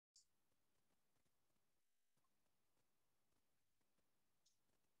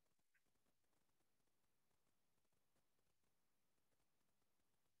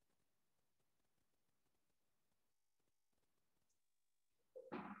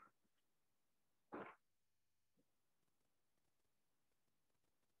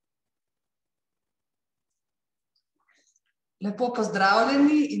Lepo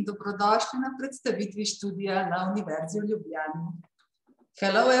pozdravljeni in dobrodošli na predstavitvi študija na Univerzi v Ljubljani.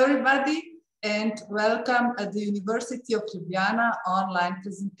 Hello everybody and welcome at the University of Ljubljana online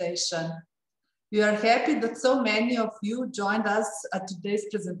presentation. We are happy that so many of you joined us at today's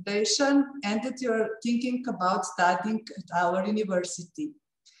presentation and that you are thinking about studying at our university.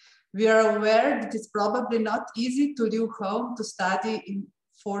 We are aware that it's probably not easy to leave home to study in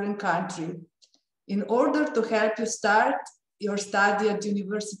foreign country. In order to help you start your study at the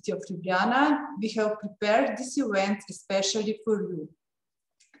University of Ljubljana, we have prepared this event especially for you.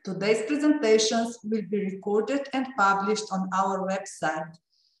 Today's presentations will be recorded and published on our website.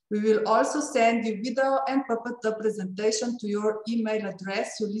 We will also send you video and puppet presentation to your email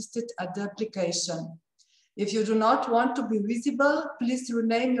address you listed at the application. If you do not want to be visible, please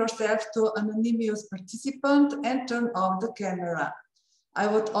rename yourself to anonymous participant and turn off the camera. I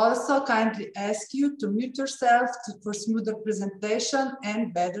would also kindly ask you to mute yourself for smoother presentation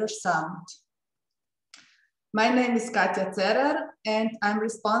and better sound. My name is Katja Cerar and I'm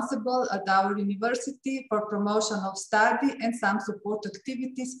responsible at our university for promotion of study and some support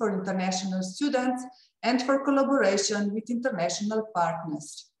activities for international students and for collaboration with international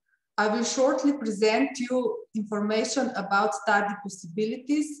partners. I will shortly present you information about study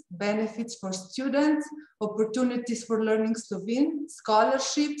possibilities, benefits for students, opportunities for learning Slovene,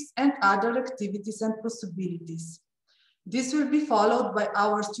 scholarships, and other activities and possibilities. This will be followed by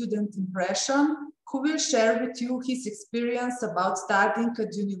our student impression, who will share with you his experience about studying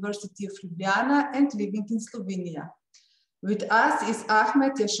at the University of Ljubljana and living in Slovenia. With us is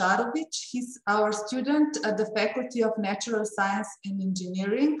Ahmed Jasharovic. He's our student at the Faculty of Natural Science and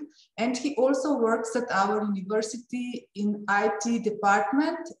Engineering, and he also works at our university in IT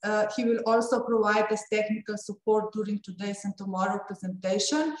department. He will also provide us technical support during today's and tomorrow's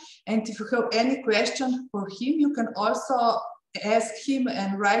presentation. And if you have any question for him, you can also ask him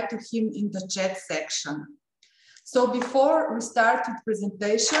and write to him in the chat section. So before we start with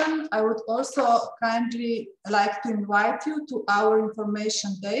presentation, I would also kindly like to invite you to our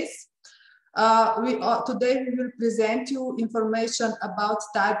information days. Today we will present you information about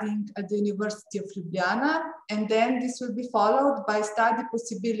studying at the University of Ljubljana, and then this will be followed by study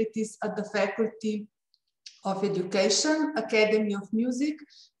possibilities at the Faculty of Education, Academy of Music,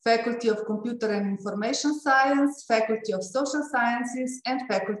 Faculty of Computer and Information Science, Faculty of Social Sciences, and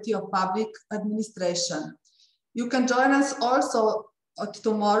Faculty of Public Administration. You can join us also at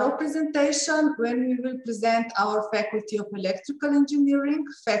tomorrow's presentation when we will present our Faculty of Electrical Engineering,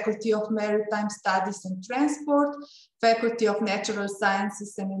 Faculty of Maritime Studies and Transport, Faculty of Natural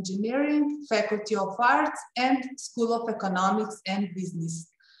Sciences and Engineering, Faculty of Arts, and School of Economics and Business.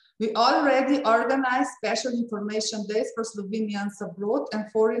 We already organized special information days for Slovenians abroad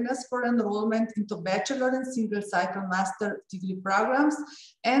and foreigners for enrollment into bachelor and single cycle master degree programs,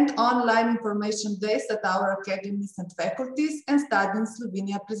 and online information days at our academies and faculties and Study in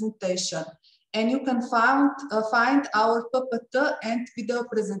Slovenia presentation. And you can find our PPT and video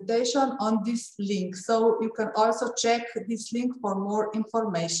presentation on this link. So you can also check this link for more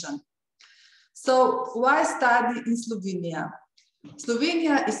information. So why study in Slovenia?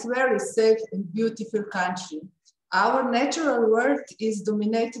 Slovenia is a very safe and beautiful country. Our natural world is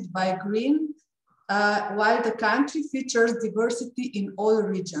dominated by green, while the country features diversity in all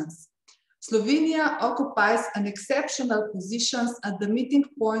regions. Slovenia occupies an exceptional position at the meeting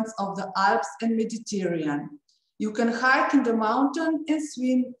points of the Alps and Mediterranean. You can hike in the mountain and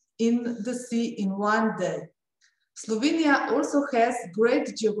swim in the sea in one day. Slovenia also has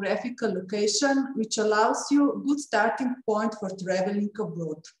great geographical location, which allows you a good starting point for traveling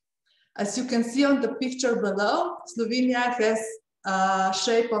abroad. As you can see on the picture below, Slovenia has a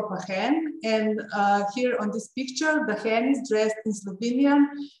shape of a hen, and here on this picture, the hen is dressed in Slovenian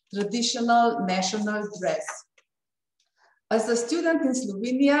traditional national dress. As a student in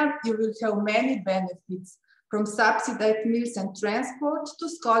Slovenia, you will have many benefits, from subsidized meals and transport to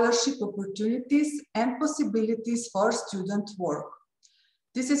scholarship opportunities and possibilities for student work.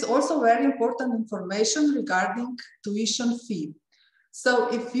 This is also very important information regarding tuition fee. So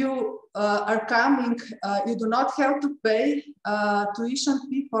if you are coming, you do not have to pay tuition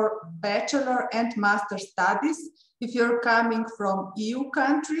fee for bachelor and master studies if you're coming from EU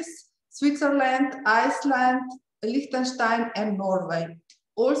countries, Switzerland, Iceland, Liechtenstein, and Norway.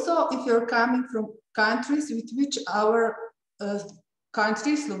 Also, if you're coming from countries with which our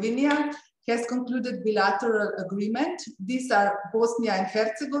country, Slovenia, has concluded bilateral agreement. These are Bosnia and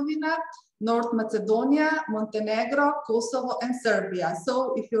Herzegovina, North Macedonia, Montenegro, Kosovo, and Serbia.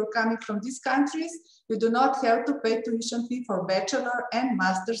 So if you're coming from these countries, you do not have to pay tuition fee for bachelor and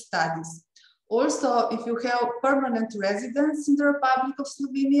master studies. Also, if you have permanent residence in the Republic of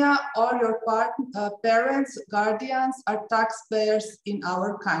Slovenia or your parents, guardians are taxpayers in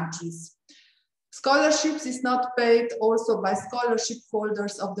our countries. Scholarships is not paid also by scholarship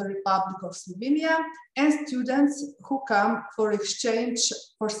holders of the Republic of Slovenia and students who come for exchange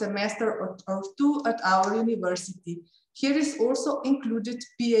for semester or two at our university. Here is also included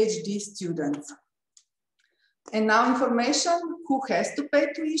PhD students. And now information who has to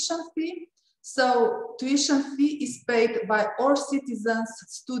pay tuition fee. So tuition fee is paid by all citizens,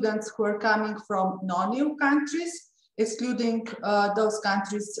 students who are coming from non-EU countries, excluding those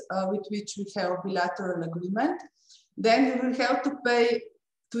countries with which we have bilateral agreement. Then you will have to pay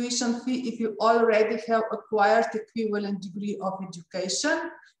tuition fee if you already have acquired equivalent degree of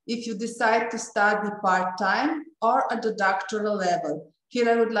education, if you decide to study part-time or at the doctoral level. Here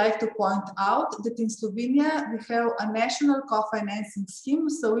I would like to point out that in Slovenia, we have a national co-financing scheme,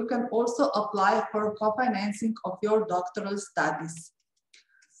 so you can also apply for co-financing of your doctoral studies.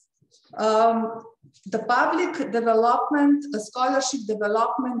 The Public Development, Scholarship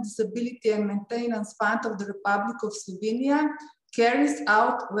Development, Disability and Maintenance Fund of the Republic of Slovenia carries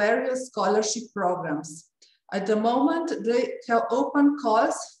out various scholarship programs. At the moment, they have open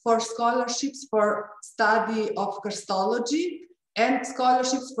calls for scholarships for study of Christology and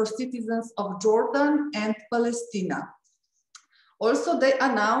scholarships for citizens of Jordan and Palestine. Also, they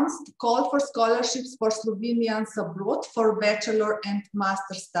announced call for scholarships for Slovenians abroad for bachelor and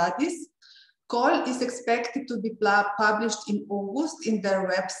master studies. Call is expected to be published in August in their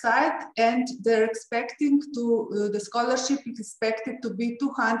website, and they're expecting to, the scholarship is expected to be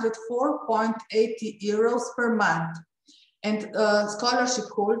 204.80 euros per month. And scholarship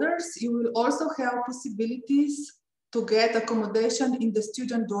holders, you will also have possibilities to get accommodation in the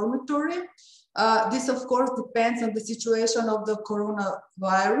student dormitory. This, of course, depends on the situation of the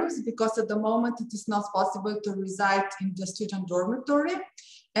coronavirus, because at the moment it is not possible to reside in the student dormitory.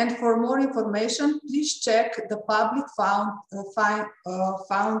 And for more information, please check the Public Fund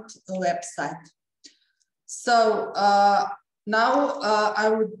website. So now I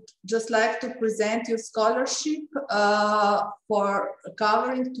would just like to present you scholarship for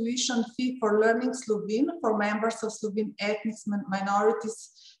covering tuition fee for learning Slovene for members of Slovene ethnic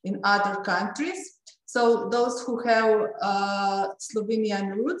minorities in other countries. So those who have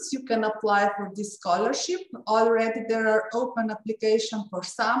Slovenian roots, you can apply for this scholarship. Already there are open applications for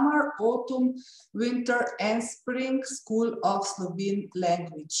summer, autumn, winter and spring school of Slovene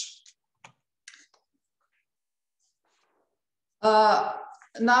language.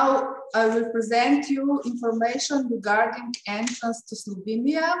 Now I will present you information regarding entrance to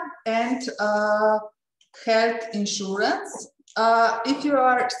Slovenia and health insurance. If you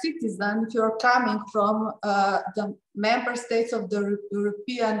are a citizen, if you are coming from the member states of the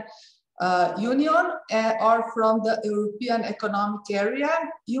European Union or from the European Economic Area,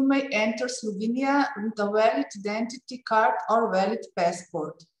 you may enter Slovenia with a valid identity card or valid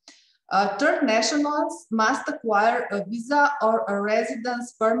passport. Third nationals must acquire a visa or a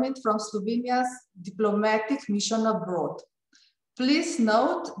residence permit from Slovenia's diplomatic mission abroad. Please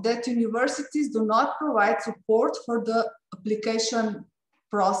note that universities do not provide support for the application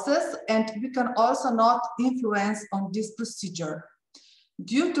process, and we can also not influence on this procedure.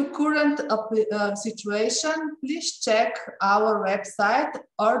 Due to current situation, please check our website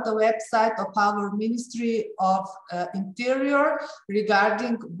or the website of our Ministry of Interior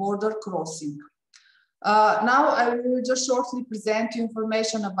regarding border crossing. Now I will just shortly present you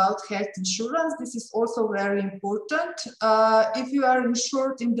information about health insurance. This is also very important. If you are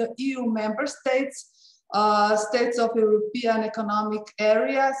insured in the EU member states, states of European Economic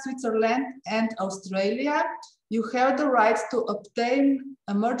Area, Switzerland and Australia, you have the right to obtain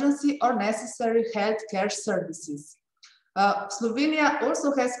emergency or necessary healthcare services. Slovenia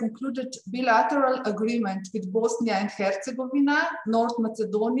also has concluded bilateral agreement with Bosnia and Herzegovina, North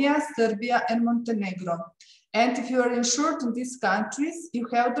Macedonia, Serbia and Montenegro. And if you are insured in these countries, you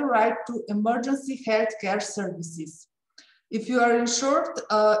have the right to emergency healthcare services. If you are insured,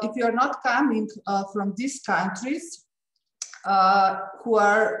 if you are not coming from these countries, who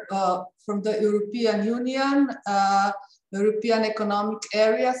are from the European Union, European Economic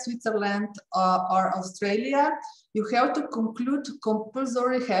Area, Switzerland or Australia, you have to conclude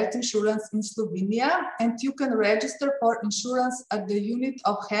compulsory health insurance in Slovenia, and you can register for insurance at the unit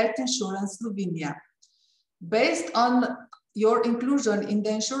of Health Insurance Slovenia. Based on your inclusion in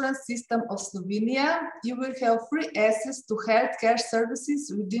the insurance system of Slovenia, you will have free access to healthcare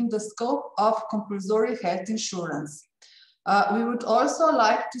services within the scope of compulsory health insurance. We would also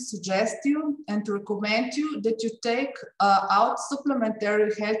like to suggest you and to recommend you that you take out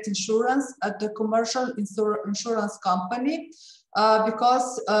supplementary health insurance at the commercial insurance company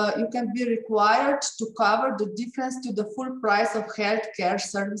because you can be required to cover the difference to the full price of healthcare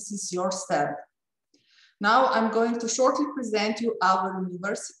services yourself. Now I'm going to shortly present you our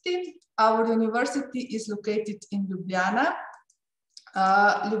university. Our university is located in Ljubljana.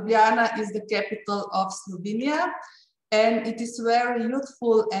 Ljubljana is the capital of Slovenia, and it is a very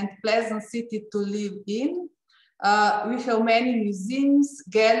youthful and pleasant city to live in. We have many museums,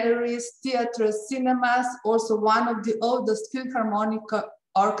 galleries, theaters, cinemas, also one of the oldest Philharmonic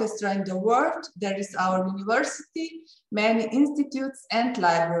orchestra in the world. There is our university, many institutes and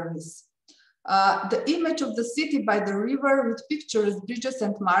libraries. The image of the city by the river with picturesque bridges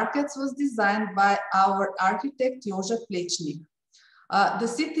and markets was designed by our architect Jože Plečnik. The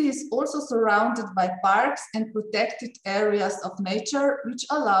city is also surrounded by parks and protected areas of nature, which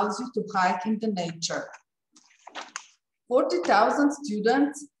allows you to hike in the nature. 40,000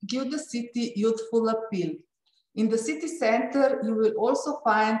 students give the city youthful appeal. In the city center, you will also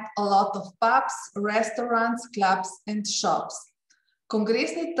find a lot of pubs, restaurants, clubs, and shops.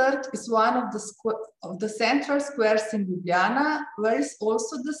 Kongresni Trg is one of the central squares in Ljubljana, where is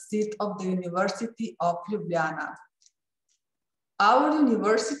also the seat of the University of Ljubljana. Our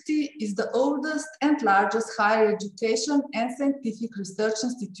university is the oldest and largest higher education and scientific research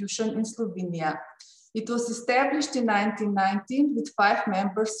institution in Slovenia. It was established in 1919 with 5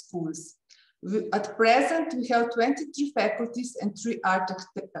 member schools. At present, we have 23 faculties and 3 art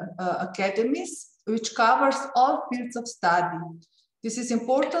academies, which covers all fields of study. This is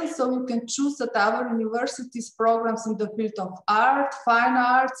important so you can choose at our university's programs in the field of art, fine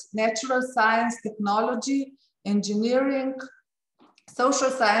arts, natural science, technology, engineering, social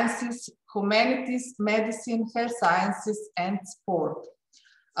sciences, humanities, medicine, health sciences, and sport.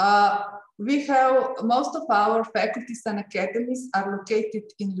 We have most of our faculties and academies are located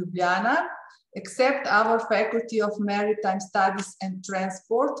in Ljubljana, except our Faculty of Maritime Studies and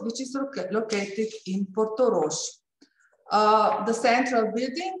Transport, which is located in Portorož. The central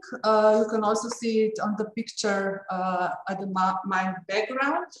building, you can also see it on the picture at the my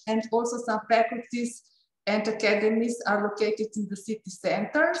background, and also some faculties and academies are located in the city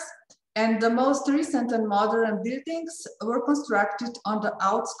centers. And the most recent and modern buildings were constructed on the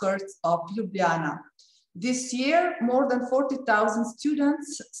outskirts of Ljubljana. This year, more than 40,000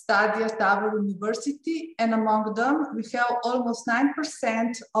 students study at our university, and among them, we have almost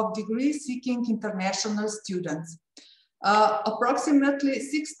 9% of degree-seeking international students. Approximately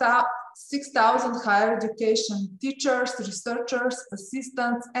 6,000 higher education teachers, researchers,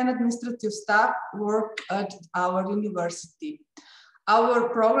 assistants, and administrative staff work at our university. Our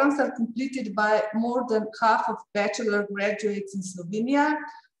programs are completed by more than half of bachelor graduates in Slovenia,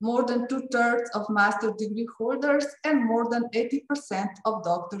 more than 2/3 of master degree holders, and more than 80% of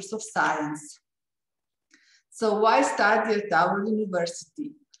doctors of science. So why study at our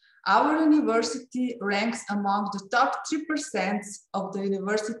university? Our university ranks among the top 3% of the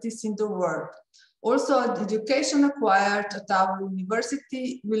universities in the world. Also, the education acquired at our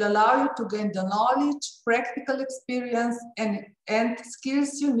university will allow you to gain the knowledge, practical experience, and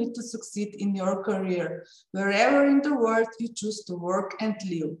skills you need to succeed in your career, wherever in the world you choose to work and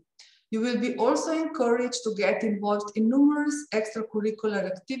live. You will be also encouraged to get involved in numerous extracurricular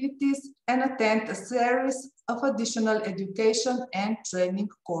activities and attend a series of additional education and training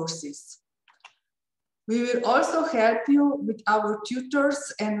courses. We will also help you with our tutors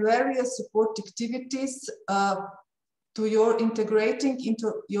and various support activities to your integrating into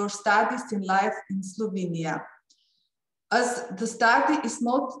your studies in life in Slovenia. As the study is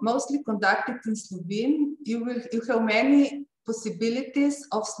mostly conducted in Slovene, you have many possibilities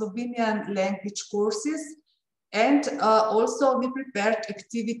of Slovenian language courses, and also we prepared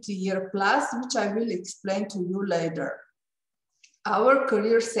Activity Year Plus, which I will explain to you later. Our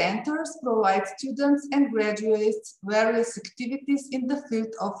career centers provide students and graduates various activities in the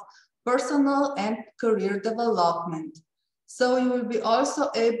field of personal and career development. So you will be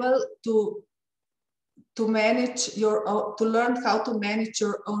also able to learn how to manage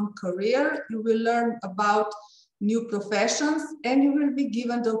your own career. You will learn about new professions, and you will be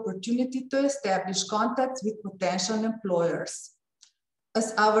given the opportunity to establish contacts with potential employers.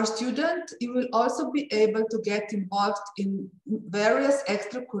 As our student, you will also be able to get involved in various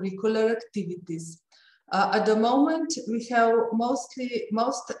extracurricular activities. At the moment, we have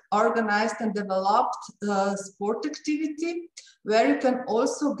most organized and developed sport activity, where you can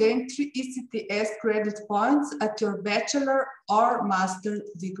also gain 3 ECTS credit points at your bachelor or master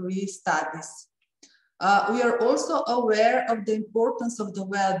degree studies. We are also aware of the importance of the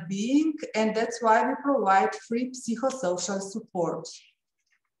well-being, and that's why we provide free psychosocial support.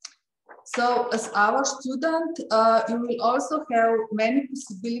 So as our student, you will also have many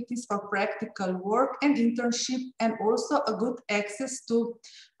possibilities for practical work and internship, and also a good access to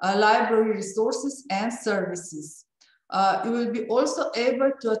library resources and services. You will be also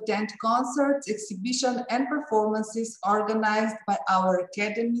able to attend concerts, exhibitions, and performances organized by our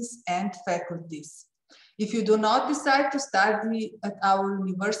academies and faculties. If you do not decide to study at our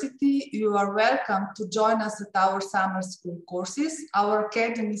university, you are welcome to join us at our summer school courses. Our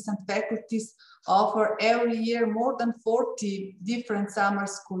academies and faculties offer every year more than 40 different summer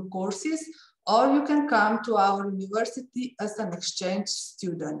school courses, or you can come to our university as an exchange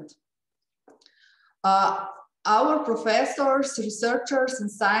student. Our professors, researchers,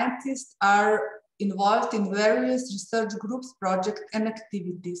 and scientists are involved in various research groups, projects, and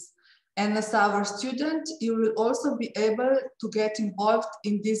activities. And as our student, you will also be able to get involved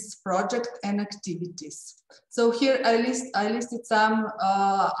in this project and activities. So here I listed some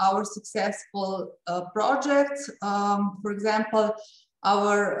our successful projects. For example,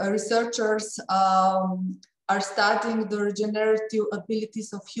 our researchers are studying the regenerative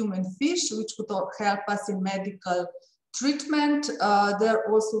abilities of human fish, which could help us in medical treatment. They're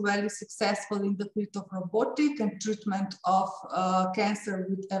also very successful in the field of robotic and treatment of cancer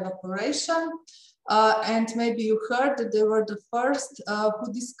with evaporation. And maybe you heard that they were the first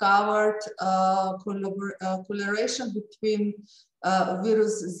who discovered correlation between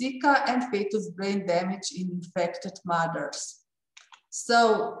virus Zika and fetus brain damage in infected mothers.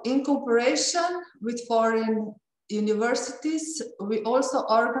 So in cooperation with foreign universities, we also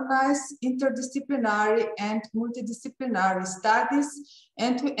organize interdisciplinary and multidisciplinary studies,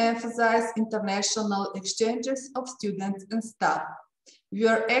 and we emphasize international exchanges of students and staff. We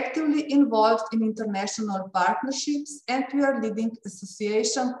are actively involved in international partnerships, and we are leading an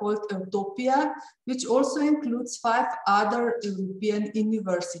association called Utopia, which also includes 5 other European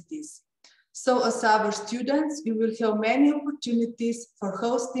universities. So as our students, you will have many opportunities for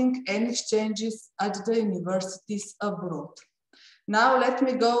hosting and exchanges at the universities abroad. Now let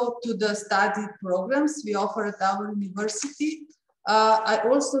me go to the study programs we offer at our university. I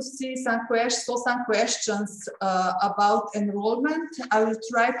also saw some questions about enrollment. I will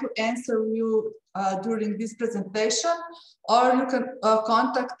try to answer you during this presentation, or you can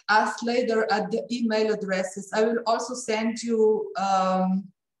contact us later at the email addresses. I will also send you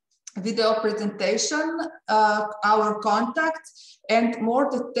video presentation, our contact, and more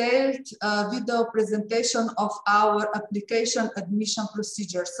detailed video presentation of our application admission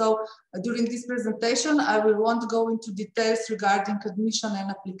procedure. So during this presentation, I won't go into details regarding admission and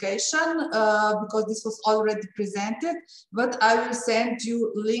application because this was already presented, but I will send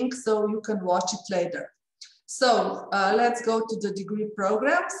you links so you can watch it later. So let's go to the degree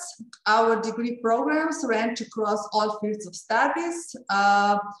programs. Our degree programs range across all fields of studies.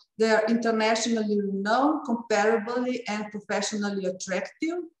 They are internationally renowned, comparably and professionally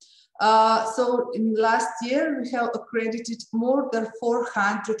attractive. So in last year, we have accredited more than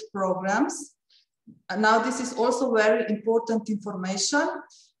 400 programs. Now this is also very important information.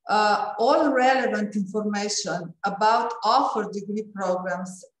 All relevant information about offered degree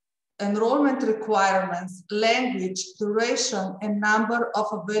programs, enrollment requirements, language, duration, and number of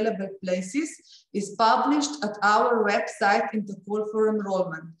available places is published at our website in the call for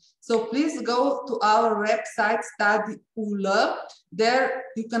enrollment. So please go to our website, Study ULE. There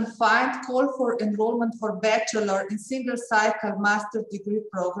you can find call for enrollment for bachelor and single cycle master degree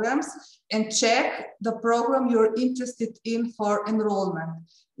programs and check the program you're interested in for enrollment.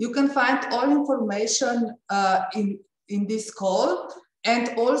 You can find all information in this call. And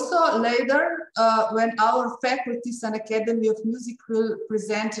also later, when our faculties and Academy of Music will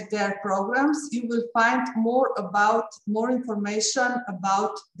present their programs, you will find more information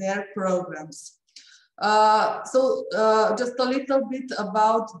about their programs. Just a little bit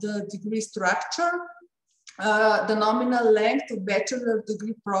about the degree structure. The nominal length of bachelor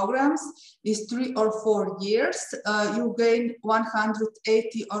degree programs is 3 or 4 years. You gain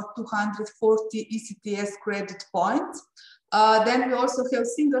 180 or 240 ECTS credit points. Then we also have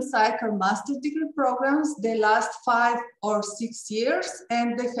single cycle master degree programs. They last 5 or 6 years,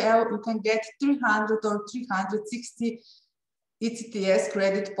 and you can get 300 or 360 ECTS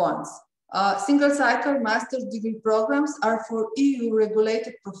credit points. Single cycle master degree programs are for EU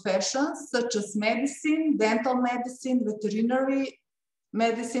regulated professions such as medicine, dental medicine, veterinary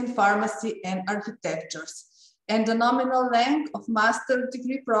medicine, pharmacy, and architectures. And the nominal length of master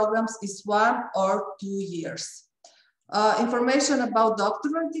degree programs is 1 or 2 years. Information about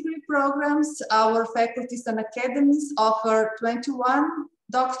doctoral degree programs. Our faculties and academies offer 21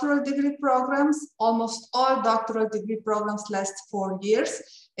 doctoral degree programs. Almost all doctoral degree programs last 4 years,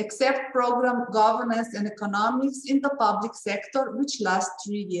 except program governance and economics in the public sector, which lasts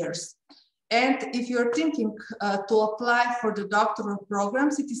 3 years. And if you're thinking to apply for the doctoral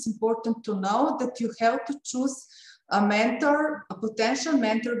programs, it is important to know that you have to choose a mentor, a potential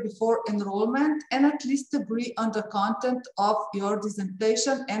mentor before enrollment, and at least agree on the content of your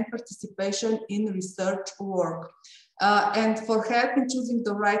dissertation and participation in research work. And for help in choosing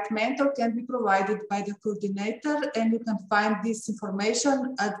the right mentor can be provided by the coordinator, and you can find this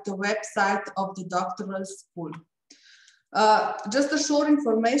information at the website of the doctoral school. Just a short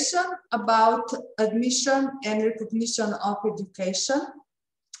information about admission and recognition of education.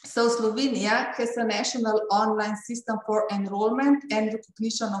 So Slovenia has a national online system for enrollment and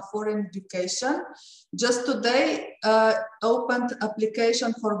recognition of foreign education. Just today opened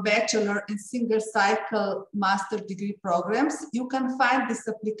application for bachelor and single cycle master degree programs. You can find this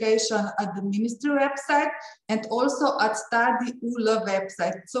application at the ministry website and also at Study ULA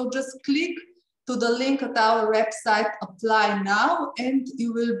website. So just click to the link at our website, apply now, and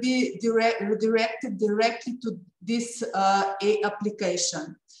you will be redirected directly to this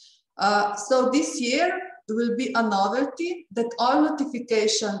application. So this year will be a novelty that all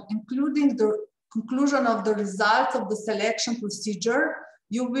notification, including the conclusion of the results of the selection procedure,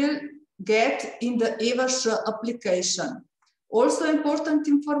 you will get in the EVASH application. Also important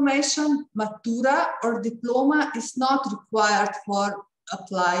information, matura or diploma is not required for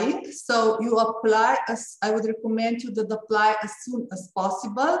applying. So you apply, as I would recommend you that apply as soon as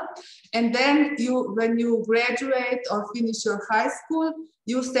possible. And then when you graduate or finish your high school,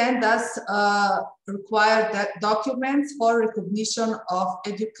 you send us required documents for recognition of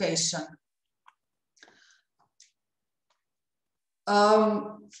education.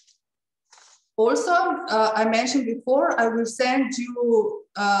 Also, I mentioned before, I will send you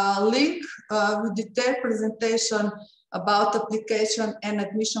a link with detailed presentation about application and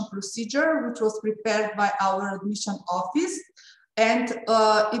admission procedure, which was prepared by our admission office. And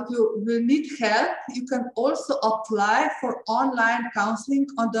if you will need help, you can also apply for online counseling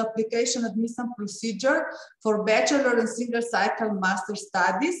on the application admission procedure for bachelor and single cycle master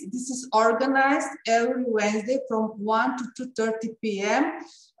studies. This is organized every Wednesday from 1 to 2:30 p.m.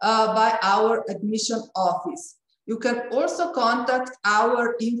 By our admission office. You can also contact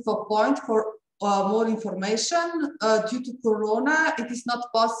our info point for more information. Due to Corona, it is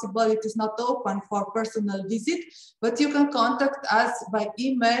not possible, it is not open for personal visit, but you can contact us by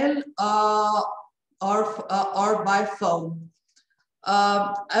email or by phone.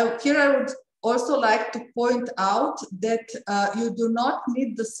 Here I would also like to point out that you do not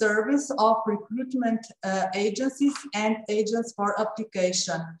need the service of recruitment agencies and agents for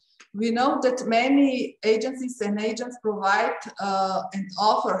application. We know that many agencies and agents provide and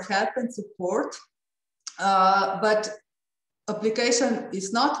offer help and support, but application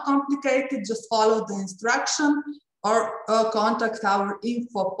is not complicated. Just follow the instruction or contact our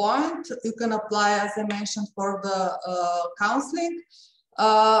info point. You can apply, as I mentioned, for the counseling.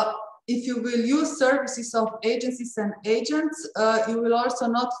 If you will use services of agencies and agents, you will also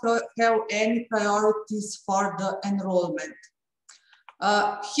not have any priorities for the enrollment.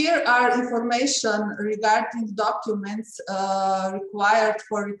 Here are information regarding documents required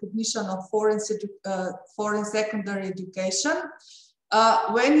for recognition of foreign secondary education.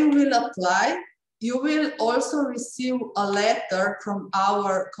 When you will apply, you will also receive a letter from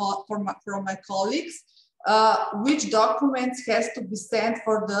my colleagues, which documents has to be sent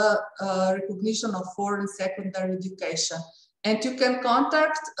for the recognition of foreign secondary education. And you can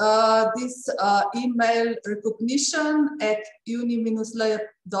contact this email recognition at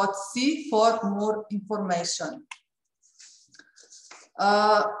uni-layer.c for more information.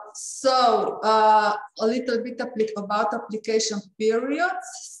 A little bit about application periods.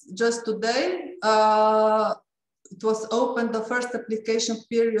 Just today, it was opened the first application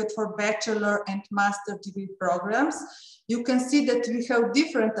period for bachelor and master degree programs. You can see that we have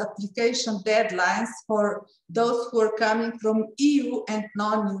different application deadlines for those who are coming from EU and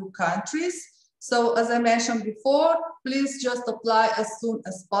non-EU countries. So as I mentioned before, please just apply as soon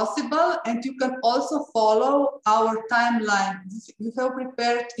as possible. And you can also follow our timeline. We have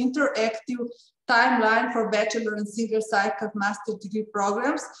prepared interactive timeline for bachelor and single cycle master degree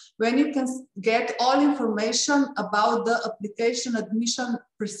programs, when you can get all information about the application admission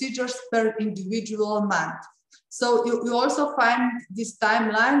procedures per individual month. So you also find this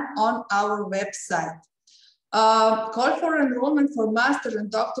timeline on our website. Call for enrollment for master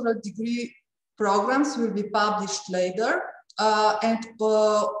and doctoral degree programs will be published later, and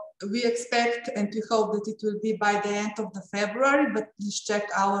we expect and we hope that it will be by the end of the February, but please check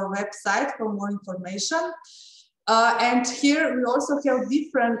our website for more information. And here we also have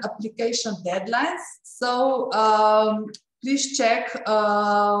different application deadlines. So please check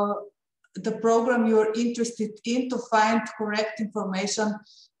the program you're interested in to find correct information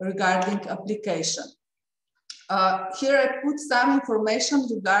regarding application. Here I put some information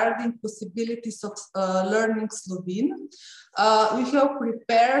regarding possibilities of learning Slovene. We have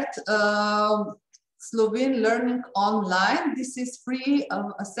prepared Slovene learning online. This is free,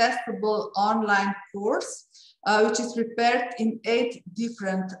 accessible online course, which is prepared in 8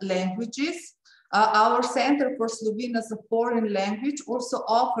 different languages. Our Center for Slovene as a Foreign Language also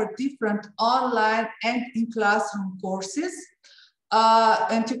offers different online and in-classroom courses.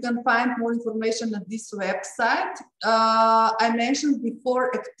 And you can find more information at this website. I mentioned before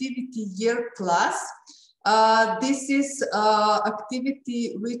activity year class. This is activity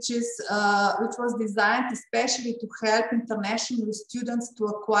which was designed especially to help international students to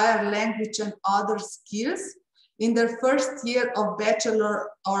acquire language and other skills in their first year of bachelor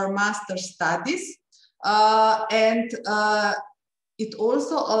or master studies. It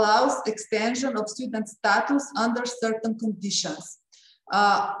also allows extension of student status under certain conditions.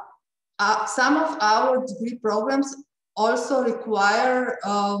 Some of our degree programs also require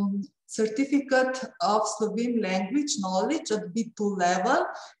certificate of Slovene language knowledge at B2 level.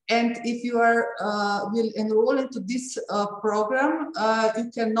 And if you will enroll into this program, you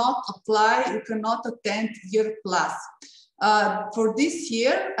cannot apply, you cannot attend year plus. For this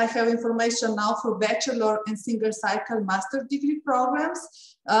year, I have information now for bachelor and single cycle master degree programs.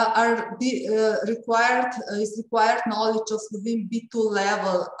 Is required knowledge of Slovene B2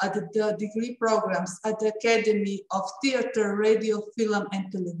 level at the degree programs at the Academy of Theatre, Radio, Film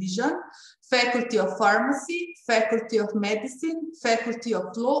and Television, Faculty of Pharmacy, Faculty of Medicine, Faculty of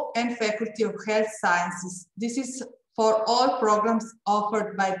Law and Faculty of Health Sciences. This is for all programs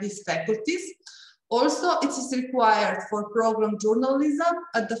offered by these faculties. Also, it is required for program journalism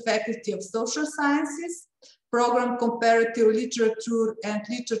at the Faculty of Social Sciences, program comparative literature and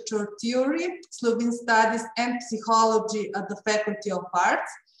literature theory, Slovene studies and psychology at the Faculty of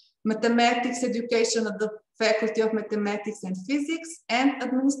Arts, mathematics education at the Faculty of Mathematics and Physics, and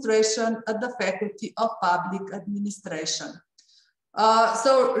administration at the Faculty of Public Administration.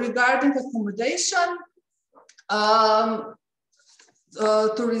 So regarding accommodation,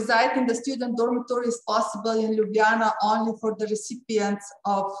 to reside in the student dormitory is possible in Ljubljana only for the recipients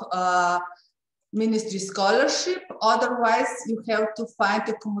of ministry scholarship. Otherwise, you have to find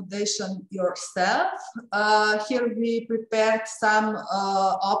accommodation yourself. Here we prepared some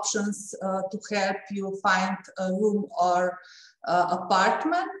options to help you find a room or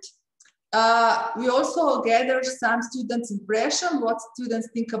apartment. We also gathered some students' impression, what students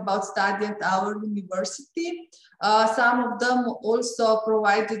think about studying at our university. Some of them also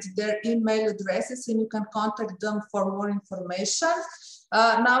provided their email addresses and you can contact them for more information.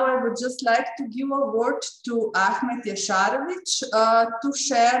 Now I would just like to give a word to Ahmed Yasharovic to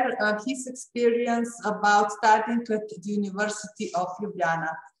share his experience about studying at the University of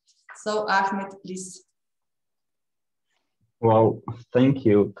Ljubljana. So Ahmed, please. Well, thank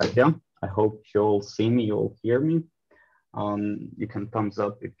you, Katja. I hope you'll see me, you'll hear me. You can thumbs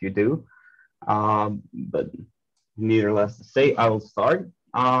up if you do. But needless to say, I will start.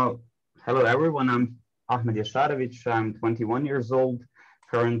 Hello, everyone. I'm Ahmed Yasharovic. I'm 21 years old,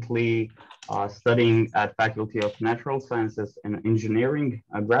 currently studying at Faculty of Natural Sciences and Engineering,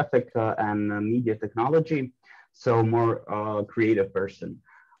 graphic and media technology, so more creative person.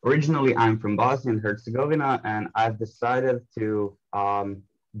 Originally, I'm from Bosnia and Herzegovina, and I've decided to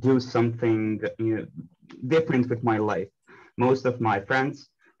do something different with my life. Most of my friends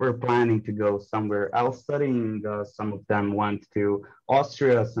were planning to go somewhere else studying. Some of them went to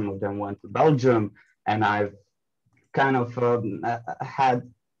Austria, some of them went to Belgium, and I've kind of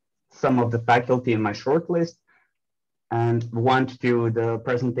had some of the faculty in my shortlist and went to the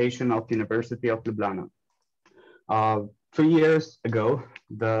presentation of the University of Ljubljana. 3 years ago,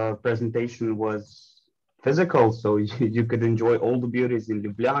 the presentation was physical, so you could enjoy all the beauties in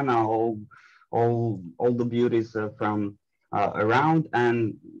Ljubljana, all the beauties from around,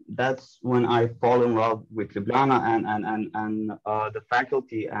 and that's when I fall in love with Ljubljana and the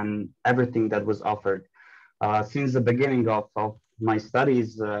faculty and everything that was offered. Since the beginning of my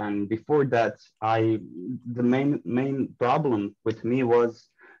studies and before that, the main problem with me was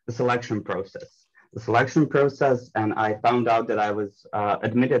the selection process. And I found out that I was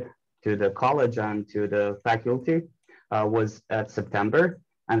admitted to the college and to the faculty was at September,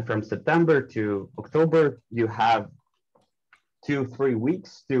 And from September to October, you have 2-3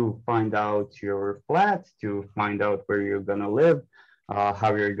 weeks to find out your flat, to find out where you're gonna live,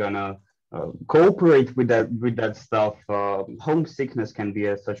 how you're gonna cooperate with that stuff. Homesickness can be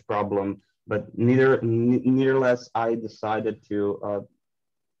such problem, but nevertheless, I decided to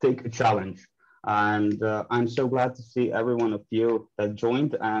take a challenge. And I'm so glad to see every one of you that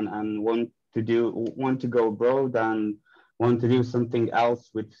joined and want to go abroad and want to do something else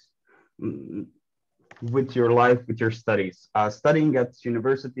mm, with your life, with your studies. Studying at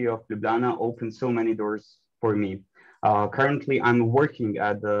University of Ljubljana opened so many doors for me. Currently, I'm working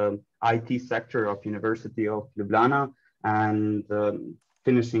at the IT sector of University of Ljubljana and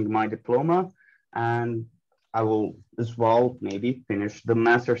finishing my diploma. And I will as well maybe finish the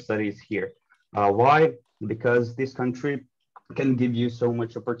master studies here. Why? Because this country can give you so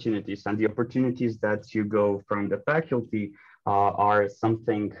much opportunities, and the opportunities that you go from the faculty are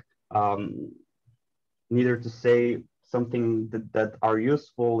something um, neither to say something that are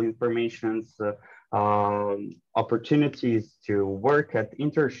useful informations, opportunities to work at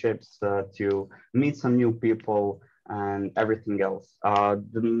internships, to meet some new people and everything else.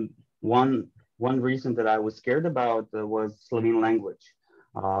 The one reason that I was scared about was Slovene language.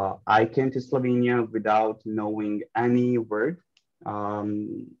 I came to Slovenia without knowing any word.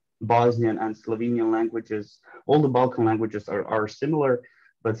 Bosnian and Slovenian languages, all the Balkan languages are similar,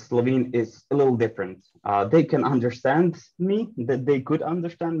 but Slovene is a little different. They can understand me, that they could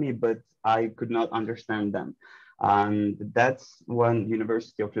understand me, but I could not understand them. And that's when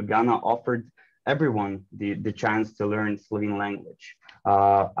University of Ljubljana offered everyone the chance to learn Slovene language.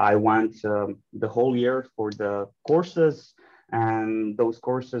 I went the whole year for the courses, and those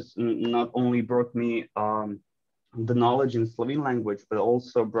courses not only brought me the knowledge in Slovene language, but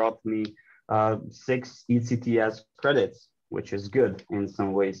also brought me 6 ECTS credits, which is good in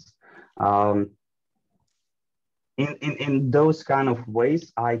some ways. In those kind of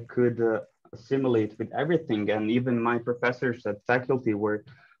ways, I could assimilate with everything. And even my professors at faculty were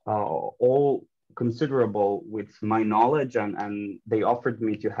all considerable with my knowledge, and they offered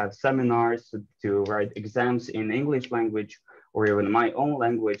me to have seminars, to write exams in English language or even my own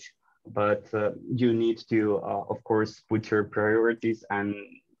language. But you need to, of course, put your priorities, and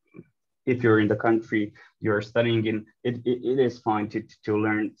if you're in the country you're studying in, it is fine to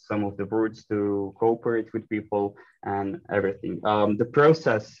learn some of the words, to cooperate with people and everything. The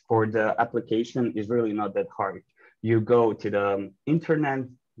process for the application is really not that hard. You go to the internet,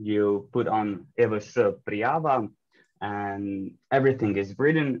 you put on EVŠ prijava, and everything is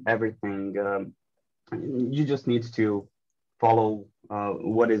written, everything. You just need to follow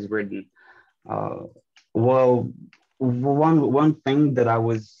what is written. Well, one thing that I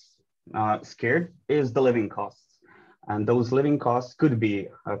was scared is the living costs. And those living costs could be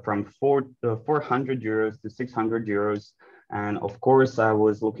from 400 euros to 600 euros. And of course, I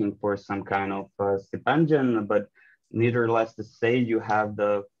was looking for some kind of stipendium, but nevertheless to say you have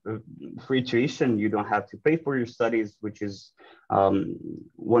the free tuition, you don't have to pay for your studies, which is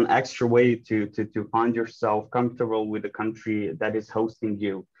one extra way to find yourself comfortable with the country that is hosting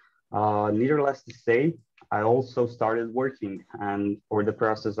you. Nevertheless to say, I also started working, and for the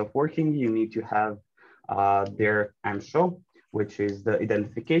process of working, you need to have their AMSHO, which is the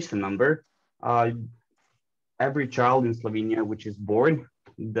identification number. Every child in Slovenia which is born,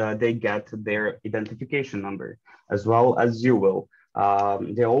 they get their identification number, as well as you will.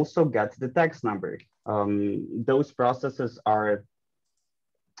 They also get the tax number. Those processes are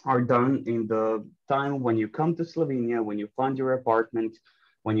done in the time when you come to Slovenia, when you find your apartment,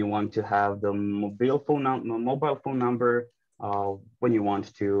 when you want to have the mobile phone number, when you want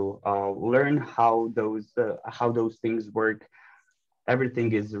to learn how those things work.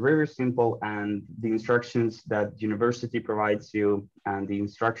 Everything is very simple, and the instructions that university provides you and the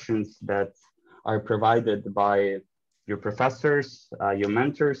instructions that are provided by your professors, your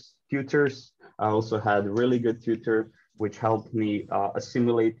mentors, tutors. I also had a really good tutor which helped me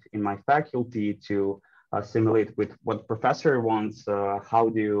assimilate in my faculty, to assimilate with what professor wants, how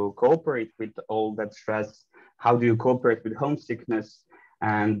do you cooperate with all that stress, how do you cooperate with homesickness.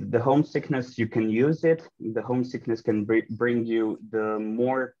 And the homesickness, you can use it. The homesickness can bring you the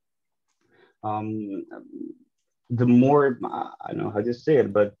more, I don't know how to say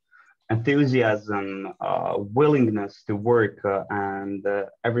it, but enthusiasm, willingness to work, and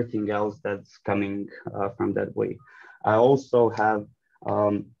everything else that's coming from that way. I also have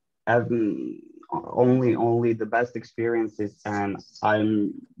only the best experiences, and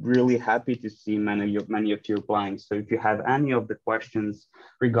I'm really happy to see many of you applying. So if you have any of the questions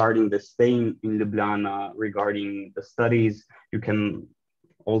regarding the staying in Ljubljana, regarding the studies, you can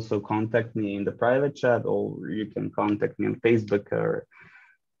also contact me in the private chat, or you can contact me on Facebook, or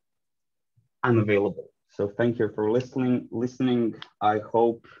I'm available. So thank you for listening. I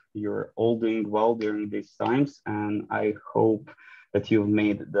hope you're all doing well during these times, and I hope that you've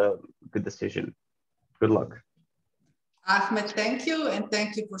made the good decision. Good luck. Ahmed, thank you, and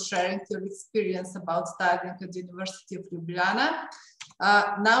thank you for sharing your experience about studying at the University of Ljubljana.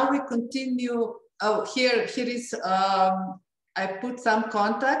 Now we continue. Oh, here is, I put some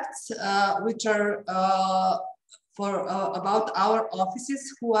contacts which are about our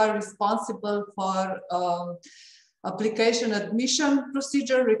offices who are responsible for application admission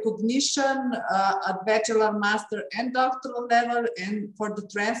procedure, recognition at bachelor, master, and doctoral level. And for the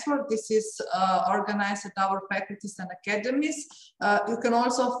transfer, this is organized at our faculties and academies. You can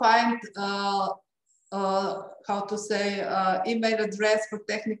also find email address for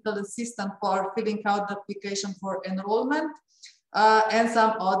technical assistant for filling out the application for enrollment, and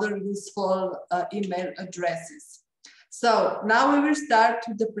some other useful email addresses. So now we will start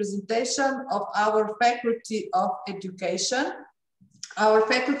with the presentation of our Faculty of Education. Our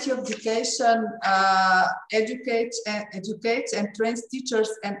Faculty of Education educates and trains teachers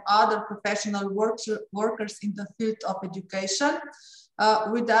and other professional workers in the field of education.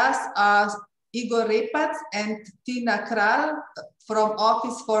 With us are Igor Repac and Tina Kralj from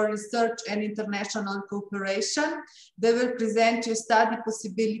Office for Research and International Cooperation. They will present you study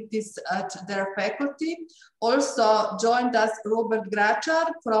possibilities at their faculty. Also joined us Robert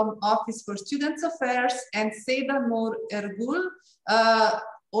Gračar from Office for Students Affairs and Seda Nur Ergul,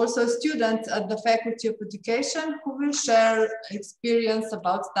 also student at the Faculty of Education, who will share experience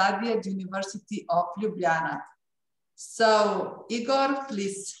about study at the University of Ljubljana. So Igor,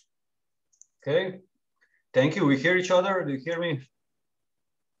 please. Okay, thank you. We hear each other. Do you hear me?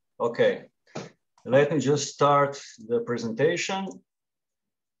 Okay, let me just start the presentation.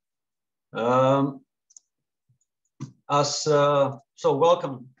 So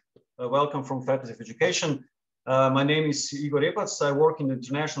welcome from Faculty of Education. My name is Igor Repac. I work in the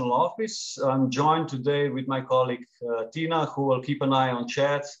international office. I'm joined today with my colleague Tina, who will keep an eye on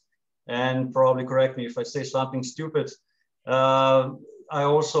chat and probably correct me if I say something stupid. I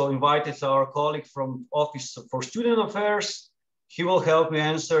also invited our colleague from Office for Student Affairs. He will help me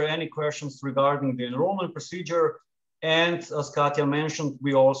answer any questions regarding the enrollment procedure. And as Katya mentioned,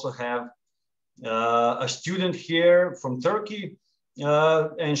 we also have a student here from Turkey,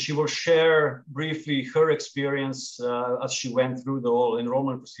 and she will share briefly her experience as she went through the whole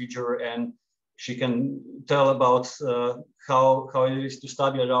enrollment procedure, and she can tell about how it is to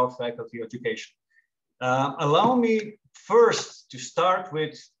study at our Faculty of Education. Allow me first to start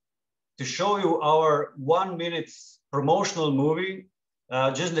with, to show you our 1-minute promotional movie,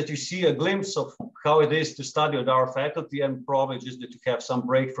 just that you see a glimpse of how it is to study at our faculty, and probably just that you have some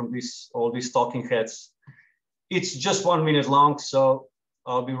break from all these talking heads. It's just 1 minute long, so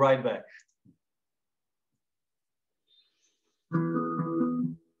I'll be right back.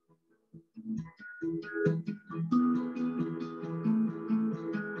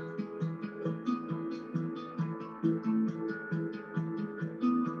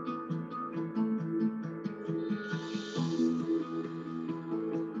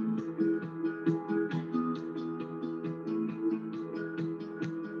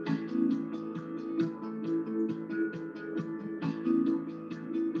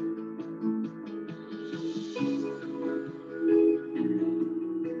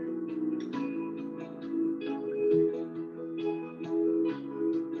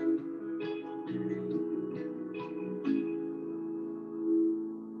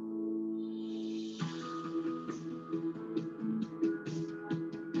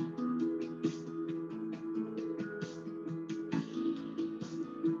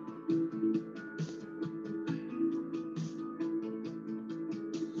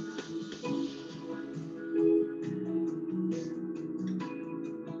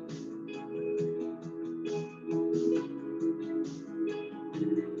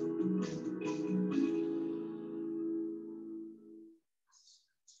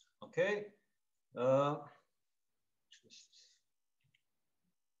 Okay. All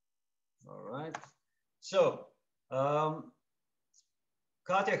right. So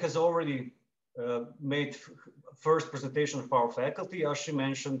Katya has already made first presentation of our faculty. As she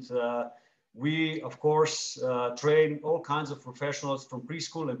mentioned, we, of course, train all kinds of professionals from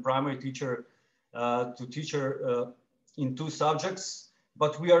preschool and primary teacher to teacher in 2 subjects.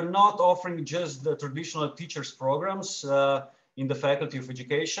 But we are not offering just the traditional teachers programs in the Faculty of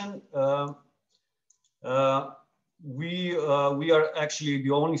Education. we are actually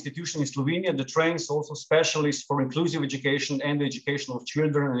the only institution in Slovenia that trains also specialists for inclusive education and the education of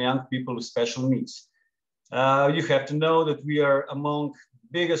children and young people with special needs. You have to know that we are among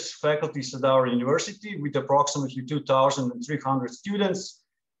biggest faculties at our university with approximately 2,300 students,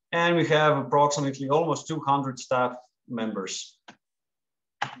 and we have approximately almost 200 staff members.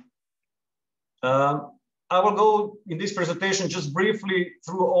 I will go in this presentation just briefly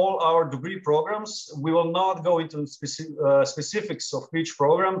through all our degree programs. We will not go into specifics of each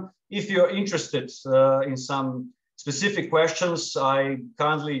program. If you're interested in some specific questions, I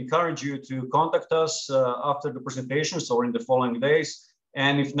kindly encourage you to contact us after the presentations or in the following days.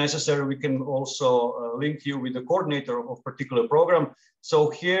 And if necessary, we can also link you with the coordinator of a particular program. So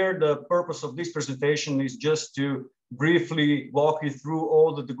here, the purpose of this presentation is just to briefly walk you through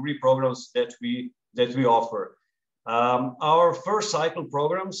all the degree programs that we offer. Our first cycle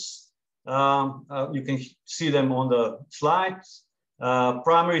programs, you can see them on the slide.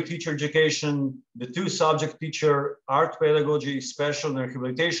 Primary teacher education, the two-subject teacher, art pedagogy, special and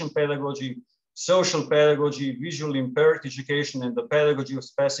rehabilitation pedagogy, social pedagogy, visually impaired education, and the pedagogy of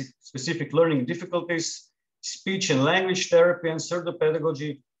specific learning difficulties, speech and language therapy and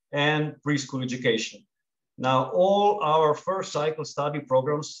surdopedagogy, and preschool education. Now, all our first cycle study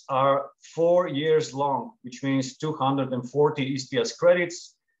programs are 4 years long, which means 240 STS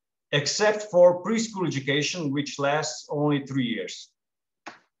credits, except for preschool education, which lasts only 3 years.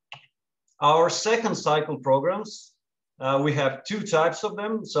 Our second cycle programs, we have two types of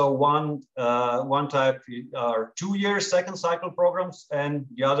them. So one type are 2 year second cycle programs, and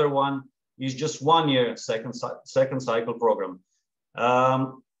the other one is just 1 year second cycle program.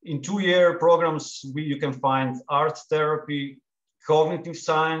 In 2 year programs, you can find art therapy, cognitive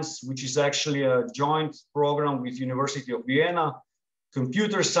science, which is actually a joint program with University of Vienna,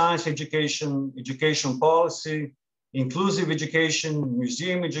 computer science education, education policy, inclusive education,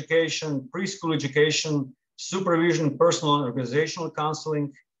 museum education, preschool education, supervision, personal and organizational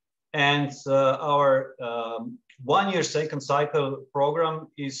counseling, and our 1 year second cycle program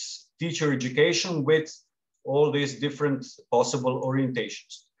is teacher education with all these different possible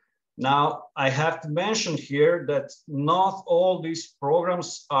orientations. Now, I have to mention here that not all these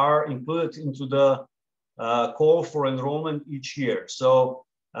programs are included into the call for enrollment each year. So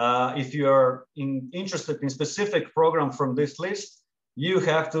if you're interested in specific program from this list, you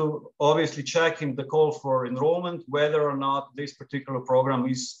have to obviously check in the call for enrollment whether or not this particular program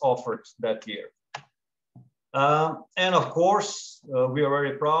is offered that year. And of course, we are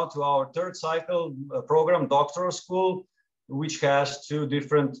very proud to our third cycle program, doctoral school, which has two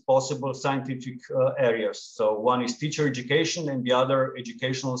different possible scientific areas. So one is teacher education and the other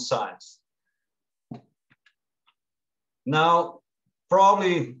educational science. Now,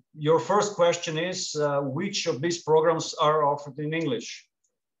 probably your first question is, which of these programs are offered in English?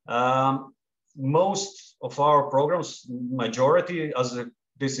 Most of our programs, majority, as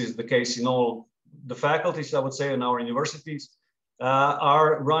this is the case in all the faculties, I would say, in our universities,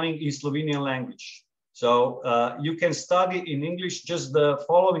 are running in Slovenian language. So you can study in English just the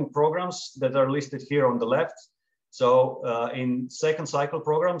following programs that are listed here on the left. So in second cycle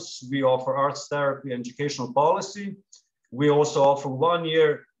programs, we offer arts therapy and educational policy. We also offer 1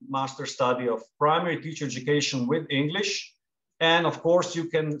 year master study of primary teacher education with English. And of course, you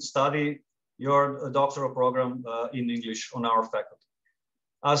can study your doctoral program in English on our faculty.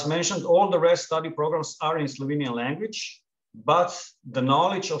 As mentioned, all the rest study programs are in Slovenian language, but the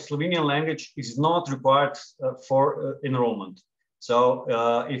knowledge of Slovenian language is not required for enrollment. So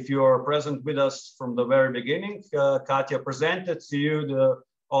if you are present with us from the very beginning, Katja presented to you the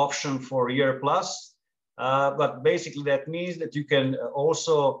option for year plus. But basically that means that you can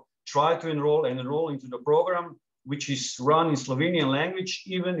also try to enroll into the program, which is run in Slovenian language,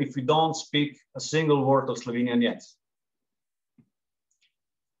 even if you don't speak a single word of Slovenian yet.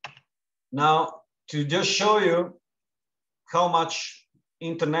 Now, to just show you how much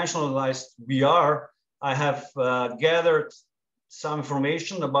internationalized we are, I have gathered some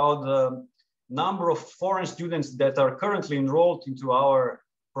information about the number of foreign students that are currently enrolled into our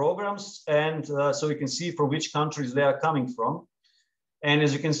programs, and so you can see from which countries they are coming from. And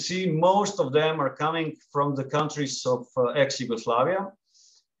as you can see, most of them are coming from the countries of ex-Yugoslavia.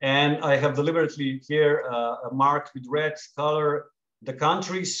 And I have deliberately here marked with red color the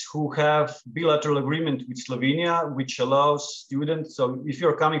countries who have bilateral agreement with Slovenia, which allows students, so if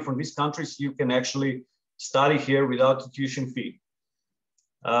you're coming from these countries, you can actually study here without a tuition fee.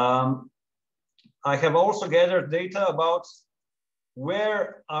 I have also gathered data about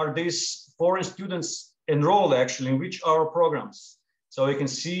where are these foreign students enrolled actually, in which our programs. So you can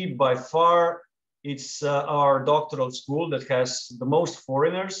see by far It's our doctoral school that has the most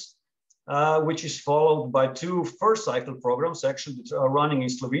foreigners, which is followed by two first cycle programs actually that are running in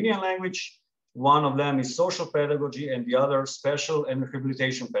Slovenian language. One of them is social pedagogy and the other special and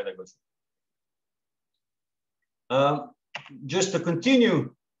rehabilitation pedagogy. Just to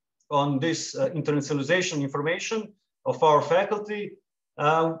continue on this internationalization information of our faculty,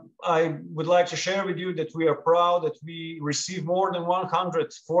 I would like to share with you that we are proud that we receive more than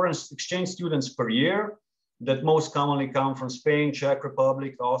 100 foreign exchange students per year, that most commonly come from Spain, Czech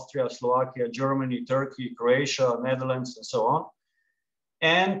Republic, Austria, Slovakia, Germany, Turkey, Croatia, Netherlands, and so on.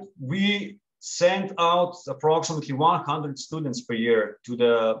 And we send out approximately 100 students per year to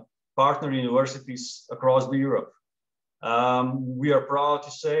the partner universities across Europe. We are proud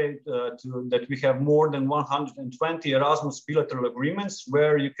to say that we have more than 120 Erasmus bilateral agreements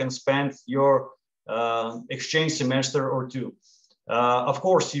where you can spend your exchange semester or two. Of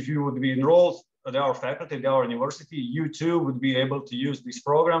course, if you would be enrolled at our faculty, at our university, you too would be able to use these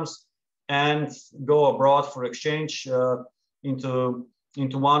programs and go abroad for exchange into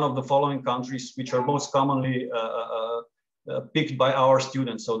one of the following countries, which are most commonly picked by our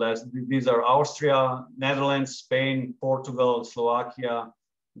students. So these are Austria, Netherlands, Spain, Portugal, Slovakia,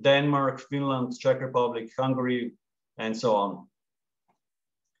 Denmark, Finland, Czech Republic, Hungary, and so on.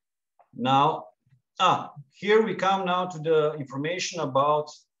 Now, here we come now to the information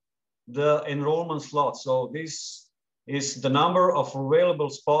about the enrollment slots. So this is the number of available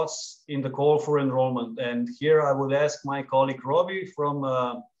spots in the call for enrollment. And here I would ask my colleague Robbie from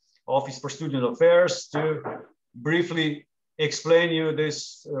Office for Student Affairs to briefly explain you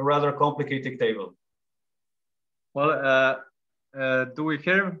this rather complicated table. Well, do we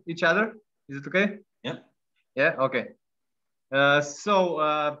hear each other? Is it okay? Yeah. Yeah, okay. So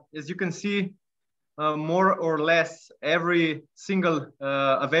as you can see, more or less every single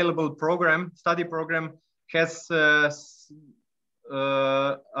available program, study program, has a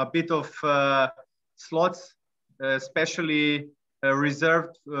bit of slots, especially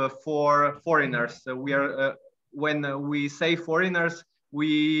reserved for foreigners. So we are when we say foreigners,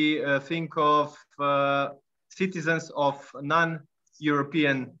 we think of citizens of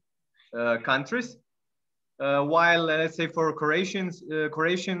non-European countries. While let's say for Croatian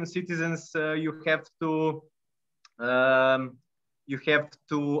citizens, you have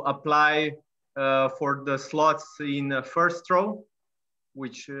to apply for the slots in first row,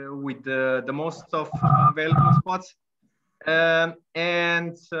 which with the most of available spots,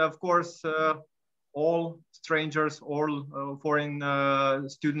 and of course all strangers, all foreign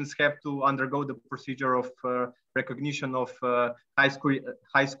students have to undergo the procedure of recognition of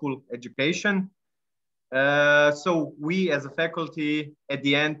high school education. So we as a faculty, at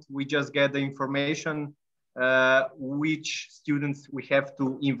the end, we just get the information which students we have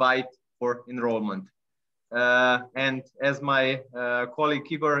to invite for enrollment. And as my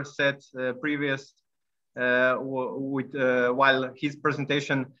colleague Igor said while his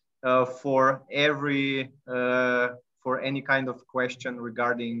presentation, for any kind of question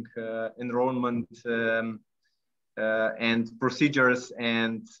regarding enrollment and procedures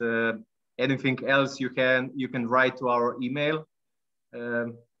and anything else, you can write to our email.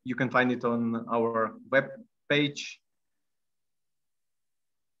 You can find it on our web page.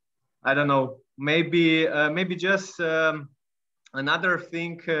 I don't know, maybe just another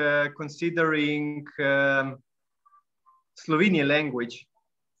thing, considering Slovenian language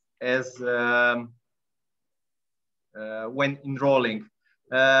as when enrolling.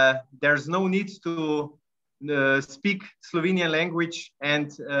 There's no need to speak Slovenian language,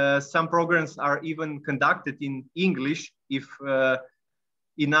 and some programs are even conducted in English if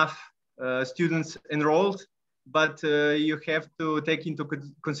enough students enrolled. But you have to take into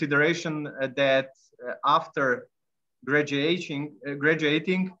consideration that after graduating,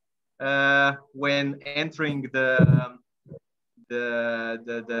 when entering the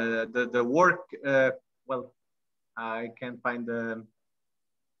work, well, I can't find the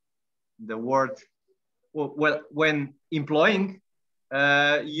word. Well, when employing,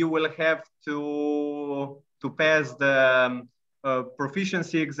 you will have to pass the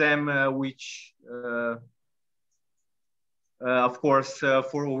proficiency exam, which of course,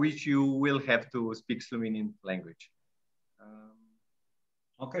 for which you will have to speak Slovenian language.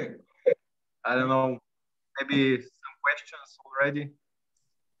 Okay. I don't know, maybe some questions already?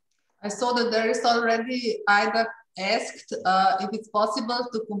 I saw that there is already Ida asked if it's possible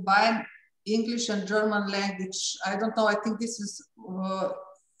to combine English and German language. I don't know, I think this is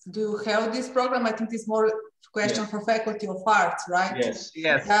Do you have this program? I think it's more a question for Faculty of Arts, right? Yes.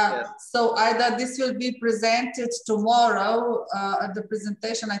 Yes. Yes. So either this will be presented tomorrow at the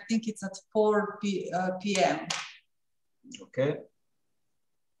presentation, I think it's at 4 p.m. Okay.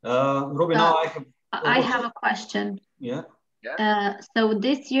 Ruby, now I have a question. Yeah. So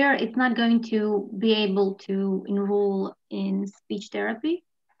this year, it's not going to be able to enroll in speech therapy?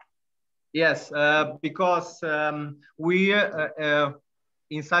 Yes, because we,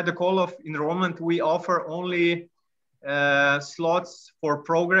 inside the call of enrollment, we offer only slots for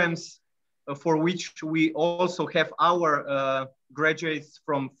programs for which we also have our graduates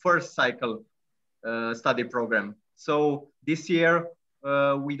from first cycle study program. So this year,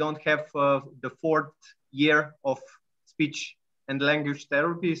 we don't have the 4th year of speech and language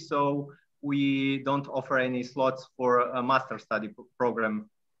therapy, so we don't offer any slots for a master study program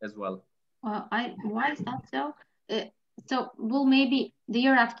as well. Why is that so? So will maybe the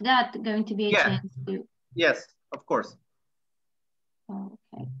year after that going to be a chance to? Yes, of course.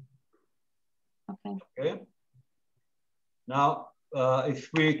 Okay. Okay. Okay. Now, if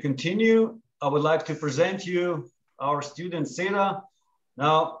we continue, I would like to present you our student Seda.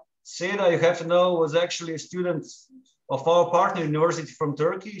 Now, Seda, you have to know, was actually a student of our partner university from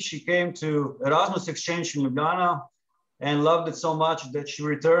Turkey. She came to Erasmus exchange in Ljubljana and loved it so much that she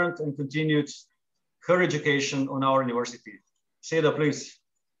returned and continued her education on our university. Seda, please.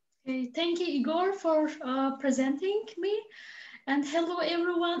 Okay, thank you, Igor, for presenting me. And hello,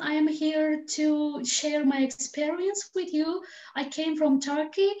 everyone. I am here to share my experience with you. I came from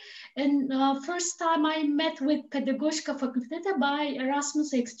Turkey, and first time I met with Pedagogika Fakultete by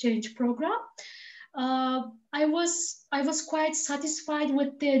Erasmus exchange program. I was quite satisfied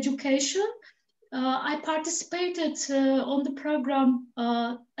with the education. I participated on the program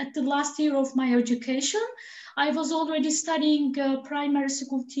at the last year of my education. I was already studying primary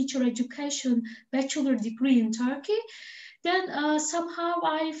school teacher education bachelor degree in Turkey. Then somehow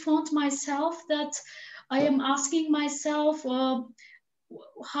I found myself that I am asking myself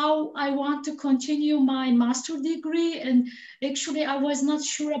how I want to continue my master degree. And actually I was not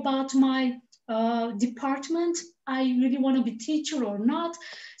sure about my department. I really want to be teacher or not.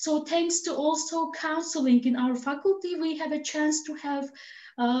 So thanks to also counseling in our faculty, we have a chance to have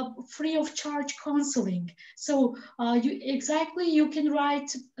free of charge counseling. So you can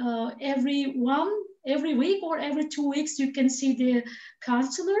write every week or every 2 weeks, you can see the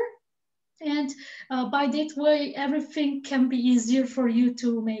counselor. And by that way, everything can be easier for you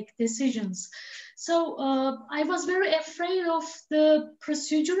to make decisions. So I was very afraid of the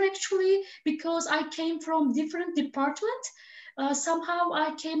procedure actually, because I came from different department. Somehow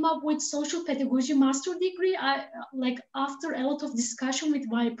I came up with social pedagogy master degree. After a lot of discussion with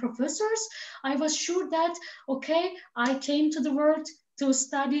my professors, I was sure that, okay, I came to the world to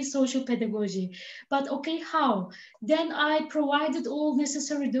study social pedagogy. But okay, how? Then I provided all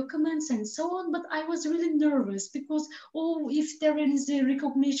necessary documents and so on, but I was really nervous because, if there is a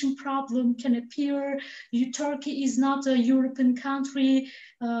recognition problem can appear, Turkey is not a European country,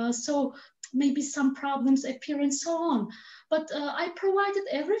 so maybe some problems appear and so on. But I provided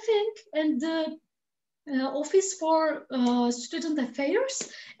everything, and the Office for Student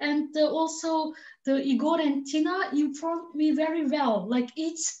Affairs and also the Igor and Tina informed me very well. Like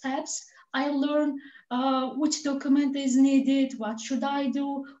each steps, I learned which document is needed, what should I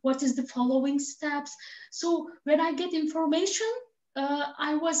do, what is the following steps. So when I get information,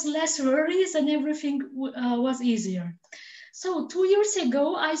 I was less worried and everything was easier. So 2 years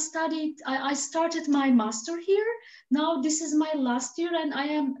ago, I started my master here. Now this is my last year and I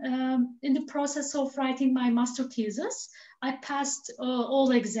am in the process of writing my master thesis. I passed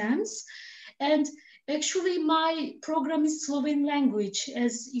all exams, and actually my program is Slovene language,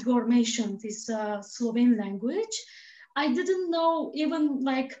 as Igor mentioned, is Slovene language. I didn't know even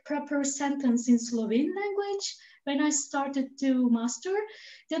like proper sentence in Slovene language when I started to master.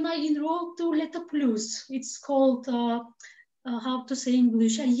 Then I enrolled to Leta Plus. It's called how to say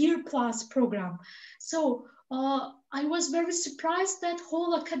English, a year plus program. So I was very surprised that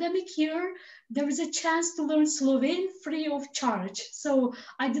whole academic year, there is a chance to learn Slovene free of charge. So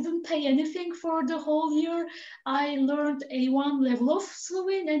I didn't pay anything for the whole year. I learned A1 level of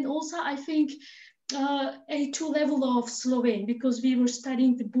Slovene, and also I think A2 level of Slovene, because we were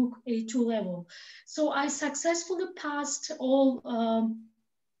studying the book A2 level. So I successfully passed all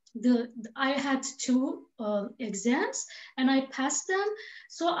I had 2 exams and I passed them.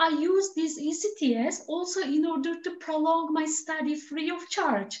 So I used this ECTS also in order to prolong my study free of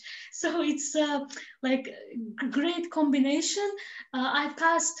charge. So it's like a great combination. I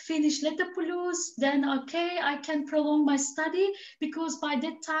passed Finnish Letopoulos, then okay, I can prolong my study because by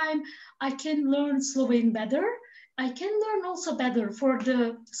that time I can learn Slovene better. I can learn also better for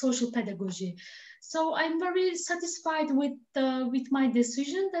the social pedagogy. So I'm very satisfied with my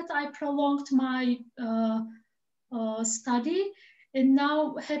decision that I prolonged my study and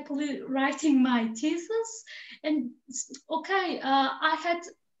now happily writing my thesis. And okay, I had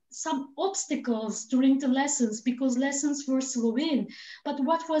some obstacles during the lessons because lessons were Slovene. But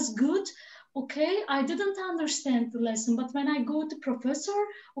what was good, okay, I didn't understand the lesson, but when I go to professor,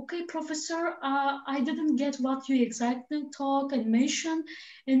 okay, professor, I didn't get what you exactly talk and mention,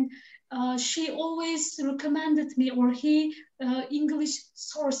 and she always recommended me, or he, English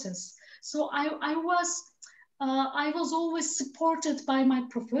sources. So I was always supported by my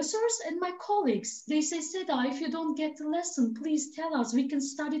professors and my colleagues. They say, Seda, if you don't get the lesson, please tell us, we can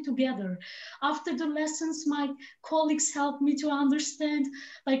study together. After the lessons, my colleagues helped me to understand.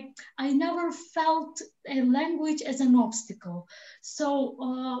 Like, I never felt a language as an obstacle.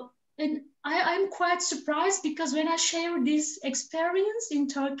 So, and I'm quite surprised because when I share this experience in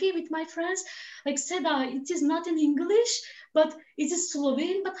Turkey with my friends, like Seda, it is not in English, but it is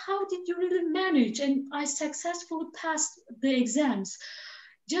Slovene, but how did you really manage? And I successfully passed the exams.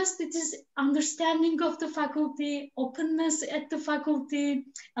 Just it is understanding of the faculty, openness at the faculty,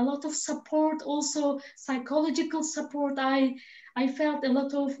 a lot of support, also psychological support. I felt a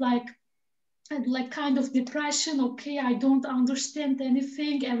lot of like kind of depression. Okay, I don't understand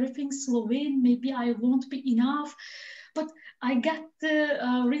anything, everything's Slovene, maybe I won't be enough. But I get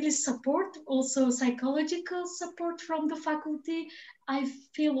the really support, also psychological support from the faculty. I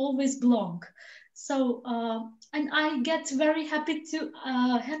feel always belong. So, and I get very happy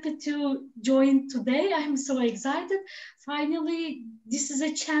to join today. I'm so excited. Finally, this is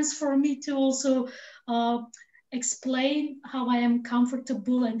a chance for me to also explain how I am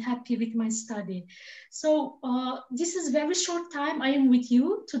comfortable and happy with my study. So this is very short time I am with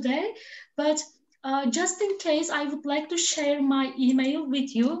you today, but just in case, I would like to share my email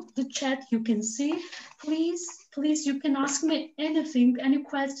with you, the chat you can see. Please, you can ask me anything, any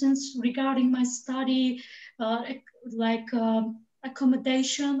questions regarding my study,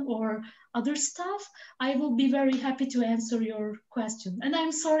 accommodation or other stuff. I will be very happy to answer your question. And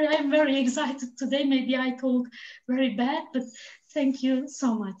I'm sorry, I'm very excited today. Maybe I talk very bad, but thank you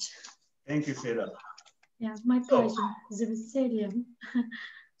so much. Thank you, Seda. Yeah, my pleasure. Zaveselium.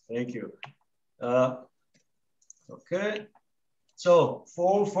 Thank you. Okay. So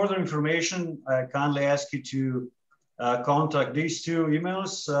for further information, I kindly ask you to contact these 2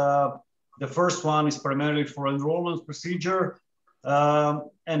 emails. The first one is primarily for enrollment procedure.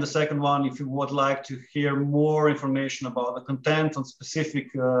 And the second one, if you would like to hear more information about the content on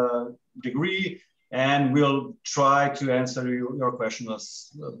specific degree, and we'll try to answer your question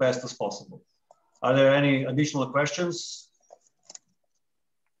as best as possible. Are there any additional questions?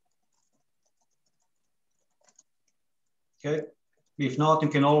 Okay. If not, you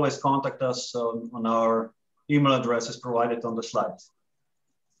can always contact us on our email addresses provided on the slides.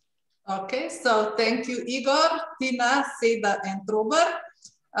 Okay, so thank you, Igor, Tina, Seda, and Robert.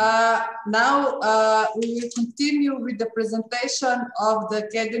 Now we will continue with the presentation of the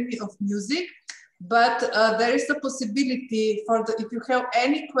Academy of Music, but there is a possibility for if you have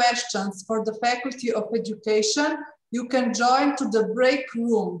any questions for the Faculty of Education, you can join to the break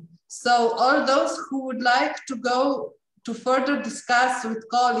room. So all those who would like to go to further discuss with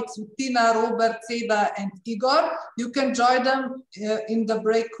colleagues, with Tina, Robert, Seda, and Igor, you can join them in the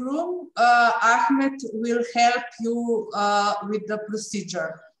break room. Ahmed will help you with the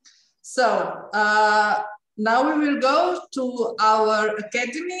procedure. So now we will go to our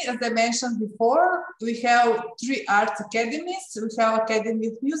academy. As I mentioned before, we have 3 arts academies. We have Academy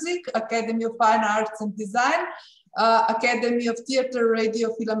of Music, Academy of Fine Arts and Design, Academy of Theatre,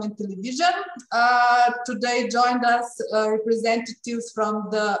 Radio, Film and Television. Today joined us representatives from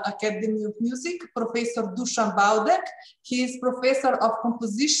the Academy of Music, Professor Dusan Baudek. He is Professor of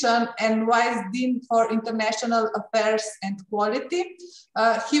Composition and Vice Dean for International Affairs and Quality.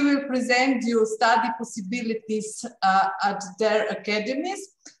 He will present you study possibilities at their academies.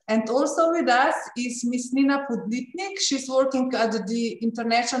 And also with us is Ms. Nina Pudlitnik. She's working at the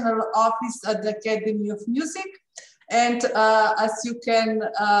International Office at the Academy of Music. And as you can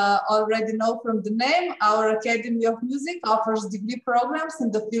already know from the name, our Academy of Music offers degree programs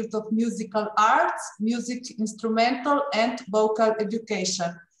in the field of musical arts, music, instrumental, and vocal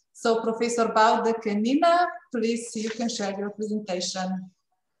education. So Professor Baude Kenina, please, you can share your presentation.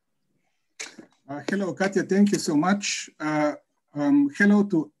 Hello, Katja, thank you so much. Hello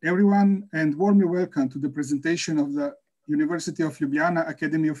to everyone and warmly welcome to the presentation of the University of Ljubljana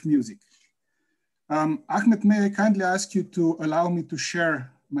Academy of Music. Ahmed, may I kindly ask you to allow me to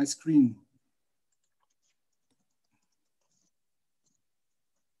share my screen?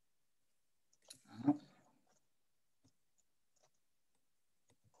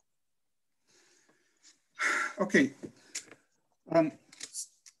 Okay.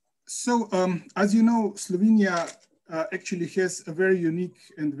 As you know, Slovenia actually has a very unique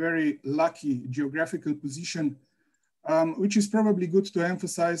and very lucky geographical position, which is probably good to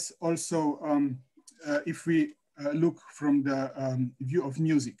emphasize also if we look from the view of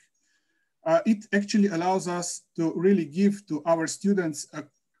music. It actually allows us to really give to our students a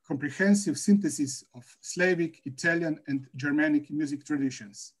comprehensive synthesis of Slavic, Italian, and Germanic music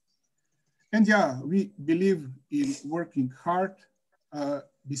traditions. And yeah, we believe in working hard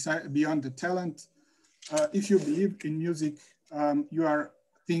beyond the talent. If you believe in music, you are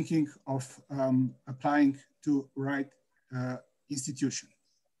thinking of applying to right institution.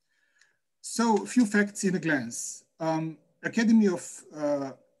 So a few facts in a glance. Academy of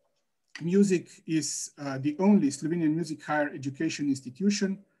Music is the only Slovenian music higher education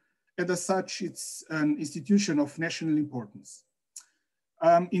institution, and as such, it's an institution of national importance.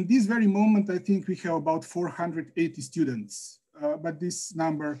 In this very moment, I think we have about 480 students, but this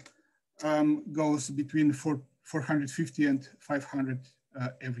number goes between 450 and 500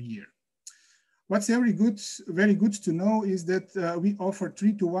 every year. What's very good to know is that we offer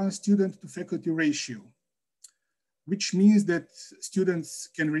 3-to-1 student to faculty ratio, which means that students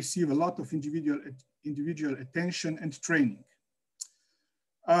can receive a lot of individual attention and training.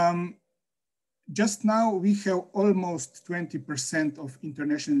 Just now, we have almost 20% of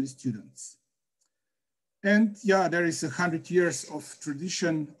international students. And yeah, there is 100 years of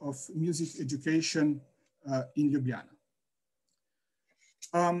tradition of music education in Ljubljana.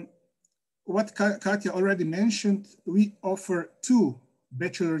 What Katja already mentioned, we offer 2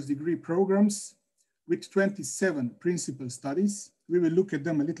 bachelor's degree programs with 27 principal studies. We will look at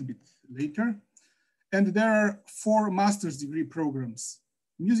them a little bit later. And there are 4 master's degree programs: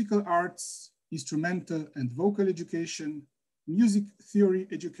 musical arts, instrumental and vocal education, music theory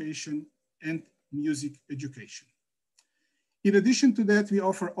education, and music education. In addition to that, we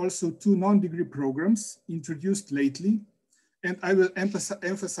offer also 2 non-degree programs introduced lately, and I will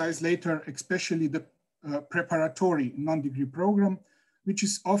emphasize later, especially the preparatory non-degree program, which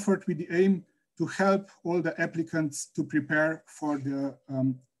is offered with the aim to help all the applicants to prepare for the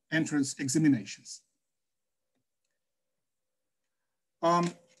entrance examinations.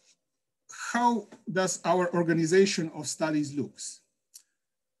 How does our organization of studies looks?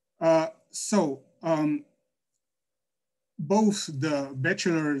 Both the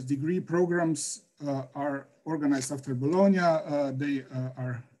bachelor's degree programs are organized after Bologna. They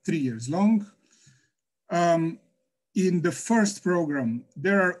are 3 years long. In the first program,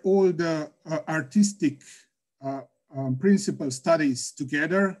 there are all the artistic principal studies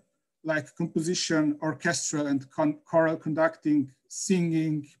together, like composition, orchestral and choral conducting,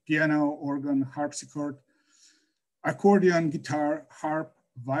 singing, piano, organ, harpsichord, accordion, guitar, harp,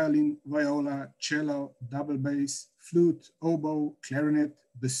 violin, viola, cello, double bass, flute, oboe, clarinet,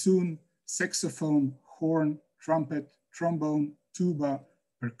 bassoon, saxophone, horn, trumpet, trombone, tuba,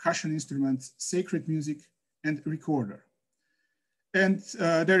 percussion instruments, sacred music, and recorder. And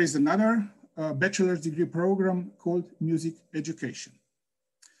there is another bachelor's degree program called music education.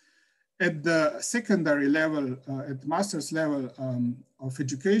 At the secondary level, at master's level of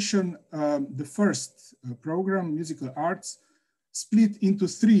education, the first program, musical arts, split into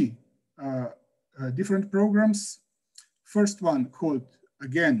 3 different programs. First one called,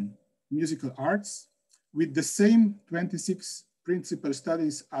 again, musical arts, with the same 26 principal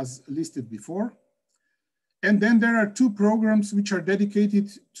studies as listed before. And then there are 2 programs which are dedicated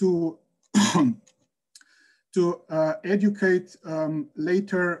to, educate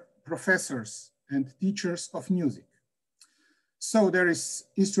later professors and teachers of music. So there is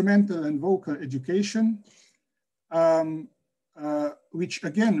instrumental and vocal education, which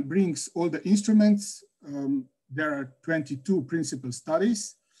again brings all the instruments. There are 22 principal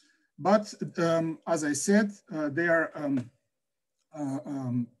studies, but as I said, they are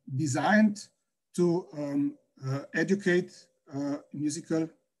designed to educate musical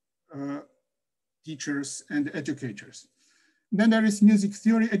teachers and educators. Then there is music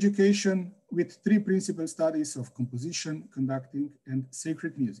theory education with 3 principal studies of composition, conducting, and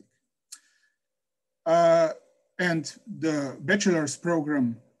sacred music. And the bachelor's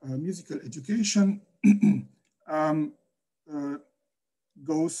program musical education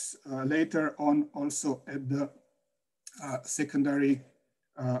goes later on also at the secondary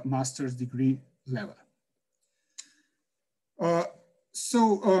master's degree level.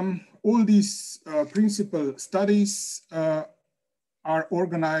 All these principal studies are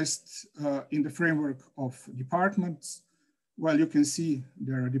organized in the framework of departments. Well, you can see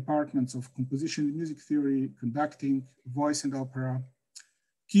there are departments of composition and music theory, conducting, voice and opera,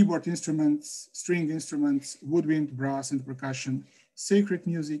 keyboard instruments, string instruments, woodwind, brass and percussion, sacred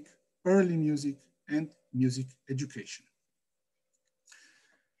music, early music, and music education.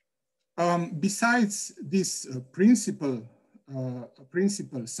 Besides these principal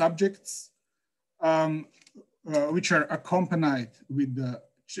subjects, which are accompanied with the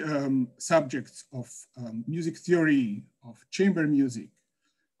subjects of music theory, of chamber music,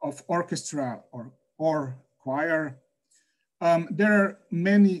 of orchestra or choir, there are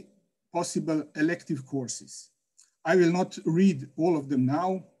many possible elective courses. I will not read all of them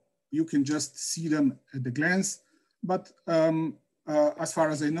now. You can just see them at a glance, but as far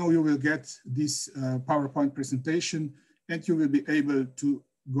as I know, you will get this PowerPoint presentation and you will be able to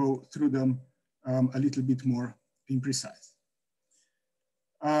go through them a little bit more in precise.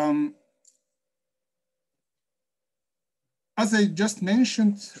 As I just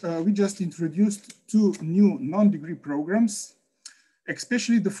mentioned, we just introduced 2 new non-degree programs.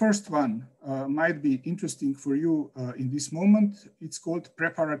 Especially the first one might be interesting for you in this moment. It's called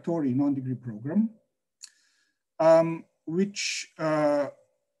Preparatory Non-Degree Program, which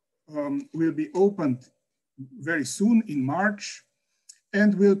will be opened very soon in March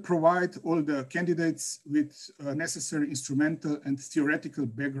and will provide all the candidates with necessary instrumental and theoretical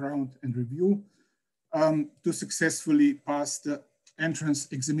background and review to successfully pass the entrance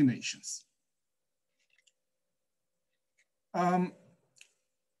examinations.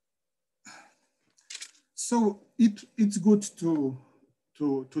 So it's good to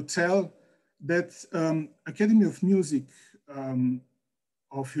tell that Academy of Music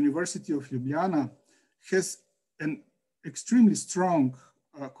of University of Ljubljana has an extremely strong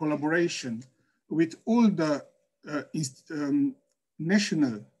collaboration with all the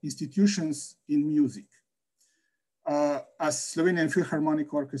national institutions in music, as Slovenian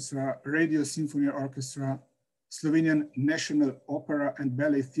Philharmonic Orchestra, Radio Symphony Orchestra, Slovenian National Opera and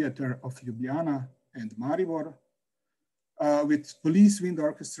Ballet Theatre of Ljubljana and Maribor, with Police Wind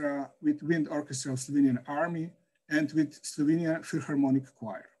Orchestra, with Wind Orchestra of Slovenian Army, and with Slovenian Philharmonic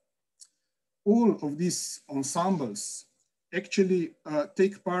Choir. All of these ensembles actually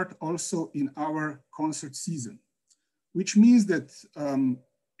take part also in our concert season, which means that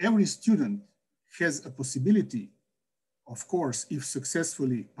every student has a possibility, of course, if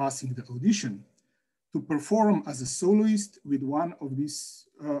successfully passing the audition, to perform as a soloist with one of these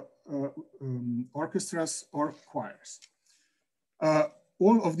orchestras or choirs.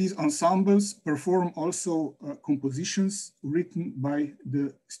 All of these ensembles perform also compositions written by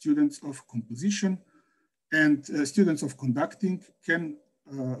the students of composition, and students of conducting can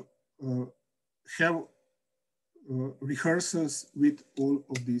have rehearsals with all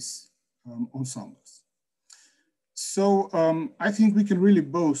of these ensembles. So I think we can really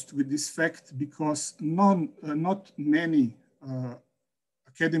boast with this fact because not many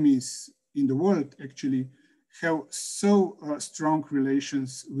academies in the world actually have so strong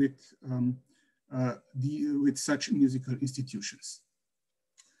relations with such musical institutions.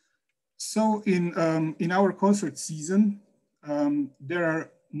 So in our concert season, there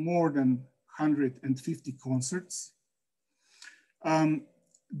are more than 150 concerts.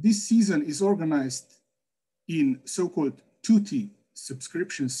 This season is organized in so-called tutti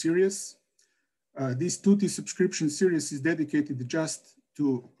subscription series. This tutti subscription series is dedicated just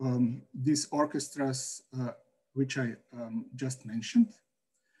to these orchestras which I just mentioned.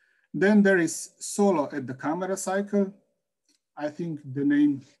 Then there is solo at the camera cycle. I think the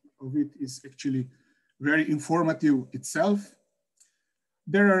name of it is actually very informative itself.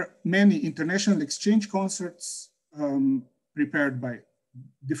 There are many international exchange concerts prepared by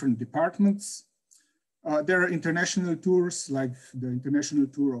different departments. There are international tours like the international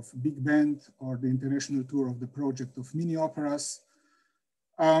tour of big band or the international tour of the project of mini operas.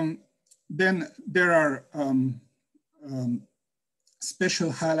 Then there are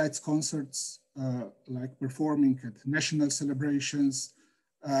special highlights concerts like performing at national celebrations,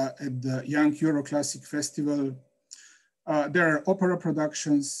 at the Young Euro Classic Festival. There are opera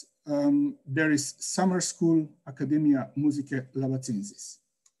productions. There is summer school, Academia Musicae Lavacensis.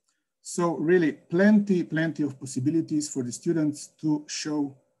 So really plenty of possibilities for the students to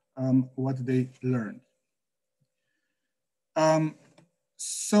show what they learned.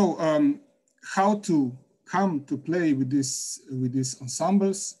 So how to come to play with these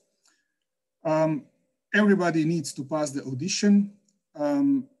ensembles? Everybody needs to pass the audition.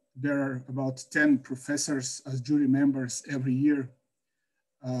 There are about 10 professors as jury members every year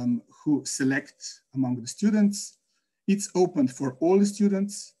who select among the students. It's open for all the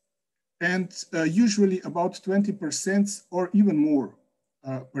students, and usually about 20% or even more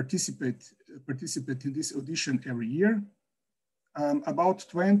participate in this audition every year. About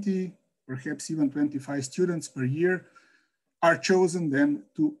 20, perhaps even 25 students per year are chosen then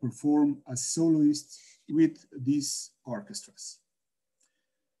to perform as soloists with these orchestras.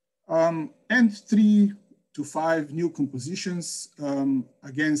 And 3 to 5 new compositions,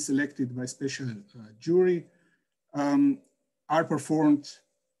 again selected by special jury, are performed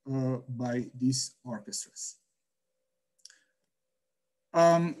by these orchestras.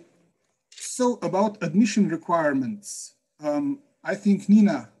 So about admission requirements, I think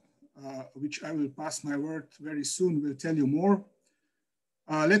Nina, which I will pass my word very soon, will tell you more.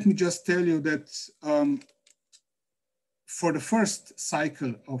 Let me just tell you that for the first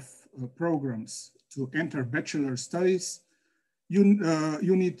cycle of programs to enter bachelor studies, you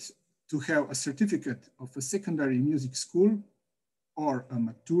need to have a certificate of a secondary music school or a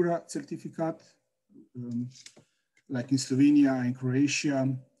matura certificate, like in Slovenia and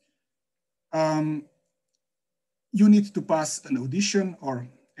Croatia. You need to pass an audition or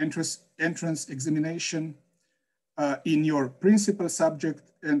entrance examination in your principal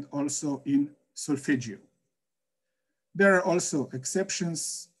subject and also in solfeggio. There are also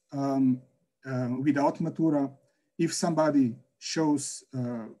exceptions without matura. If somebody shows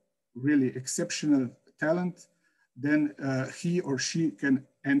really exceptional talent, then he or she can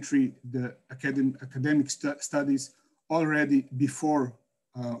enter the academic studies already before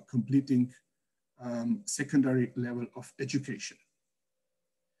completing secondary level of education.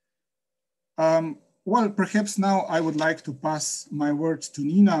 Well, perhaps now I would like to pass my words to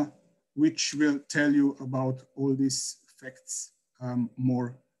Nina, which will tell you about all these facts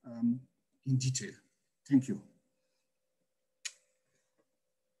more in detail. Thank you.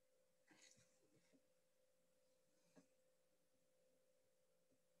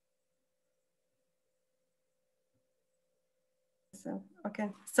 So,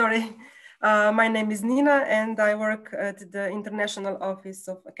 okay, sorry. My name is Nina and I work at the International Office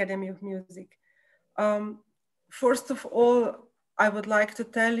of Academy of Music. First of all, I would like to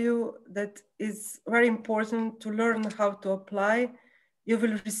tell you that it's very important to learn how to apply. You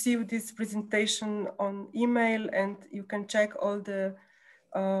will receive this presentation on email and you can check all the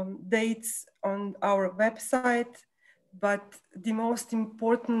dates on our website. But the most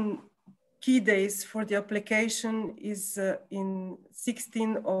important key days for the application is in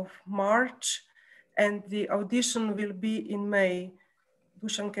 16th of March and the audition will be in May.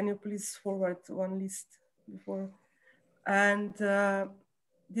 Dusan, can you please forward one list before? And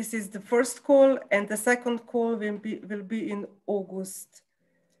this is the first call and the second call will be in August.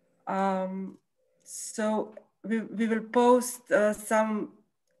 So we will post some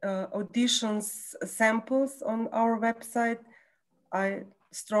auditions samples on our website. I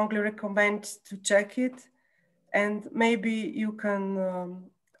strongly recommend to check it, and maybe you can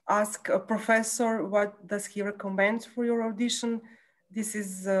ask a professor what does he recommend for your audition. This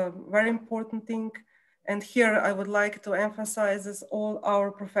is a very important thing, and here I would like to emphasize as all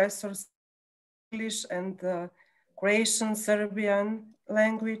our professors English and Croatian, Serbian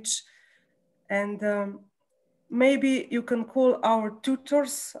language, and maybe you can call our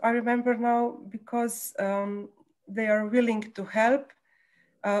tutors, I remember now, because they are willing to help.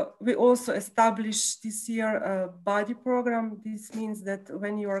 We also established this year a buddy program. This means that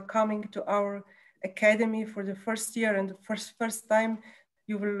when you are coming to our academy for the first year and the first time,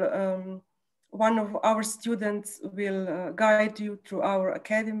 you will, one of our students will guide you through our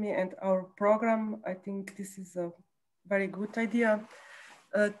academy and our program. I think this is a very good idea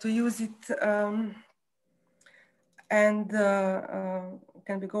to use it.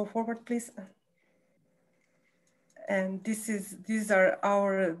 Can we go forward, please? And these are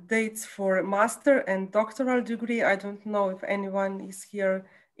our dates for master and doctoral degree. I don't know if anyone is here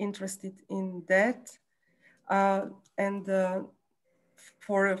interested in that.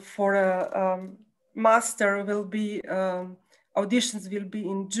 For a master will be, auditions will be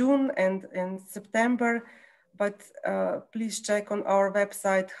in June and in September, but please check on our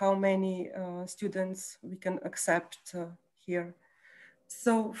website how many students we can accept here.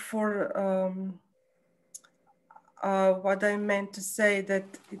 So for what I meant to say, that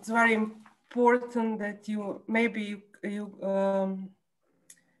it's very important that you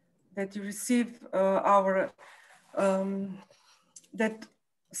that you receive our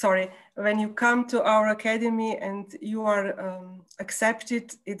when you come to our academy and you are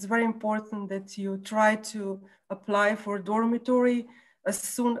accepted, it's very important that you try to apply for dormitory as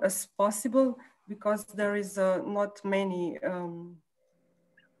soon as possible, because there is not many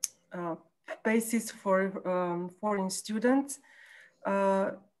places for foreign students.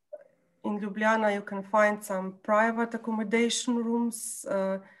 In Ljubljana, you can find some private accommodation rooms.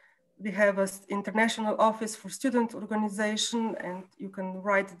 We have an international office for student organization, and you can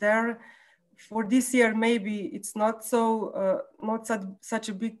write there. For this year, maybe it's not such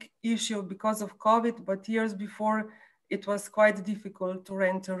a big issue because of COVID, but years before, it was quite difficult to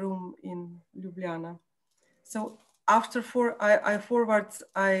rent a room in Ljubljana. So after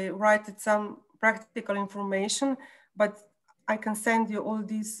I write some practical information, but I can send you all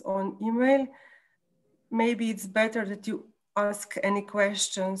this on email. Maybe it's better that you ask any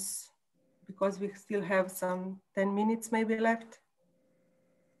questions, because we still have some 10 minutes maybe left.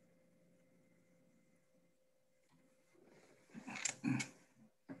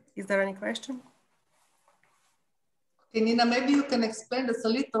 Is there any question? Nina, maybe you can explain us a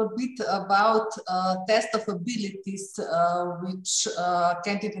little bit about test of abilities, which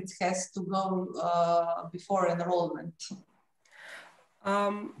candidates has to go before enrollment.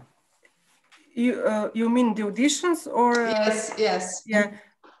 You mean the auditions, or? Yes, yes. Yeah,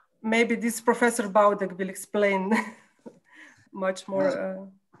 maybe this Professor Baudek will explain much more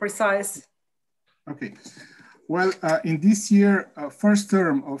precise. Okay. Well, in this year, first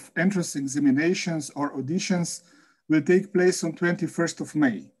term of entrance examinations or auditions will take place on 21st of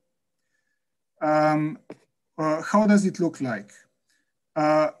May. How does it look like?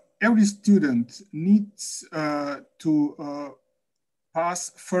 Every student needs to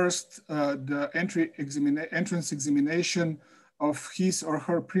pass first the entrance examination of his or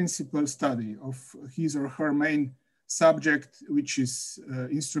her principal study, of his or her main subject, which is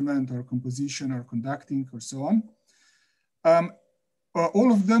instrument or composition or conducting or so on.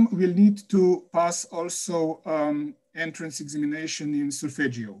 All of them will need to pass also entrance examination in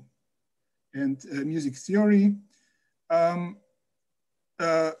solfeggio and music theory.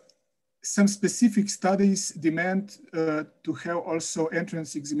 Some specific studies demand to have also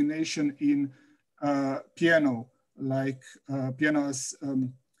entrance examination in piano, like piano as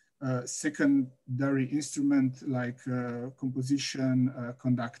secondary instrument, like composition,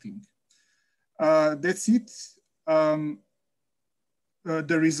 conducting. That's it.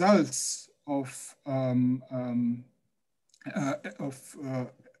 The results of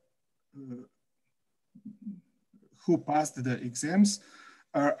who passed the exams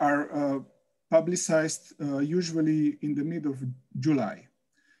are publicized usually in the mid of July.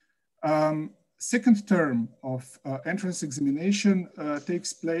 Second term of entrance examination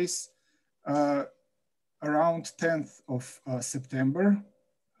takes place around 10th of September.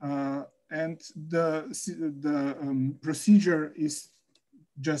 And the procedure is,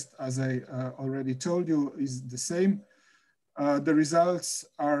 just as I already told you, is the same. The results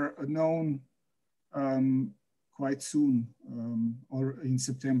are known quite soon, or in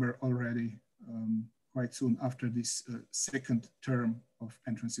September already, quite soon after this second term of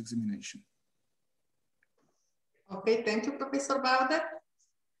entrance examination. Okay, thank you, Professor Baudek.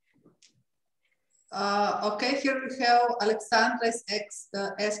 Okay, here we have Alexandra is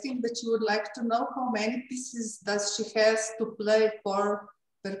asking that you would like to know how many pieces does she has to play for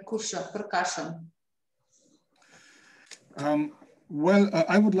percussion. Well,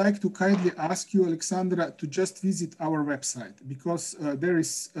 I would like to kindly ask you, Alexandra, to just visit our website, because there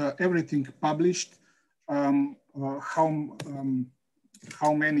is everything published.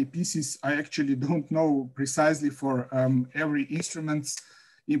 How many pieces, I actually don't know precisely for every instrument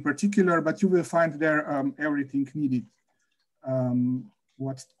in particular, but you will find there everything needed.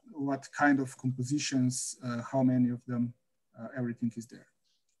 What kind of compositions, how many of them, everything is there.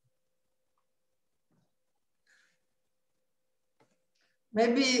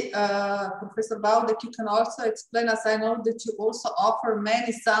 Maybe Professor Baudek, you can also explain us. I know that you also offer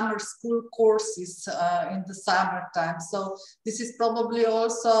many summer school courses in the summertime. So this is probably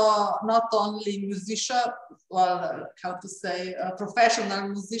also not only musicians, well, how to say, professional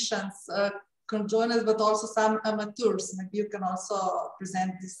musicians can join us, but also some amateurs. Maybe you can also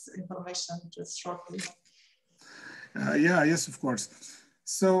present this information just shortly. Yes, of course.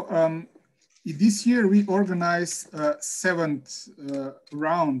 So this year we organize seventh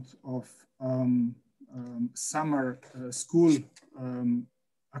round of summer school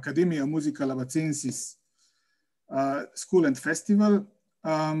Academia Musica Labacensis school and festival.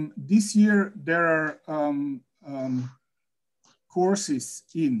 This year there are courses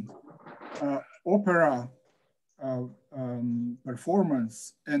in opera,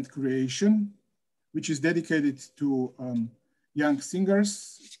 performance and creation, which is dedicated to young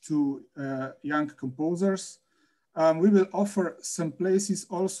singers, to young composers. We will offer some places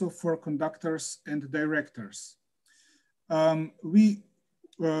also for conductors and directors. We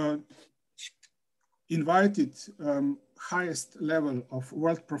invited highest level of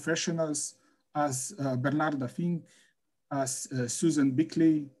world professionals as Bernarda Fink, as Susan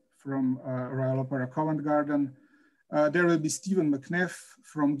Bickley from Royal Opera Covent Garden. There will be Stephen McNeff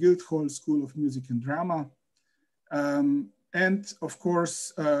from Guildhall School of Music and Drama. And of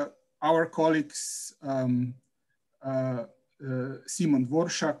course, our colleagues, Simon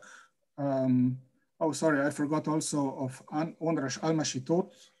Dvoršak. Oh, sorry, I forgot also of Ondras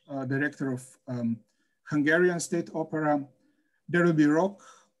Almasitot, director of Hungarian State Opera. There will be Rok,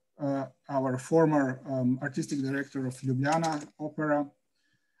 our former artistic director of Ljubljana Opera,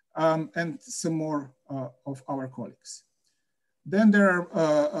 and some more of our colleagues. Then there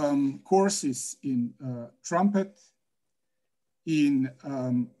are courses in trumpet, in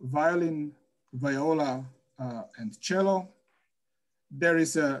violin, viola, and cello. There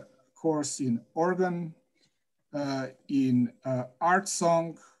is a course in organ, in art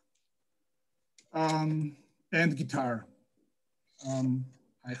song, and guitar.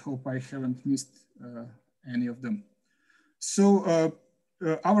 I hope I haven't missed any of them. So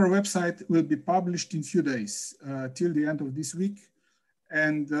our website will be published in few days till the end of this week,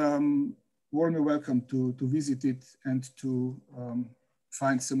 and warmly welcome to visit it and to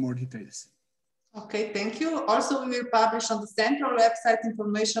find some more details. Okay, thank you. Also, we will publish on the central website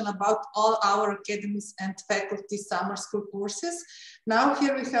information about all our academies and faculty summer school courses. Now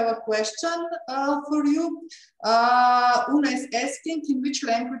here we have a question for you. Una is asking, in which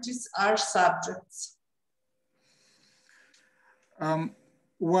languages are subjects?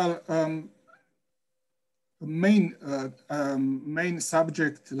 Main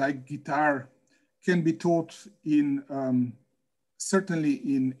subject like guitar can be taught in certainly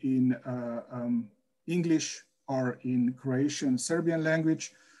in English or in Croatian, Serbian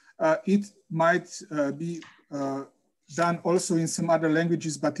language. It might be done also in some other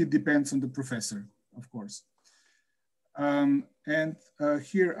languages, but it depends on the professor, of course.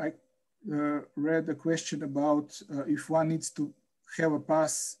 Here I read a question about if one needs to have a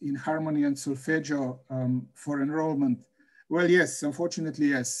pass in harmony and solfeggio for enrollment. Well, yes, unfortunately,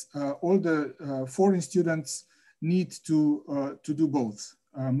 yes. All the foreign students need to do both,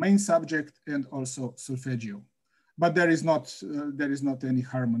 main subject and also solfeggio. But there is not any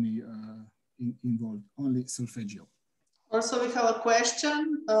harmony involved, only solfeggio. Also, we have a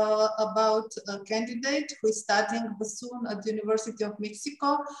question about a candidate who is studying bassoon at the University of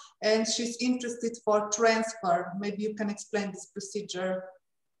Mexico, and she's interested for transfer. Maybe you can explain this procedure.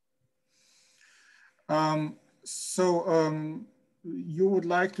 You would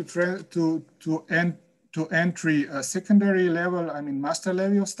like to entry a secondary level, I mean master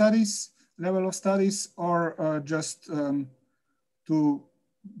level of studies, or just to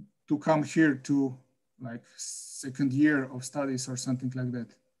come here to like second year of studies or something like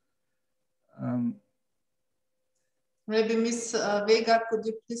that. Maybe Ms. Vega, could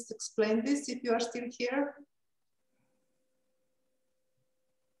you please explain this if you are still here?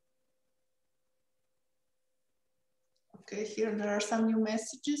 Okay, here there are some new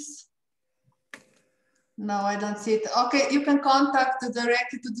messages. No, I don't see it. Okay, you can contact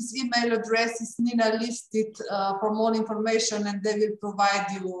directly to this email address. Is Nina listed for more information, and they will provide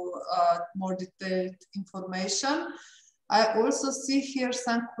you more detailed information. I also see here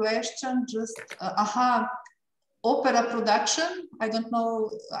some question, just, opera production. I don't know,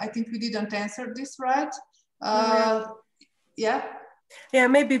 I think we didn't answer this, right? Yeah? Yeah,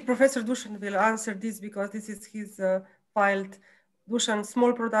 maybe Professor Dusan will answer this because this is his filed. Dusan,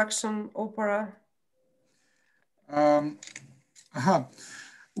 small production, opera.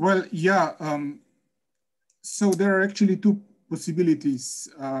 Well, yeah. So there are actually two possibilities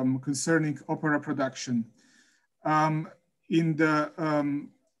concerning opera production. In the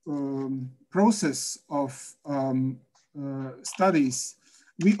process of studies,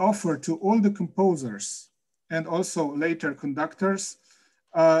 we offer to all the composers and also later conductors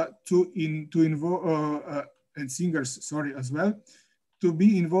and singers, sorry, as well, to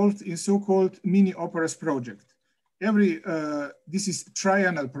be involved in so-called mini operas project. This is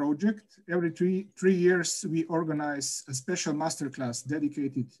triennial project. Every three years, we organize a special masterclass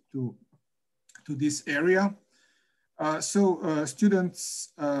dedicated to this area. Students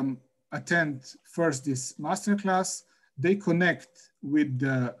attend first this masterclass. They connect with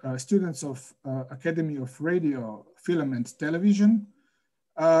the students of Academy of Radio, Film and Television,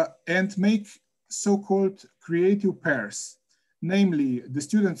 and make so-called creative pairs. Namely, the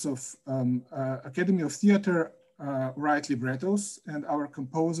students of Academy of Theatre write librettos, and our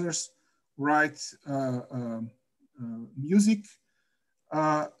composers write music.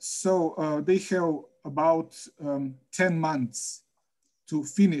 So they have about 10 months to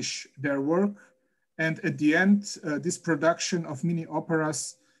finish their work. And at the end, this production of mini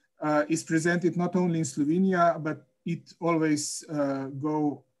operas is presented not only in Slovenia, but it always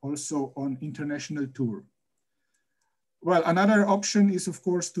go also on international tour. Well, another option is, of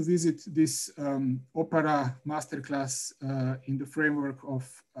course, to visit this opera masterclass in the framework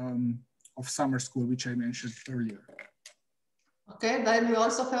of summer school, which I mentioned earlier. Okay, then we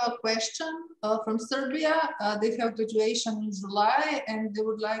also have a question from Serbia. They have graduation in July, and they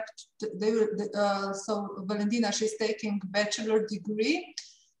would like to, so Valentina, she's taking bachelor degree.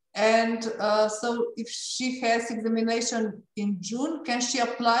 And so if she has examination in June, can she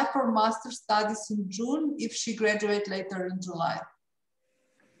apply for master studies in June if she graduates later in July?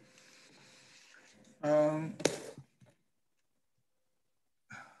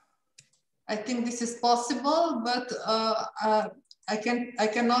 I think this is possible, but I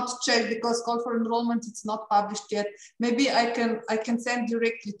cannot check because call for enrollment it's not published yet. Maybe I can send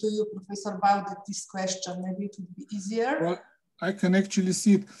directly to you, Professor Baudek, this question. Maybe it would be easier. Well, I can actually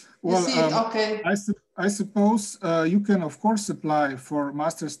see it. Well, you see it? Okay. I suppose you can, of course, apply for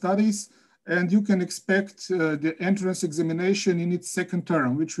master studies, and you can expect the entrance examination in its second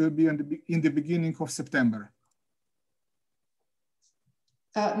term, which will be in the beginning of September.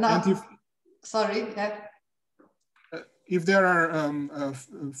 Sorry. Yeah. If there are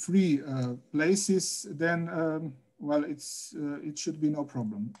free places, then well, it should be no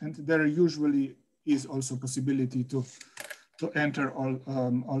problem, and there usually is also possibility to enter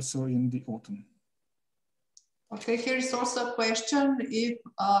also in the autumn. Okay, here is also a question if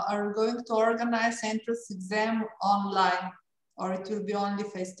are we going to organize entrance exam online or it will be only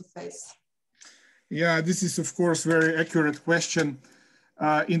face-to-face? Yeah, this is of course very accurate question.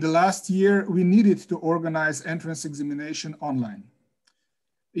 In the last year, we needed to organize entrance examination online.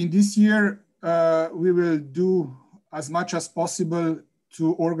 In this year, we will do as much as possible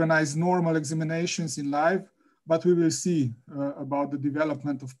to organize normal examinations in live, but we will see about the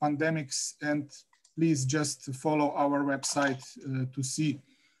development of pandemics, and please just follow our website to see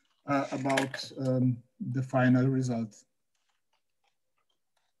about the final result.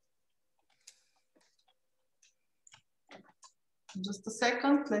 Just a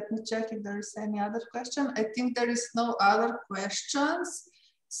second, let me check if there is any other question. I think there is no other questions.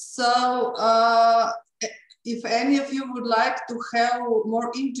 So if any of you would like to have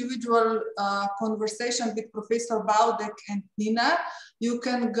more individual conversation with Professor Baudek and Nina, you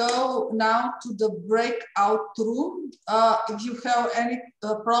can go now to the breakout room. If you have any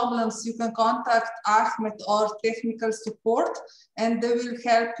problems, you can contact Ahmed or technical support, and they will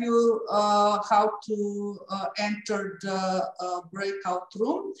help you how to enter the breakout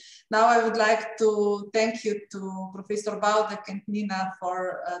room. Now I would like to thank you to Professor Baudek and Nina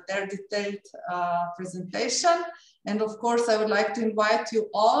for their detailed presentation. And of course, I would like to invite you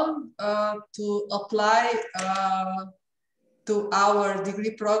all to apply to our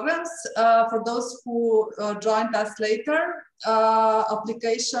degree programs. For those who joined us later,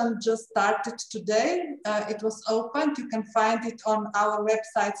 application just started today. It was opened. You can find it on our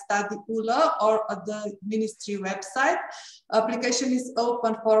website, Study ULA, or at the ministry website. Application is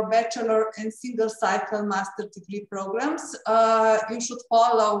open for bachelor and single cycle master degree programs. You should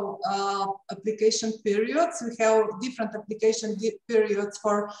follow application periods. We have different application periods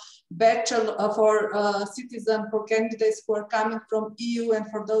for bachelor, for citizen, for candidates who are coming from EU and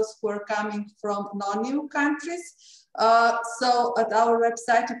for those who are coming from non-EU countries. So at our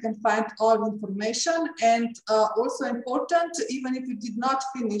website, you can find all information, and also important, even if you did not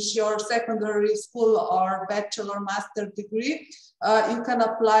finish your secondary school or bachelor master degree, you can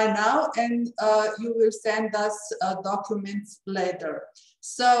apply now and you will send us documents later.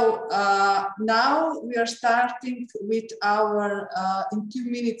 So now we are starting with our, in 2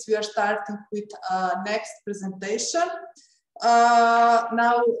 minutes, we are starting with next presentation.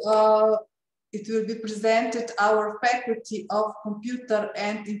 It will be presented our Faculty of Computer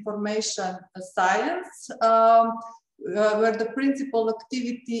and Information Science, where the principal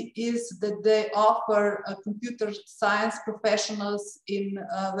activity is that they offer computer science professionals in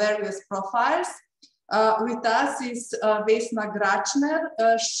various profiles. With us is Vesna Gračner.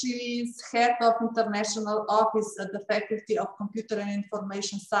 She is head of international office at the Faculty of Computer and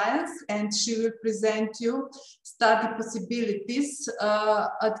Information Science, and she will present you study possibilities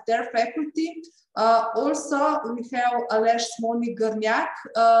at their faculty. Also, we have Aleš Smolnik-Grnjak.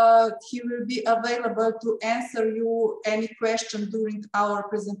 He will be available to answer you any question during our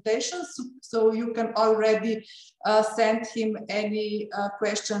presentation, so you can already send him any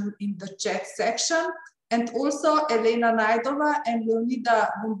question in the chat section. And also Elena Najdova and Leonida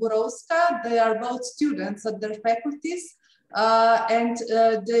Bumburovska, they are both students at their faculties, and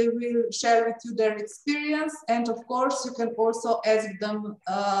they will share with you their experience. And of course, you can also ask them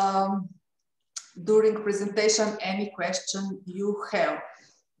during presentation any question you have.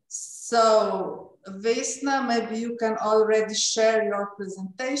 So Vesna, maybe you can already share your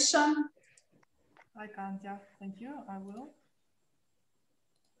presentation. I can't, yeah, thank you, I will.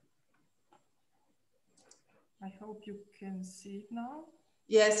 I hope you can see it now.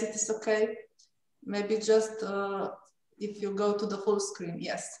 Yes, it is okay. Maybe just if you go to the full screen,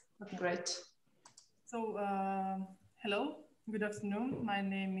 yes, okay. Great. So, hello. Good afternoon. My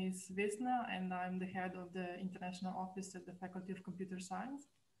name is Vesna and I'm the head of the international office at the Faculty of Computer Science.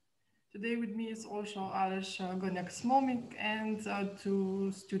 Today with me is also Aleš Gornjak-Smolnik and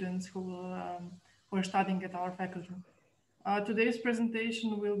two students who are studying at our faculty. Today's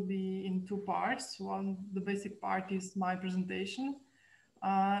presentation will be in two parts. The basic part is my presentation.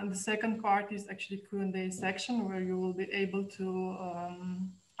 The second part is actually Q&A section where you will be able to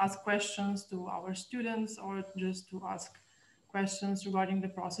ask questions to our students or just to ask questions regarding the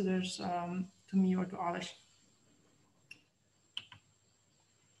procedures to me or to Aleš.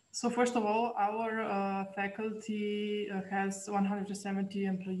 So first of all, our faculty has 170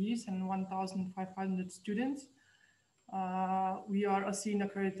 employees and 1,500 students. We are a CEN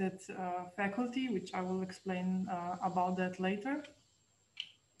accredited faculty, which I will explain about that later.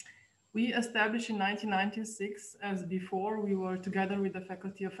 We established in 1996, as before we were together with the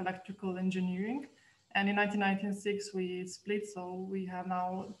Faculty of Electrical Engineering. And in 1996 we split, so we have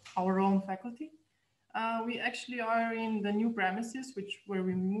now our own faculty. We actually are in the new premises, where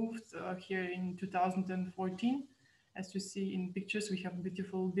we moved here in 2014. As you see in pictures, we have a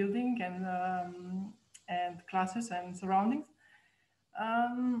beautiful building and classes and surroundings.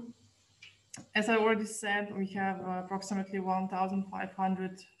 As I already said, we have approximately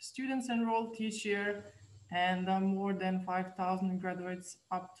 1,500 students enrolled each year and more than 5,000 graduates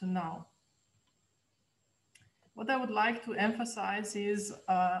up to now. What I would like to emphasize is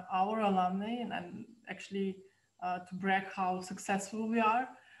our alumni, and actually to brag how successful we are.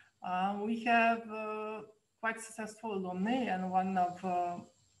 We have quite successful alumni, and one of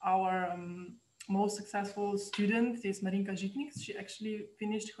our most successful students is Marinka Žitnik. She actually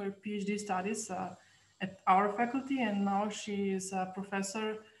finished her PhD studies at our faculty, and now she is a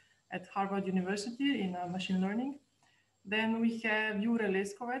professor at Harvard University in machine learning. Then we have Jure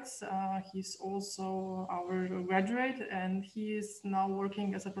Leskovec. He's also our graduate, and he is now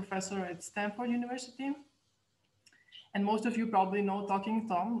working as a professor at Stanford University. And most of you probably know Talking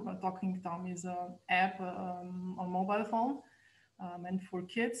Tom. Talking Tom is an app on mobile phone meant for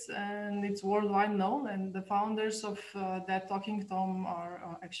kids, and it's worldwide known. And the founders of that Talking Tom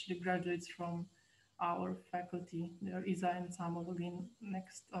are actually graduates from our faculty. They are Isa and Samo Login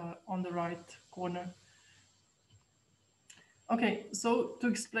next on the right corner. Okay, so to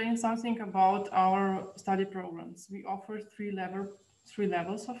explain something about our study programs, we offer three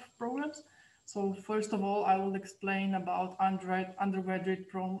levels of programs. So first of all, I will explain about undergraduate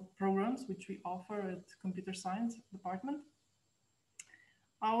programs, which we offer at Computer Science Department.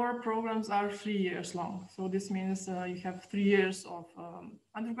 Our programs are 3 years long. So this means you have 3 years of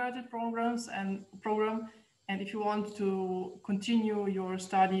undergraduate programs and if you want to continue your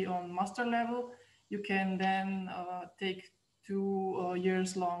study on master level, you can then take 2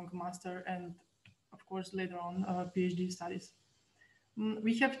 years long master and of course later on PhD studies.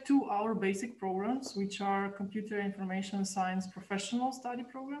 We have 2 hour basic programs, which are Computer Information Science Professional Study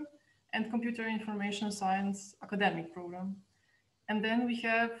Program and Computer Information Science Academic Program. And then we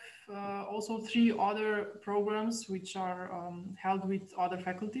have also 3 other programs which are held with other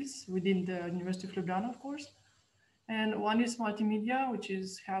faculties within the University of Ljubljana, of course. And one is multimedia, which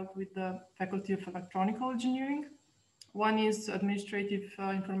is held with the Faculty of Electronical Engineering. One is administrative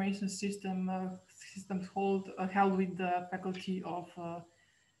information systems held with the Faculty of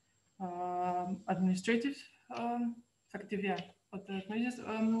Administrative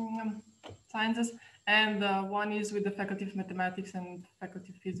Sciences, and one is with the Faculty of Mathematics and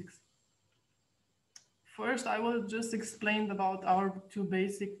Faculty of Physics. First, I will just explain about our 2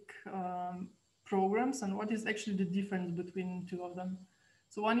 basic programs and what is actually the difference between two of them.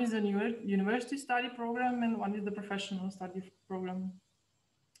 So one is a university study program and one is the professional study program.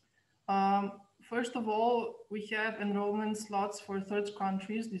 First of all, we have enrollment slots for third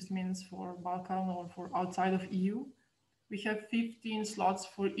countries. This means for Balkan or for outside of EU. We have 15 slots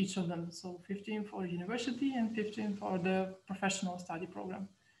for each of them. So 15 for university and 15 for the professional study program.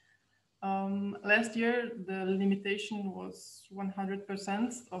 Last year, the limitation was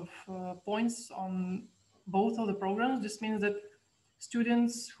 100% of points on both of the programs. This means that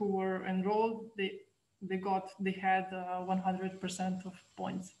students who were enrolled, they had 100% of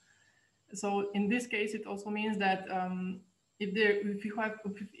points. So in this case, it also means that if you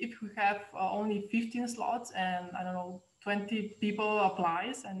have only 15 slots and I don't know 20 people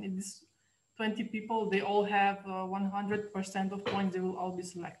applies, and in this 20 people they all have 100% of points, they will all be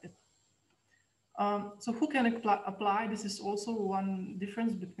selected. So who can apply? This is also one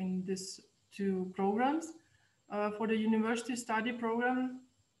difference between these two programs. For the university study program,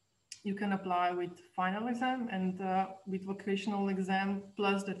 you can apply with final exam and with vocational exam,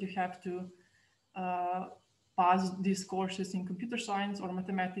 plus that you have to pass these courses in computer science or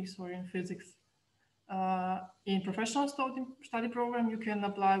mathematics or in physics. In professional study program, you can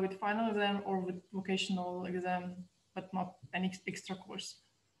apply with final exam or with vocational exam, but not any extra course.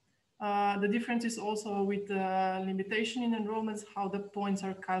 The difference is also with the limitation in enrollments, how the points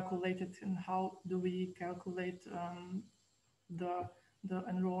are calculated and how do we calculate the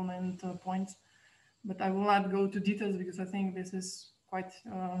enrollment points. But I will not go to details because I think this is quite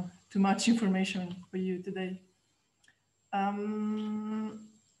too much information for you today.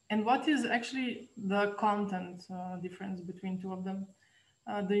 And what is actually the content difference between two of them?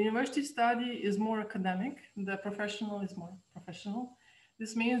 The university study is more academic, the professional is more professional.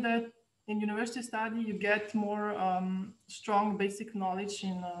 This means that in university study, you get more strong basic knowledge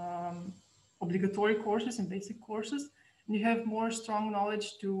in obligatory courses and basic courses. And you have more strong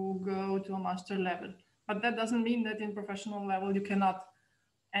knowledge to go to a master level. But that doesn't mean that in professional level, you cannot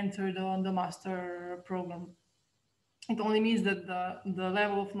enter the master program. It only means that the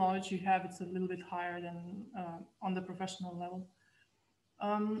level of knowledge you have, it's a little bit higher than on the professional level.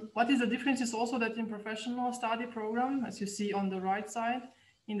 What is the difference is also that in professional study program, as you see on the right side,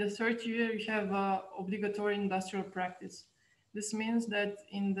 in the third year, you have obligatory industrial practice. This means that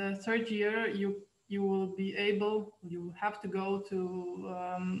in the third year, you will be able, you have to go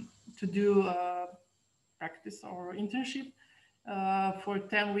to do practice or internship for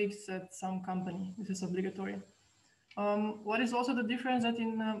 10 weeks at some company. This is obligatory. What is also the difference that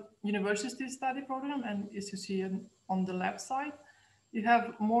in university study program, and as you see on the left side, you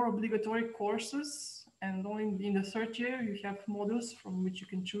have more obligatory courses, and only in the third year you have modules from which you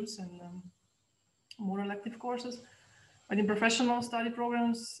can choose and more elective courses. But in professional study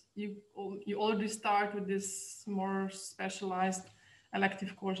programs, you already start with this more specialized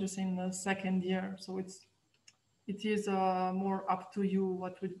elective courses in the second year. So it is more up to you.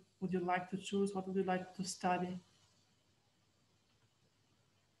 What would you like to choose? What would you like to study?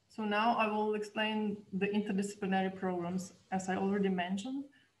 So now I will explain the interdisciplinary programs. As I already mentioned,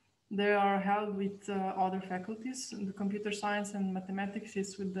 they are held with other faculties. The computer science and mathematics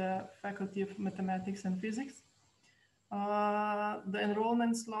is with the Faculty of Mathematics and Physics. The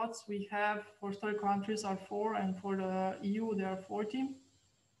enrollment slots we have for third countries are 4, and for the EU there are 40.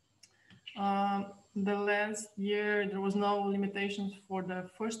 The last year there was no limitations for the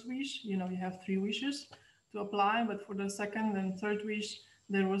first wish. You have 3 wishes to apply, but for the second and third wish,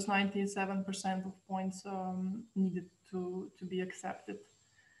 there was 97% of points needed to be accepted.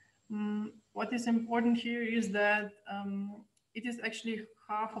 What is important here is that it is actually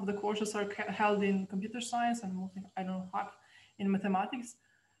half of the courses are held in computer science and mostly, I don't know, half in mathematics.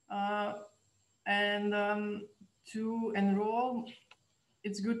 To enroll,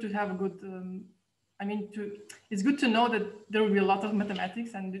 it's good to have a good, it's good to know that there will be a lot of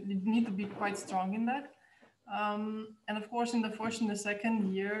mathematics and you need to be quite strong in that. And of course, in the first and the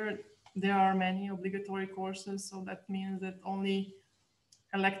second year, there are many obligatory courses. So that means that only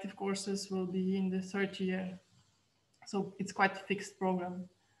elective courses will be in the third year. So it's quite a fixed program.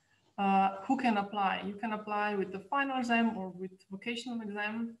 Who can apply? You can apply with the final exam or with vocational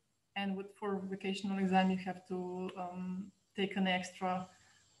exam. And for vocational exam, you have to take an extra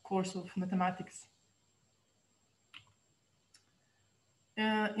course of mathematics.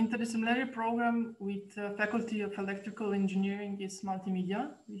 Interdisciplinary program with Faculty of Electrical Engineering is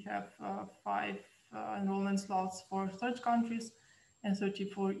multimedia. We have 5 enrollment slots for third countries and 30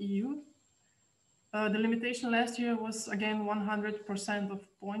 for EU. The limitation last year was again 100% of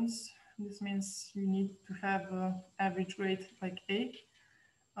points. This means you need to have an average grade like A.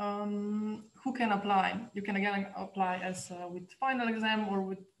 Who can apply? You can again apply as with final exam or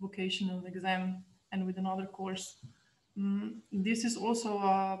with vocational exam and with another course. This is also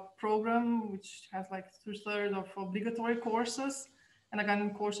a program which has like 2/3 of obligatory courses. And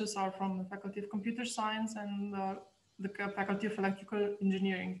again, courses are from the Faculty of Computer Science and the Faculty of Electrical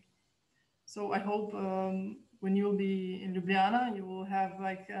Engineering. So I hope when you'll be in Ljubljana, you will have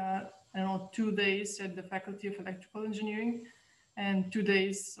like, I don't know, 2 days at the Faculty of Electrical Engineering and 2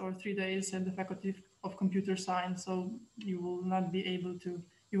 days or 3 days at the Faculty of Computer Science. So you will not be able to,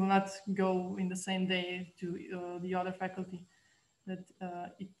 you will not go in the same day to the other faculty, that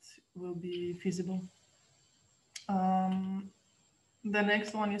it will be feasible. The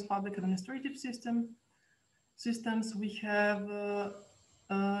next one is public administrative systems. We have,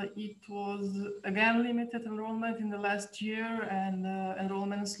 it was again limited enrollment in the last year, and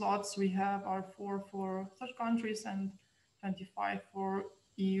enrollment slots we have are 4 for third countries and 25 for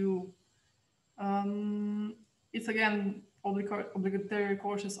EU. It's again, obligatory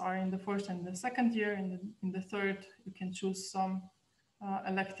courses are in the first and the second year. In the third, you can choose some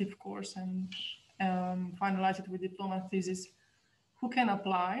elective course and finalize it with diploma thesis. Who can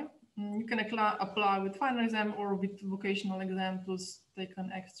apply? You can apply with final exam or with vocational exam plus take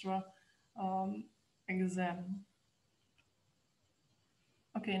an extra exam.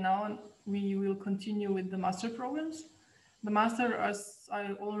 Okay, now we will continue with the master programs. The master, as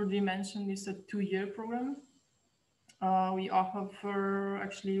I already mentioned, is a 2-year program. We offer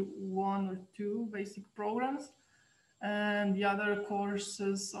actually 1 or 2 basic programs, and the other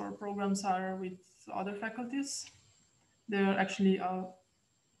courses or programs are with other faculties. They're actually a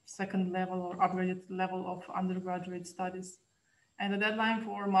second level or upgraded level of undergraduate studies. And the deadline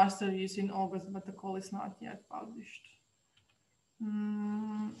for master is in August, but the call is not yet published.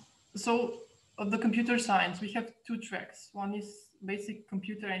 So of the computer science, we have 2 tracks. One is basic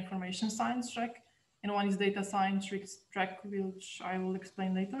computer information science track, and one is data science track, which I will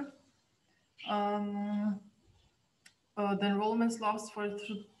explain later. The enrollment slots for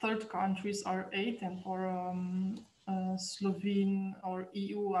third countries are 8, and for Slovene or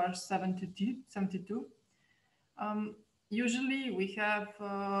EU are 72. Usually we have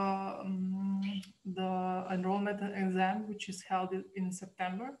the enrollment exam, which is held in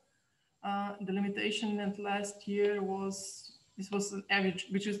September. The limitation at last year was, this was an average,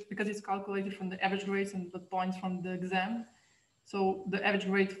 which is because it's calculated from the average grades and the points from the exam. So the average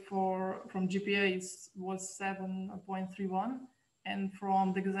grade from GPA was 7.31, and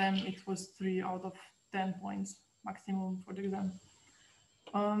from the exam it was 3 out of 10 points maximum for the exam.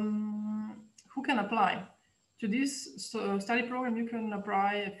 Who can apply? To this study program, you can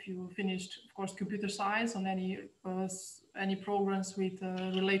apply if you finished, of course, computer science on any programs with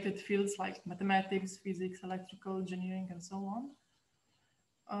related fields like mathematics, physics, electrical engineering, and so on.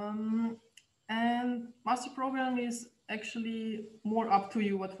 And master program is actually more up to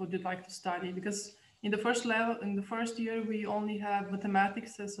you what would you like to study, because in the first level, in the first year, we only have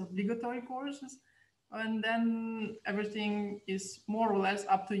mathematics as obligatory courses, and then everything is more or less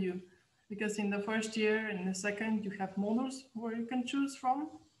up to you. Because in the first year and the second, you have modules where you can choose from.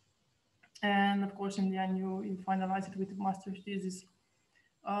 And of course, in the end, you finalize it with a master's thesis.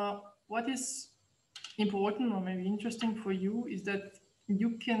 What is important or maybe interesting for you is that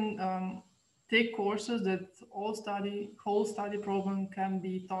you can take courses that whole study program can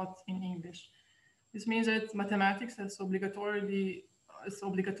be taught in English. This means that mathematics as obligatory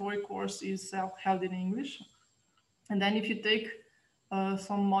course is held in English. And then if you take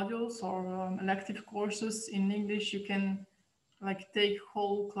some modules or elective courses in English, you can like take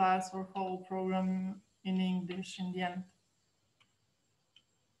whole class or whole program in English in the end.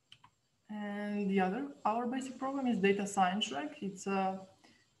 And our basic program is data science track. It's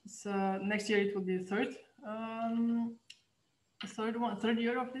next year it will be the third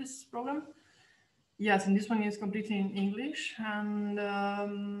year of this program. Yes, and this one is completely in English. And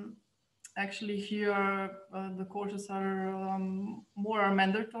actually here the courses are more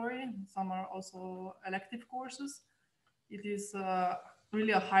mandatory. Some are also elective courses. It is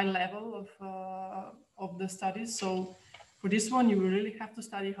really a high level of the studies. So for this one, you will really have to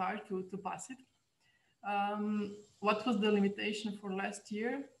study hard to pass it. What was the limitation for last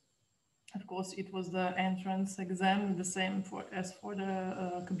year? Of course, it was the entrance exam, the same as for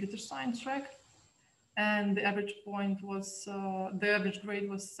the computer science track. And the average point was, the average grade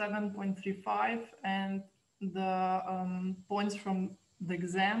was 7.35, and the points from the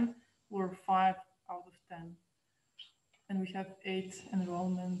exam were 5 out of 10. And we have 8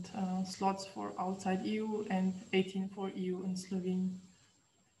 enrollment slots for outside EU and 18 for EU and Slovene.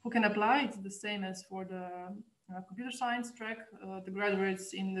 Who can apply? It's the same as for the computer science track, the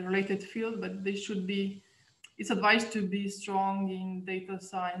graduates in the related field, but they should be, it's advised to be strong in data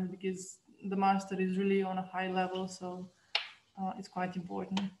science because the master is really on a high level, so it's quite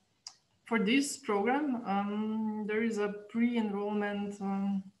important. For this program, there is a pre-enrollment,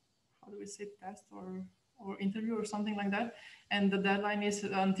 how do we say, test or interview or something like that, and the deadline is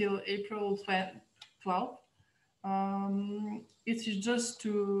until April 12th. It's just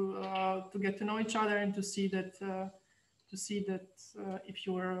to get to know each other and to see that if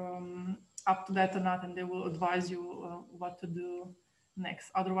you're up to that or not, and they will advise you what to do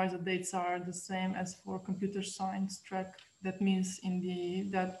next. Otherwise, the dates are the same as for computer science track. That means in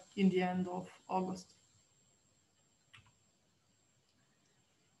the end of August.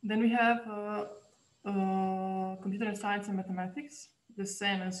 Then we have computer science and mathematics, the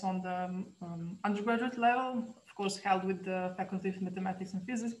same as on the undergraduate level, of course, held with the Faculty of Mathematics and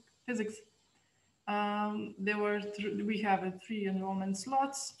Physics. We have 3 enrollment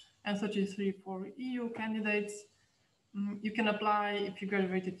slots and 33 for EU candidates. You can apply if you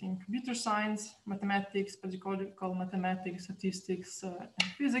graduated in computer science, mathematics, pedagogical mathematics, statistics, and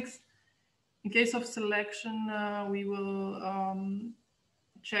physics. In case of selection, we will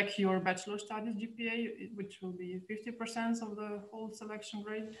check your bachelor studies GPA, which will be 50% of the whole selection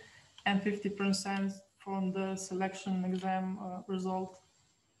grade and 50% from the selection exam result.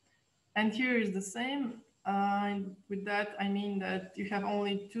 And here is the same. With that, I mean that you have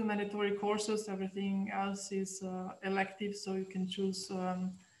only 2 mandatory courses. Everything else is elective, so you can choose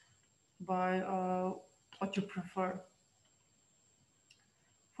by what you prefer.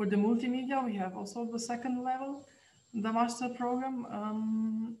 For the multimedia, we have also the second level, the master program.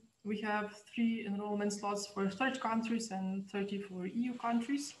 We have 3 enrollment slots for third countries and 30 for EU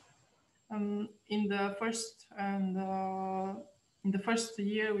countries. In the first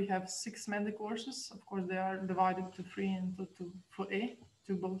year, we have 6 mandatory courses. Of course, they are divided to 3 and to A,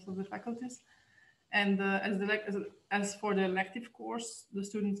 to both of the faculties. And as for the elective course, the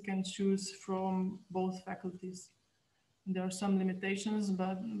students can choose from both faculties. There are some limitations,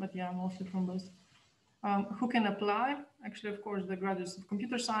 but yeah, mostly from both. Who can apply? Actually, of course, the graduates of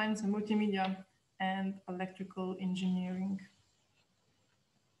computer science and multimedia and electrical engineering.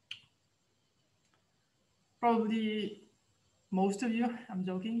 Probably most of you, I'm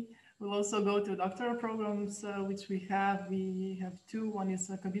joking, will also go to doctoral programs, which we have. We have 2. One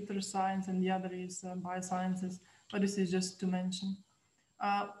is computer science and the other is biosciences, but this is just to mention.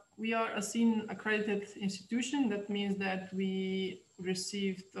 We are a SIN accredited institution. That means that we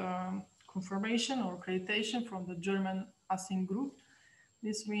received confirmation or accreditation from the German ASIN group.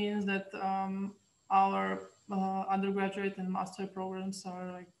 This means that our undergraduate and master programs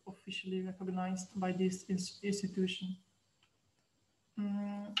are like officially recognized by this institution.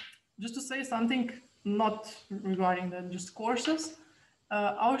 Just to say something not regarding just courses,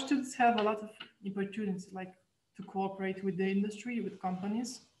 our students have a lot of opportunities, like to cooperate with the industry, with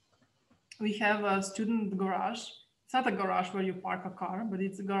companies. We have a student garage. It's not a garage where you park a car, but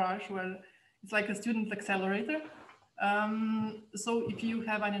it's a garage where it's like a student accelerator. So if you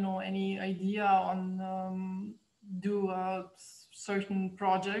have, I don't know, any idea on do a certain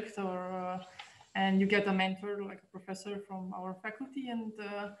project or and you get a mentor, like a professor from our faculty, and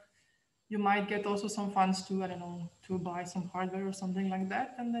you might get also some funds to, I don't know, to buy some hardware or something like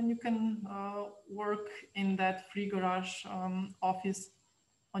that. And then you can work in that free garage office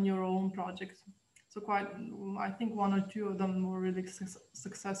on your own projects. So quite, I think 1 or 2 of them were really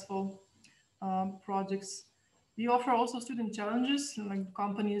successful projects. We offer also student challenges, like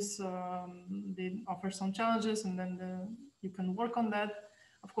companies, they offer some challenges and then you can work on that.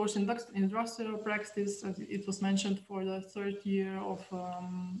 Of course, in industrial practice, as it was mentioned, for the 3rd year of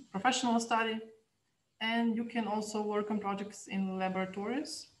professional study. And you can also work on projects in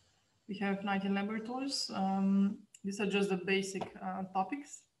laboratories. We have 19 laboratories. These are just the basic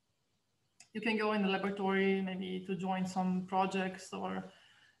topics. You can go in the laboratory maybe to join some projects, or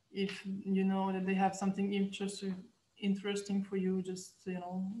if you know that they have something interesting for you, just, you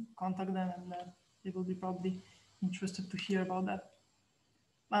know, contact them and they will be probably interested to hear about that.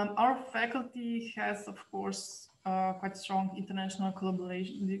 Our faculty has, of course, quite strong international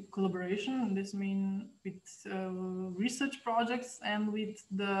collaboration. This means with research projects and with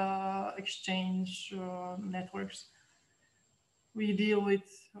the exchange networks. We deal with,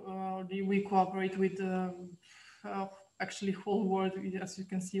 we cooperate with actually whole world, as you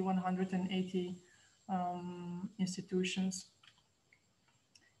can see, 180 institutions.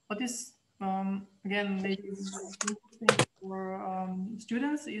 What is, again, maybe interesting for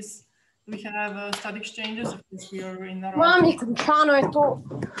students is We have study exchanges. Of course, we are in Mami, končano je to.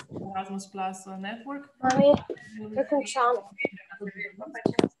 Erasmus Plus network. Mami, je končano.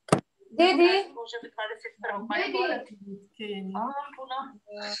 Dedi.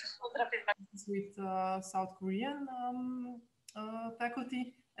 With South Korean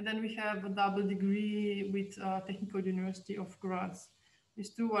faculty. And then we have a double degree with Technical University of Graz. These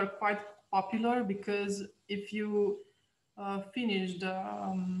two are quite popular because if you finished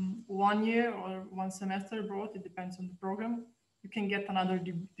 1 year or 1 semester abroad, it depends on the program, you can get another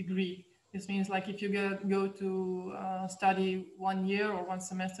degree. This means like if you go to study 1 year or 1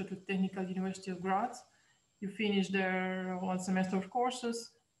 semester to Technical University of Graz, you finish there 1 semester of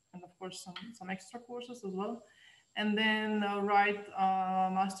courses and of course some extra courses as well. And then write a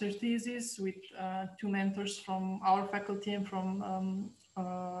master's thesis with 2 mentors from our faculty and from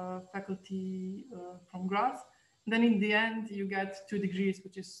faculty from Graz. And then in the end, you get 2 degrees,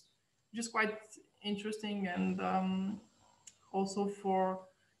 which is quite interesting. And also for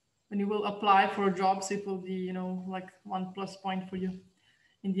when you will apply for jobs, it will be, you know, like 1+ point for you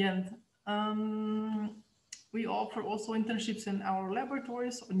in the end. We offer also internships in our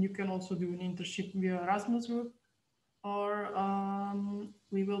laboratories, and you can also do an internship via Erasmus Group. Or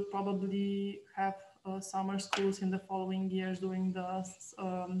we will probably have summer schools in the following years during the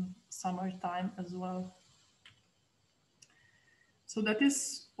summertime as well. So that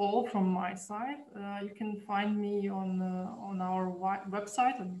is all from my side. You can find me on our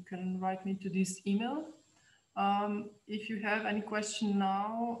website, and you can write me to this email. If you have any question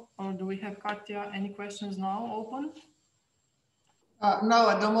now, or do we have, Katja, any questions now open? No,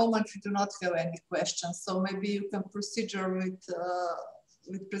 at the moment we do not have any questions. So maybe you can proceed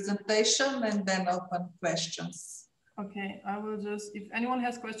with presentation and then open questions. Okay, I will just, if anyone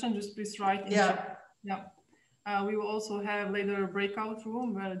has questions, just please write in chat. Yeah. We will also have later a breakout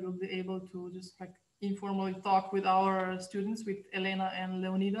room where you'll be able to just like informally talk with our students, with Elena and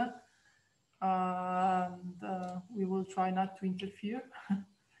Leonida. We will try not to interfere.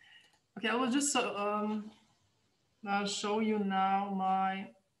 Okay, I will just I'll show you now my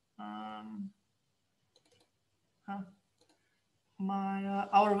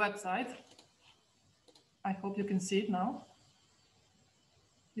our website. I hope you can see it now.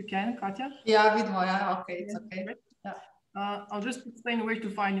 You can, Katja? Yeah, vidimo, yeah, okay, it's okay. Yeah. I'll just explain where to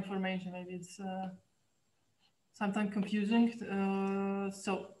find information. Maybe it's sometimes confusing.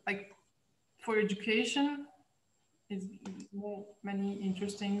 So, like for education, it's many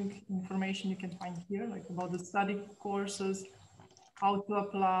interesting information you can find here, like about the study courses, how to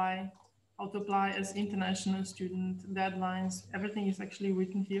apply as international student, deadlines. Everything is actually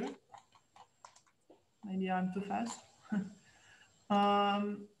written here. Maybe I'm too fast.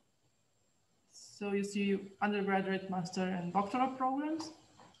 So you see undergraduate, master, and doctoral programs.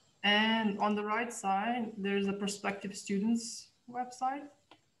 And on the right side, there's a prospective students website.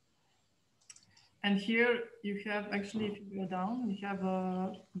 And here you have actually, if you go down, you have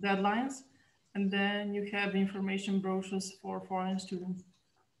deadlines, and then you have information brochures for foreign students.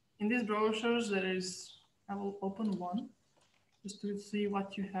 In these brochures, there is, I will open one just to see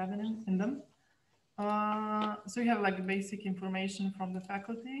what you have in them. So you have like basic information from the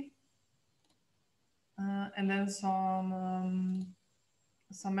faculty, and then some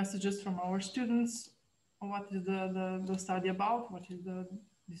messages from our students on what is the study about, what is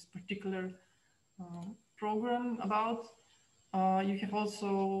this particular program about. You have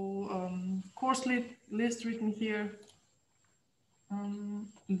also course list written here.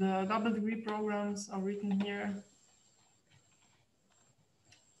 The double degree programs are written here.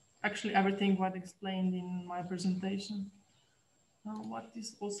 Actually, everything what explained in my presentation. What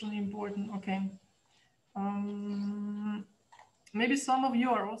is also important? Okay. Maybe some of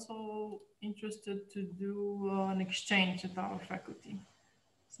you are also interested to do an exchange at our faculty.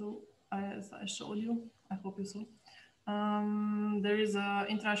 So as I showed you, I hope you saw, there is an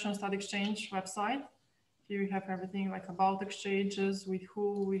international study exchange website. Here we have everything like about exchanges, with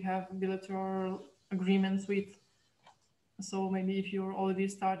who we have bilateral agreements with. So maybe if you're already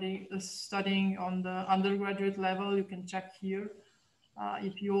studying on the undergraduate level, you can check here.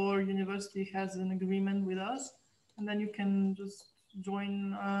 If your university has an agreement with us, and then you can just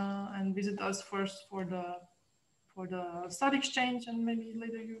join and visit us first for the study exchange, and maybe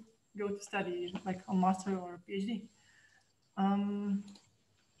later you go to study like a master or a PhD.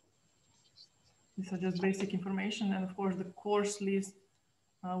 These are just basic information, and of course the course list,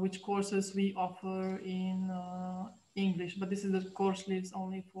 which courses we offer in English, but this is the course list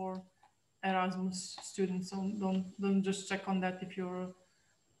only for Erasmus students. So don't just check on that if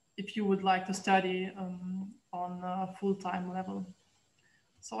you would like to study on a full-time level.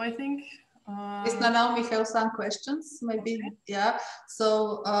 So I think. Now we have some questions, maybe. Okay. Yeah.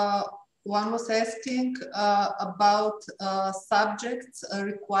 So one was asking about subjects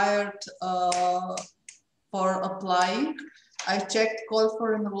required for applying. I checked call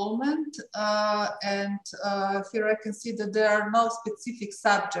for enrollment, and here I can see that there are no specific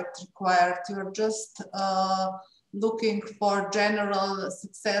subjects required. You're just looking for general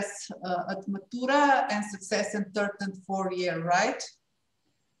success at Matura and success in third and fourth year, right?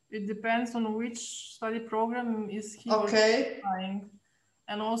 It depends on which study program is he applying,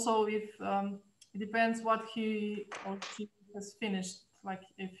 and also if it depends what he or she has finished. Like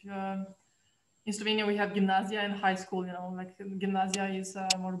if in Slovenia we have gymnasia and high school, you know, like gymnasia is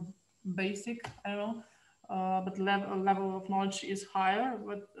more basic, I don't know, but level of knowledge is higher.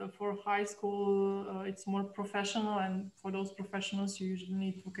 But for high school, it's more professional, and for those professionals, you usually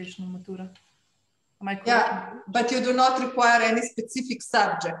need vocational matura. Am I correct? Yeah, but you do not require any specific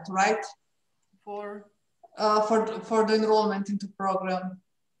subject, right? For the enrollment into program.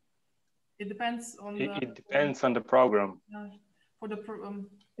 It depends on it depends on the program. For the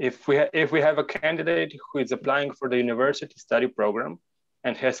program. If we have a candidate who is applying for the university study program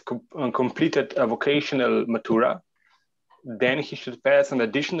and has completed a vocational matura, then he should pass an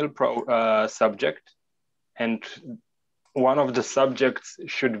additional subject, and one of the subjects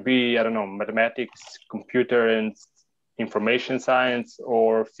should be, I don't know, mathematics, computer and information science,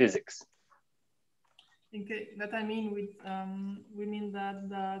 or physics. Okay, that I mean with we mean that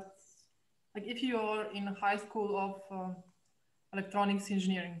like if you are in a high school of electronics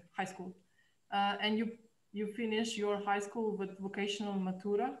engineering, high school, and you finish your high school with vocational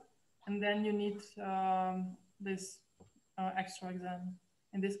matura, and then you need this extra exam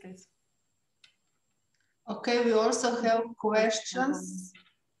in this case. Okay, we also have questions.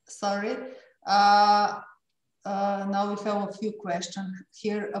 Sorry. Now we have a few questions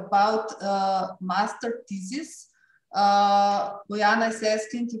here about master thesis. Bojana is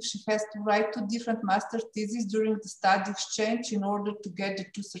asking if she has to write 2 different master theses during the study exchange in order to get the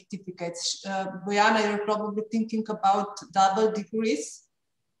 2 certificates. Bojana, you're probably thinking about double degrees.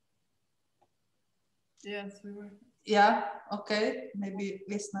 Yes, we were. Yeah, okay, maybe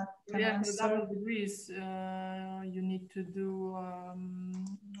Vesna can answer. For the double degrees, you need to do,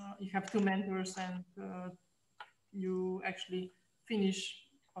 you have 2 mentors, and you actually finish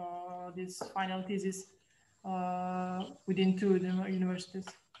this final thesis within 2 universities.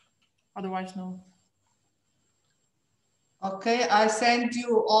 Otherwise, no. Okay, I send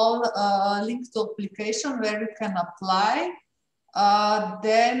you all links to application where you can apply.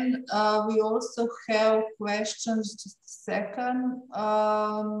 Then we also have questions, just a second.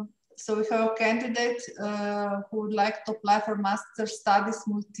 So we have a candidate who would like to apply for Master Studies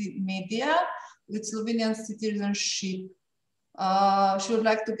Multimedia with Slovenian citizenship. She would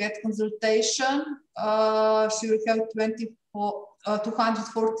like to get consultation. She will have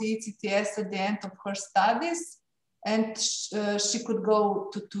 240 ECTS at the end of her studies, and she could go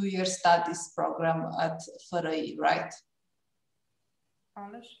to 2-year studies program at FRI, right?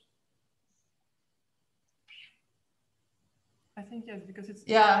 I think yes, because it's...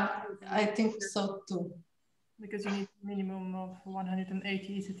 Yeah, I think so too. Because you need a minimum of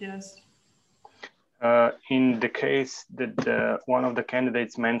 180 ECTS. In the case that one of the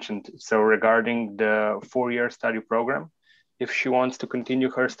candidates mentioned, so regarding the 4-year study program, if she wants to continue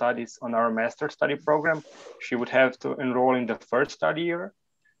her studies on our master study program, she would have to enroll in the first study year,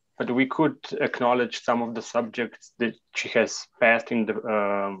 but we could acknowledge some of the subjects that she has passed in the,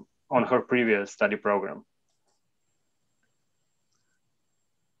 on her previous study program.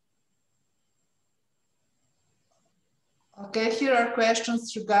 Okay, here are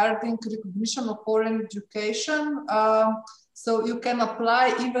questions regarding recognition of foreign education. So you can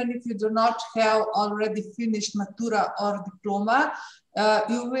apply even if you do not have already finished Matura or diploma.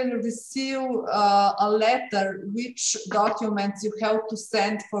 You will receive a letter which documents you have to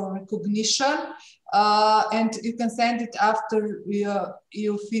send for recognition, and you can send it after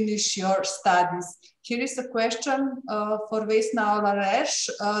you finish your studies. Here is a question for Vesna Olaresh.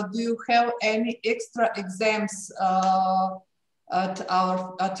 Do you have any extra exams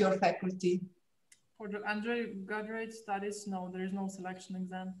at your faculty? For the undergraduate studies, no, there is no selection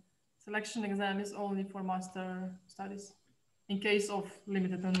exam. Selection exam is only for master studies in case of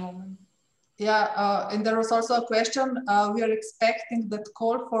limited enrollment. Yeah, and there was also a question. We are expecting that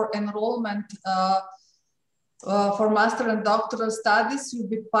call for enrollment for master and doctoral studies will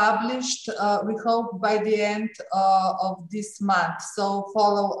be published, we hope, by the end of this month. So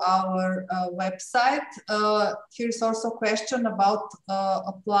follow our website. Here's also a question about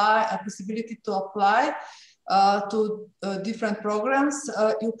a possibility to apply. to different programs,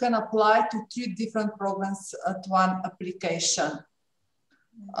 you can apply to 3 different programs at one application.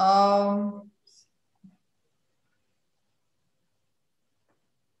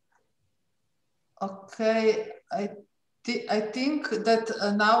 Okay, I think that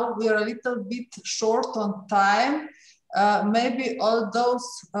now we are a little bit short on time. Maybe all those,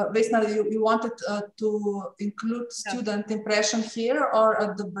 Vesna, you wanted to include student impression here or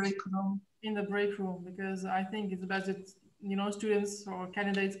at the break room? In the break room, because I think it's best that, you know, students or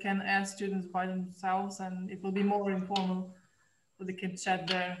candidates can ask students by themselves, and it will be more informal, so they can chat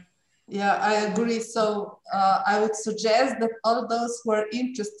there. Yeah, I agree. So I would suggest that all those who are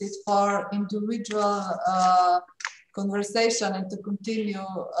interested for individual conversation and to continue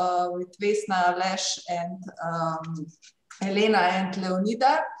with Vesna, Aleš, and Elena and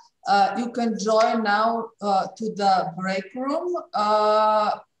Leonida, you can join now to the break room.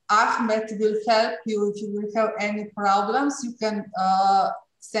 Ahmed will help you if you will have any problems. You can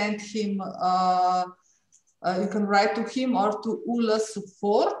send him, you can write to him or to ULA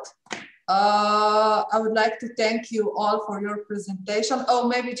support. I would like to thank you all for your presentation. Oh,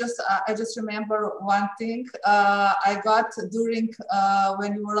 maybe just, I just remember one thing. I got during,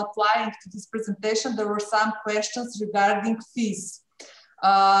 when you were applying to this presentation, there were some questions regarding fees.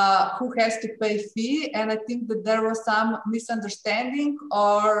 Who has to pay fee, and I think that there was some misunderstanding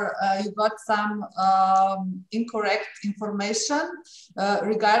or you got some incorrect information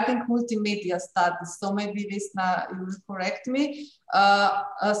regarding multimedia studies. So maybe Vesna, you will correct me.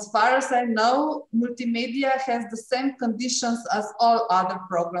 As far as I know, multimedia has the same conditions as all other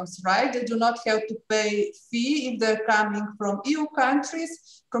programs, right? They do not have to pay fee if they're coming from EU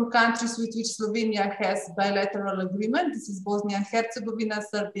countries, from countries with which Slovenia has bilateral agreement. This is Bosnia and Herzegovina,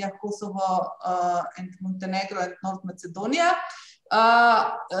 Serbia, Kosovo, and Montenegro and North Macedonia.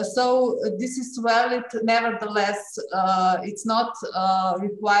 So this is valid. Nevertheless, it's not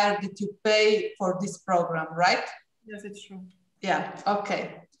required that you pay for this program, right? Yes, it's true. Yeah,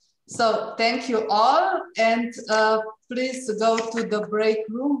 okay. So thank you all, and please go to the break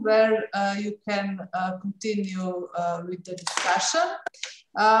room where you can continue with the discussion.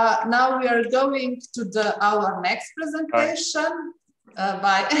 Now we are going to our next presentation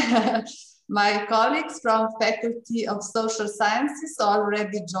by my colleagues from Faculty of Social Sciences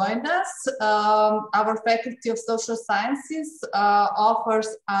already joined us. Our Faculty of Social Sciences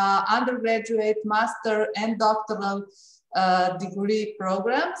offers undergraduate, master, and doctoral degree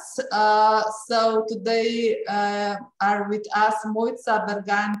programs. So today are with us Mojca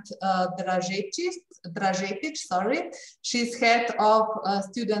Bergant-Dražetić, sorry. She's head of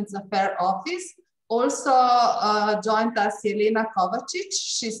Students Affairs Office. Also joined us Jelena Kovačić.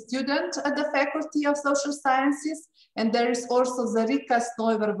 She's student at the Faculty of Social Sciences. And there is also Zarika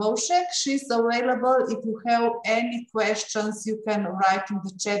Snojver-Vovšek. She's available if you have any questions, you can write in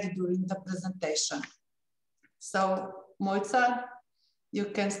the chat during the presentation. So Mojca, you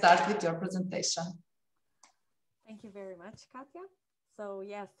can start with your presentation. Thank you very much, Katja. So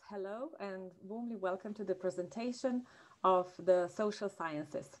yes, hello and warmly welcome to the presentation of the social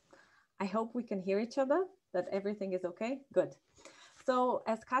sciences. I hope we can hear each other, that everything is okay. Good. So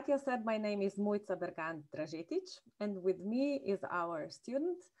as Katja said, my name is Mojca Bergant-Dražetić, and with me is our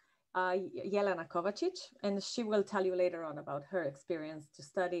student, Jelena Kovačić, and she will tell you later on about her experience to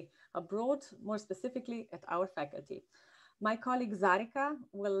study abroad, more specifically at our faculty. My colleague Zarika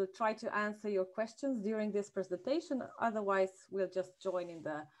will try to answer your questions during this presentation. Otherwise, we'll just join in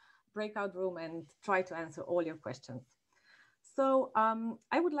the breakout room and try to answer all your questions. So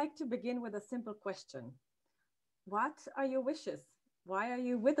I would like to begin with a simple question. What are your wishes? Why are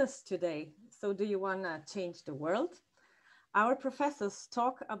you with us today? So do you want to change the world? Our professors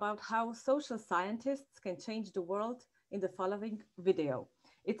talk about how social scientists can change the world in the following video.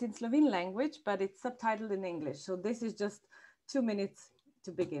 It's in Slovene language, but it's subtitled in English. So this is just 2 minutes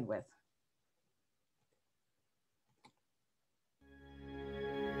to begin with.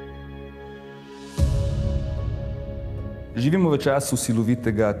 Živimo v času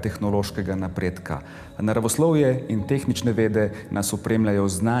silovitega tehnološkega napredka. Naravoslovje in tehnične vede nas opremljajo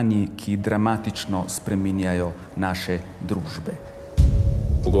z znanji, ki dramatično spreminjajo naše družbe.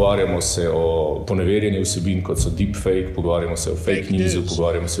 Pogovarjamo se o poneverjanju vsebin, kot so deepfake, pogovarjamo se o fake newsu,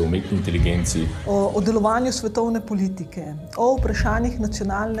 pogovarjamo se o umetni inteligenci. O delovanju svetovne politike, o vprašanjih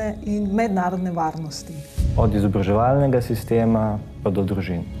nacionalne in mednarodne varnosti. Od izobraževalnega sistema pa do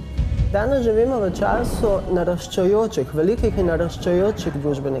družin. Danes živimo v času naraščajočih, velikih in naraščajočih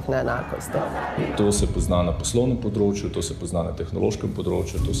družbenih neenakosti. To se pozna na poslovnem področju, to se pozna na tehnološkem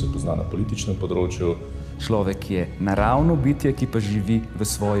področju, to se pozna na političnem področju. Človek je naravno bitje, ki pa živi v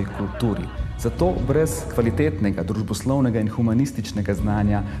svoji kulturi. Zato brez kvalitetnega družboslovnega in humanističnega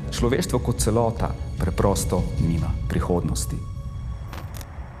znanja človeštvo kot celota preprosto nima prihodnosti.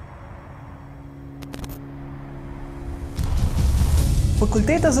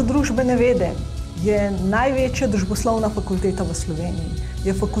 Fakulteta za družbene vede je največja družboslovna fakulteta v Sloveniji.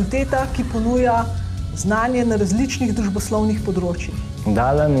 Je fakulteta, ki ponuja znanje na različnih družboslovnih področjih.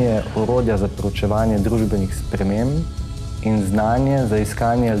 Dala mi je orodja za proučevanje družbenih sprememb in znanje za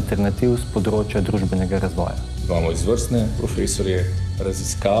iskanje alternativ z področja družbenega razvoja. Imamo izvrstne profesorje,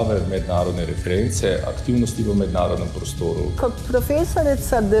 raziskave, mednarodne reference, aktivnosti v mednarodnem prostoru. Kot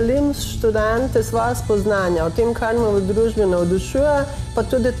profesorica delim s študente svoja spoznanja o tem, kar me v družbi navdušuje, pa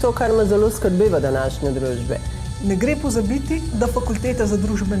tudi to, kar me zelo skrbi v današnji družbi. Ne gre pozabiti, da Fakulteta za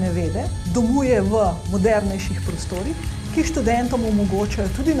družbene vede domuje v modernejših prostorih, ki študentom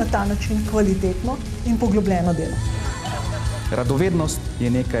omogočajo tudi na ta način kvalitetno in poglobljeno delo. Radovednost je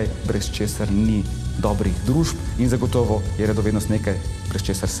nekaj, brez česar ni dobrih družb in zagotovo je radovednost nekaj, brez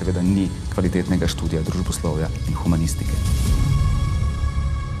česar seveda ni kvalitetnega študija družboslovja in humanistike.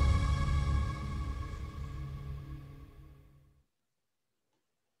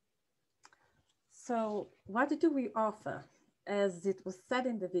 So what do we offer? As it was said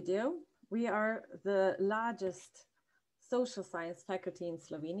in the video, we are the largest social science faculty in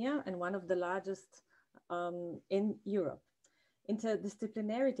Slovenia and one of the largest in Europe.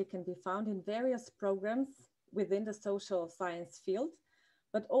 Interdisciplinarity can be found in various programs within the social science field,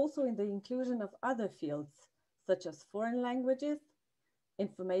 but also in the inclusion of other fields, such as foreign languages,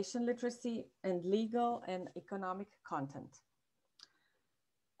 information literacy, and legal and economic content.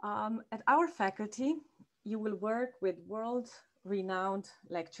 At our faculty, you will work with world-renowned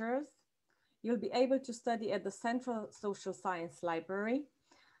lecturers. You'll be able to study at the Central Social Science Library,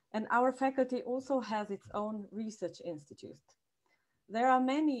 and our faculty also has its own research institute. There are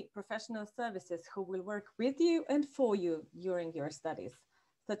many professional services who will work with you and for you during your studies,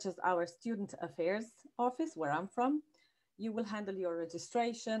 such as our Student Affairs Office, where I'm from. You will handle your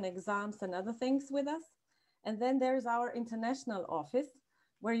registration, exams, and other things with us. And then there's our International Office,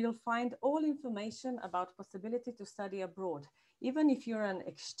 where you'll find all information about possibility to study abroad. Even if you're an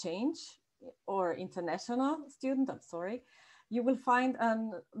exchange or international student, you will find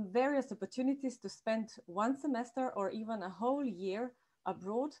various opportunities to spend one semester or even a whole year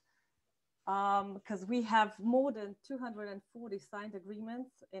abroad, because we have more than 240 signed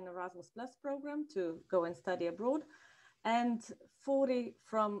agreements in Erasmus Plus program to go and study abroad, and 40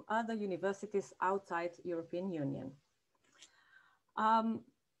 from other universities outside European Union.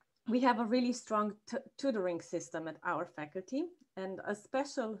 We have a really strong tutoring system at our faculty, and a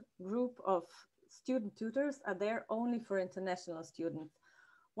special group of student tutors are there only for international students.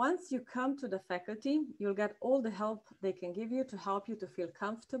 Once you come to the faculty, you'll get all the help they can give you to help you to feel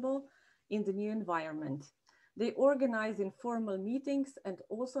comfortable in the new environment. They organize informal meetings and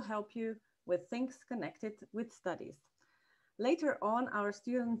also help you with things connected with studies. Later on, our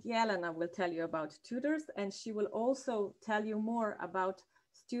student Jelena will tell you about tutors, and she will also tell you more about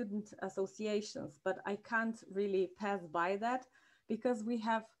student associations, but I can't really pass by that because we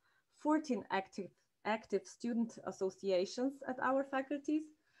have 14 active student associations at our faculties.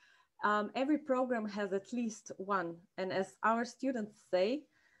 Every program has at least one, and as our students say,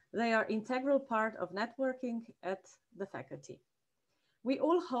 they are an integral part of networking at the faculty. We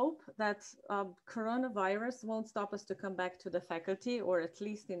all hope that coronavirus won't stop us to come back to the faculty, or at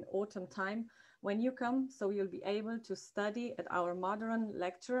least in autumn time when you come, so you'll be able to study at our modern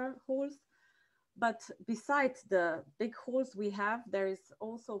lecture halls. But besides the big halls we have, there is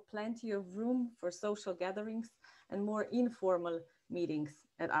also plenty of room for social gatherings and more informal meetings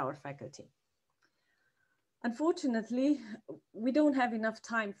at our faculty. Unfortunately, we don't have enough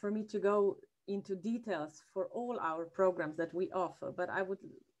time for me to go into details for all our programs that we offer, but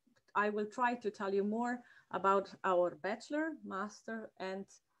I will try to tell you more about our bachelor, master, and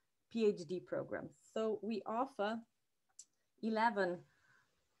PhD programs. So we offer 11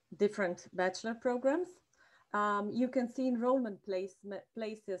 different bachelor programs. You can see enrollment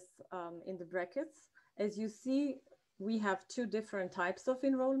places in the brackets. As you see, we have two different types of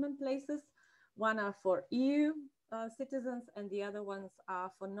enrollment places. One are for EU citizens and the other ones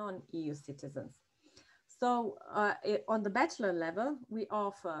are for non-EU citizens. So on the bachelor level, we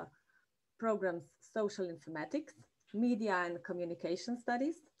offer programs Social Informatics, Media and Communication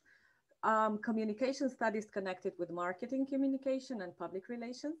Studies, Communication Studies connected with Marketing Communication and Public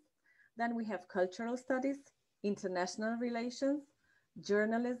Relations. Then we have Cultural Studies, International Relations,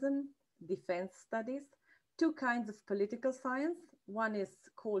 Journalism, Defense Studies, two kinds of Political Science. One is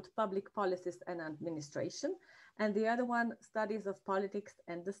called Public Policies and Administration, and the other one, Studies of Politics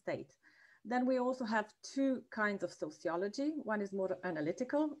and the State. Then we also have two kinds of sociology. One is more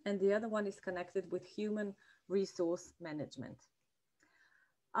analytical, and the other one is connected with human resource management.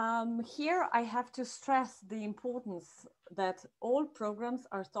 Here I have to stress the importance that all programs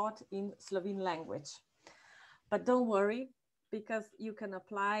are taught in Slovene language. But don't worry, because you can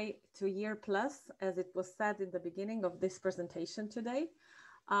apply to year plus, as it was said in the beginning of this presentation today.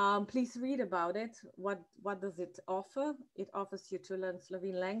 Please read about it. What does it offer? It offers you to learn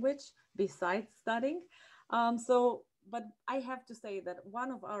Slovene language besides studying. But I have to say that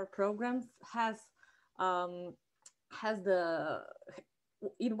one of our programs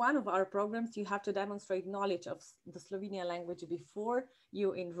in one of our programs, you have to demonstrate knowledge of the Slovenian language before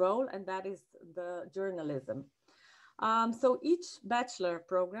you enroll, and that is the journalism. So each bachelor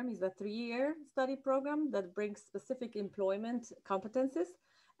program is a 3-year study program that brings specific employment competencies,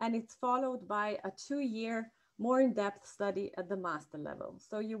 and it's followed by a 2-year more in-depth study at the master level.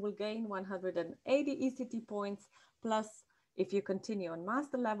 So you will gain 180 ECT points, plus if you continue on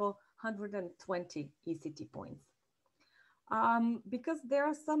master level, 120 ECT points. Because there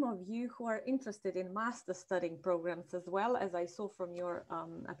are some of you who are interested in master studying programs as well, as I saw from your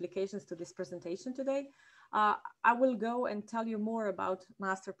applications to this presentation today, I will go and tell you more about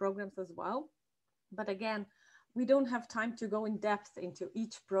master programs as well. But again, we don't have time to go in depth into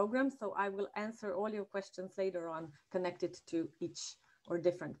each program, so I will answer all your questions later on connected to each or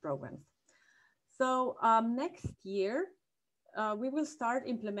different programs. So next year, we will start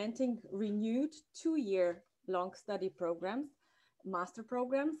implementing renewed 2-year long study programs, master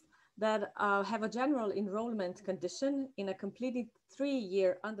programs that have a general enrollment condition in a completed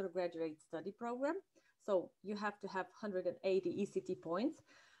 3-year undergraduate study program. So you have to have 180 ECT points,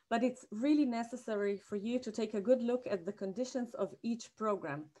 but it's really necessary for you to take a good look at the conditions of each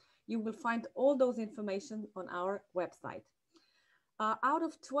program. You will find all those information on our website. Out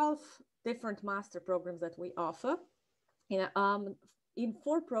of 12 different master programs that we offer, in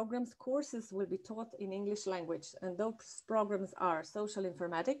 4 programs, courses will be taught in English language, and those programs are social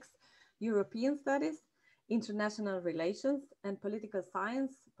informatics, European studies, international relations, and political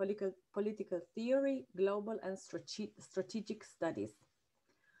science, political theory, global and strategic studies.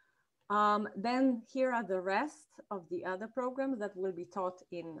 Then here are the rest of the other programs that will be taught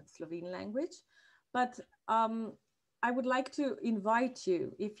in Slovene language. But I would like to invite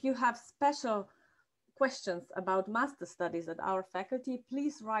you, if you have special questions about master studies at our faculty,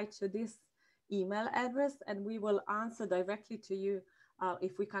 please write to this email address and we will answer directly to you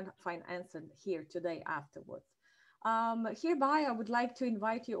if we can't find answer here today afterwards. Hereby, I would like to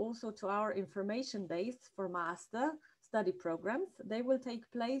invite you also to our information days for master study programs. They will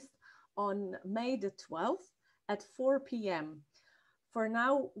take place on May the 12th at 4 p.m. For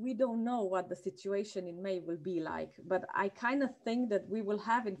now, we don't know what the situation in May will be like, but I kind of think that we will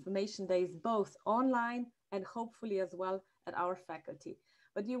have information days both online and hopefully as well at our faculty.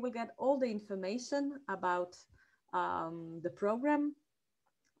 But you will get all the information about the program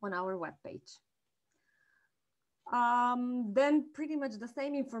on our webpage. Then pretty much the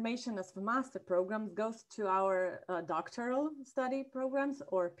same information as for master programs goes to our doctoral study programs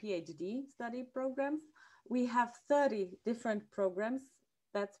or PhD study programs. We have 30 different programs.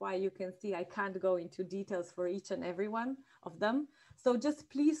 That's why you can see I can't go into details for each and every one of them. So just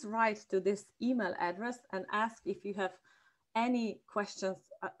please write to this email address and ask if you have any questions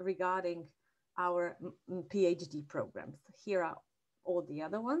regarding our PhD programs. Here are all the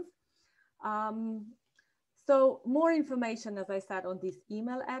other ones. So more information, as I said, on this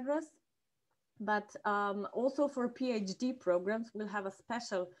email address, but also for PhD programs, we'll have a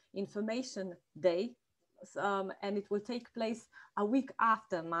special information day, and it will take place a week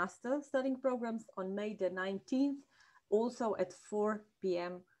after master studying programs on May the 19th, also at 4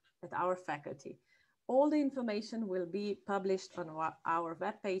 p.m. at our faculty. All the information will be published on our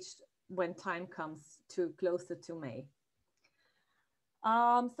webpage when time comes to closer to May.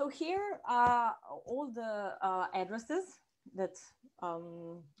 So here are all the addresses that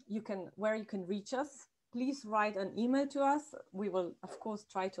where you can reach us. Please write an email to us. We will, of course,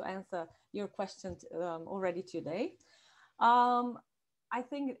 try to answer your questions already today. I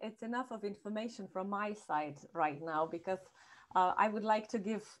think it's enough of information from my side right now because I would like to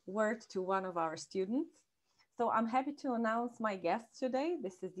give word to one of our students. So I'm happy to announce my guest today.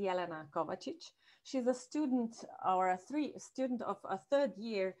 This is Jelena Kovačić. She's a student or a student of a 3rd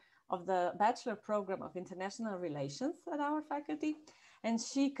year of the Bachelor Program of International Relations at our faculty, and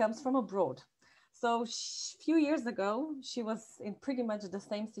she comes from abroad. So a few years ago, she was in pretty much the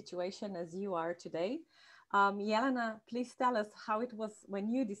same situation as you are today. Jelena, please tell us how it was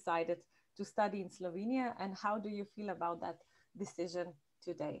when you decided to study in Slovenia and how do you feel about that decision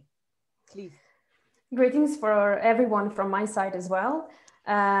today? please. Greetings for everyone from my side as well.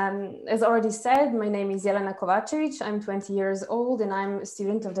 As already said, my name is Jelena Kovacevic. I'm 20 years old and I'm a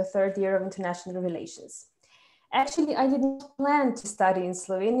student of the 3rd year of International Relations. Actually, I did not plan to study in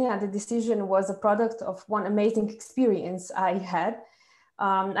Slovenia. The decision was a product of one amazing experience I had.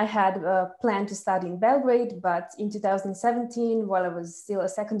 I had planned to study in Belgrade, but in 2017, while I was still a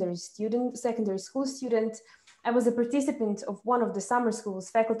secondary school student, I was a participant of one of the summer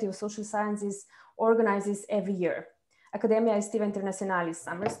schools Faculty of Social Sciences organizes every year. Academia Estiva Internationalis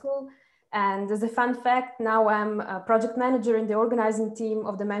summer school. And as a fun fact, now I'm a project manager in the organizing team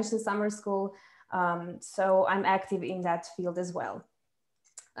of the mentioned summer school. So I'm active in that field as well.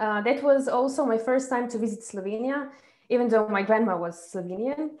 That was also my first time to visit Slovenia, even though my grandma was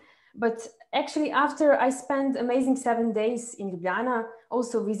Slovenian. But actually, after I spent amazing 7 days in Ljubljana,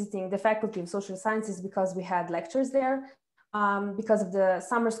 also visiting the Faculty of Social Sciences because we had lectures there, because of the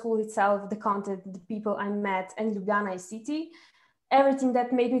summer school itself, the content, the people I met, and Ljubljana city, everything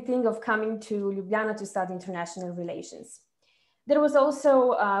that made me think of coming to Ljubljana to study international relations. There was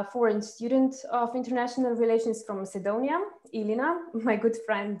also a foreign student of international relations from Macedonia, Ilina, my good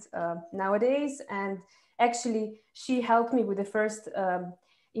friend nowadays. And actually, she helped me with the first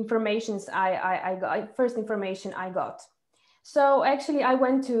information I got. So actually, I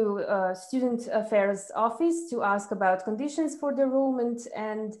went to Student Affairs office to ask about conditions for the enrollment,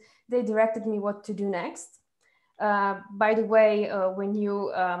 and they directed me what to do next. By the way, when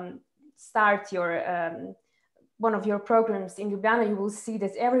you start your one of your programs in Ljubljana, you will see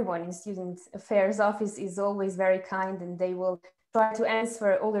that everyone in Student Affairs office is always very kind, and they will try to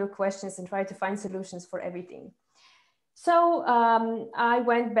answer all your questions and try to find solutions for everything. So I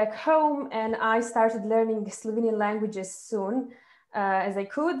went back home and I started learning Slovenian language as soon as I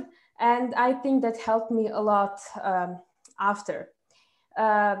could. And I think that helped me a lot after.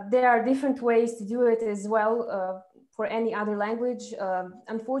 There are different ways to do it as well for any other language.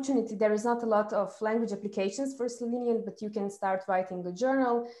 Unfortunately, there is not a lot of language applications for Slovenian, but you can start writing a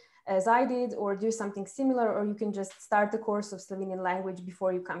journal as I did, or do something similar, or you can just start the course of Slovenian language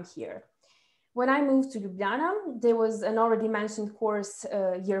before you come here. When I moved to Ljubljana, there was an already mentioned course,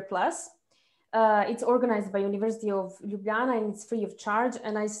 Year Plus. It's organized by University of Ljubljana and it's free of charge.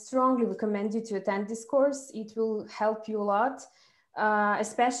 And I strongly recommend you to attend this course. It will help you a lot,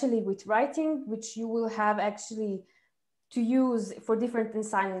 especially with writing, which you will have actually to use for different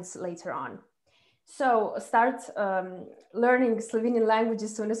assignments later on. So start learning Slovenian language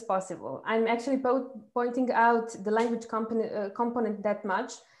as soon as possible. I'm actually pointing out the language component that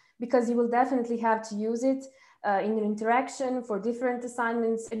much, because you will definitely have to use it in your interaction for different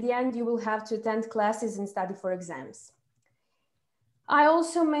assignments. At the end, you will have to attend classes and study for exams. I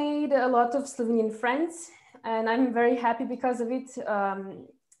also made a lot of Slovenian friends, and I'm very happy because of it.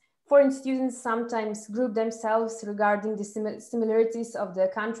 Foreign students sometimes group themselves regarding the similarities of the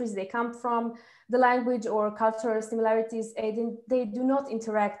countries they come from, the language or cultural similarities, and they do not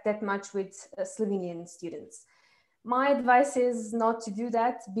interact that much with Slovenian students. My advice is not to do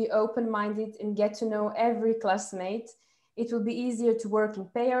that. Be open-minded and get to know every classmate. It will be easier to work in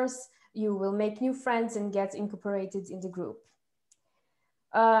pairs. You will make new friends and get incorporated in the group.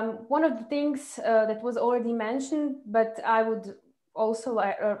 One of the things that was already mentioned, but I would also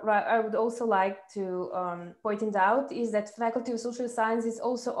like to point it out, is that Faculty of Social Sciences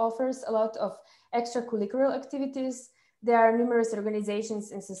also offers a lot of extracurricular activities. There are numerous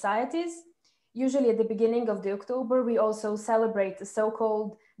organizations and societies. Usually at the beginning of the October, we also celebrate the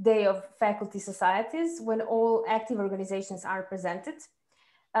so-called Day of Faculty Societies, when all active organizations are presented.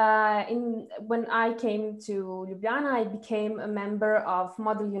 When I came to Ljubljana, I became a member of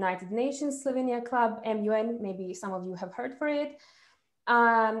Model United Nations Slovenia Club, MUN, maybe some of you have heard for it.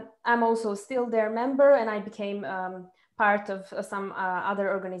 I'm also still their member, and I became part of some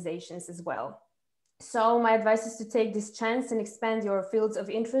other organizations as well. So my advice is to take this chance and expand your fields of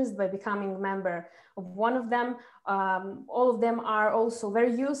interest by becoming a member of one of them. All of them are also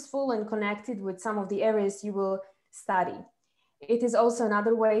very useful and connected with some of the areas you will study. It is also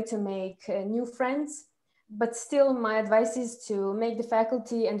another way to make new friends, but still my advice is to make the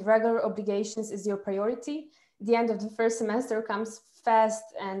faculty and regular obligations as your priority. The end of the first semester comes fast,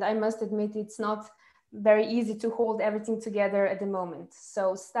 and I must admit it's not very easy to hold everything together at the moment.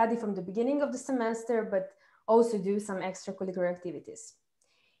 So study from the beginning of the semester, but also do some extracurricular activities.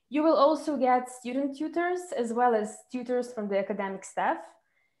 You will also get student tutors as well as tutors from the academic staff.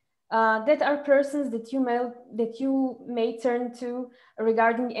 That are persons that you may turn to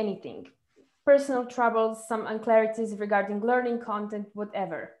regarding anything. Personal troubles, some unclarities regarding learning content,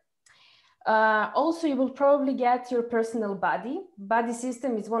 whatever. Also, you will probably get your personal buddy. Buddy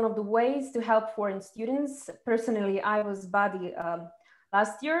system is one of the ways to help foreign students. Personally, I was buddy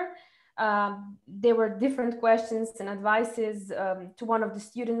last year. There were different questions and advices to one of the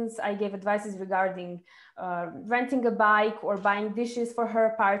students. I gave advices regarding renting a bike or buying dishes for her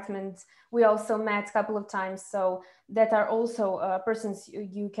apartment. We also met a couple of times, so that are also persons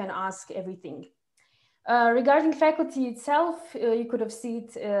you can ask everything. Regarding faculty itself, you could have seen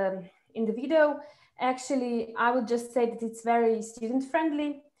it in the video. Actually, I would just say that it's very student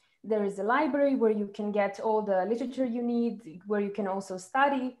friendly. There is a library where you can get all the literature you need, where you can also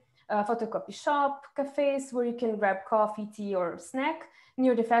study. Photocopy shop, cafes where you can grab coffee, tea, or snack.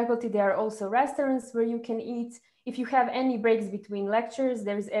 Near the faculty, there are also restaurants where you can eat. If you have any breaks between lectures,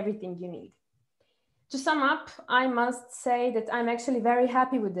 there is everything you need. To sum up, I must say that I'm actually very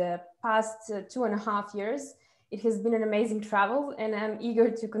happy with the past 2.5 years. It has been an amazing travel, and I'm eager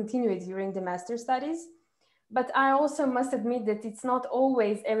to continue it during the master studies. But I also must admit that it's not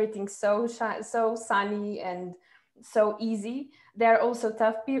always everything so sunny and so easy. There are also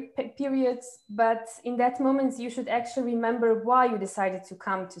tough periods, but in that moment, you should actually remember why you decided to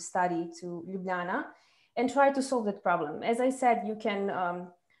come to study to Ljubljana and try to solve that problem. As I said, you can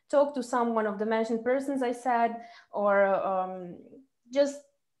talk to one of the mentioned persons I said, or just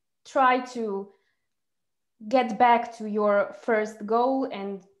try to get back to your first goal,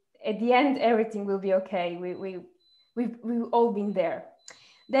 and at the end, everything will be okay. We've all been there.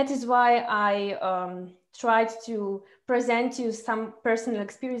 That is why I tried to present you some personal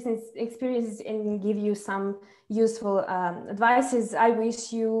experiences and give you some useful advices. I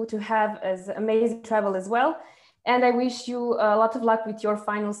wish you to have as amazing travel as well. And I wish you a lot of luck with your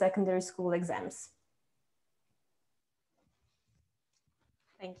final secondary school exams.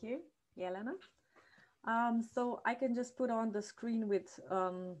 Thank you, Jelena. So I can just put on the screen with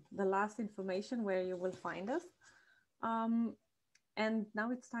the last information where you will find us. And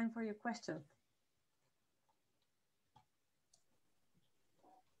now it's time for your questions.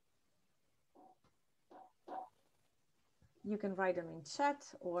 You can write them in chat,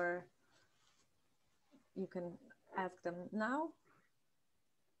 or you can ask them now.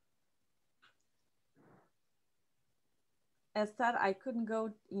 As said, I couldn't go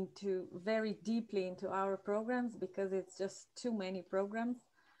very deeply into our programs because it's just too many programs.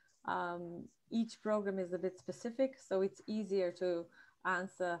 Each program is a bit specific, so it's easier to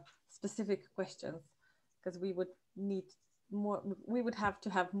answer specific questions because we would need more, we would have to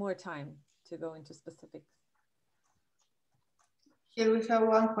have more time to go into specifics. Here we have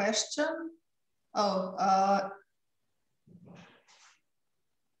one question.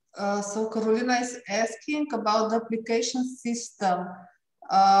 So Carolina is asking about the application system.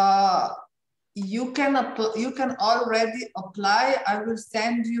 You can already apply. I will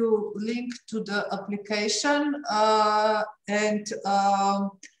send you link to the application, and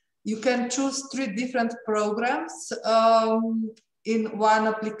you can choose 3 different programs in one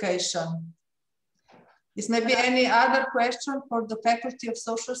application. Is maybe any other question for the Faculty of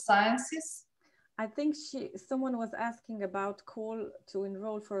Social Sciences? I think someone was asking about call to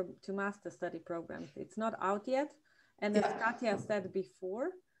enroll to master study programs. It's not out yet. And as Katja said before,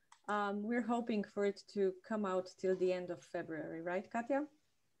 we're hoping for it to come out till the end of February, right, Katja?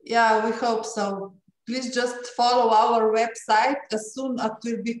 Yeah, we hope so. Please just follow our website as soon as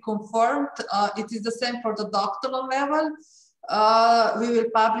it will be confirmed. It is the same for the doctoral level. We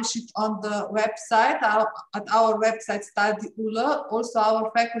will publish it on the website, at our website, Study ULA. Also,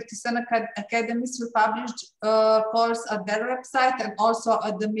 our faculties and academies will publish course at their website and also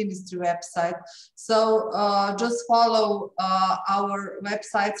at the ministry website. So just follow our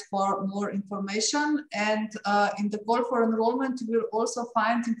websites for more information. And in the call for enrollment, you will also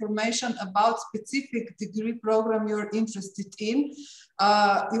find information about specific degree program you're interested in.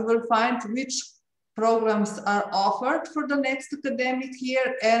 You will find which programs are offered for the next academic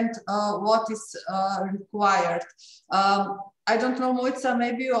year and what is required. I don't know, Moitza,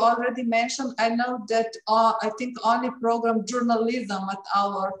 maybe you already mentioned, I know that I think only program journalism at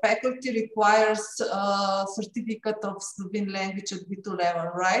our faculty requires a certificate of Slovene language at B2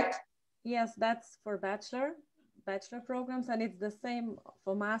 level, right? Yes, that's for bachelor programs, and it's the same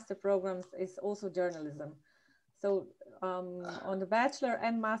for master programs, it's also journalism. So on the bachelor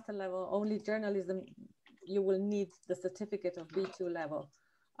and master level, only journalism, you will need the certificate of B2 level.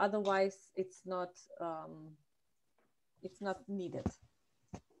 Otherwise, it's not needed.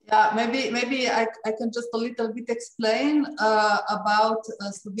 Yeah, maybe I can just a little bit explain about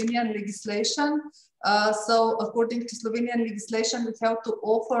Slovenian legislation. So according to Slovenian legislation, we have to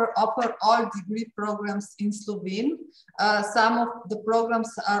offer all degree programs in Slovene. Some of the programs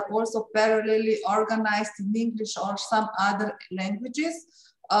are also parallelly organized in English or some other languages.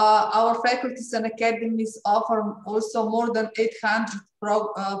 Our faculties and academies offer also more than 800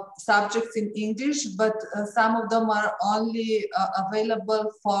 subjects in English, but some of them are only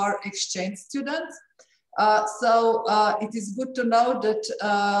available for exchange students. So it is good to know that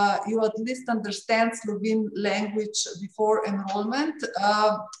you at least understand Slovene language before enrollment.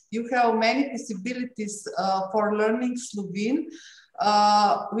 You have many possibilities for learning Slovene.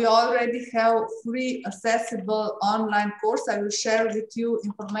 We already have free accessible online course. I will share with you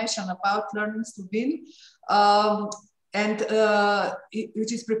information about learning Slovene,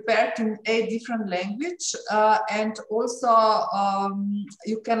 which is prepared in 8 different languages. And also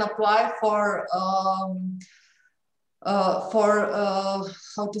you can apply for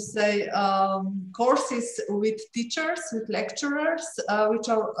how to say, courses with teachers, with lecturers, which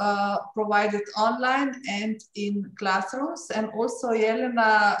are provided online and in classrooms. And also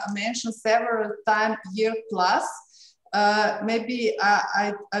Jelena mentioned several times Year Plus. Maybe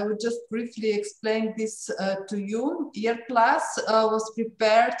I would just briefly explain this to you. Year Plus was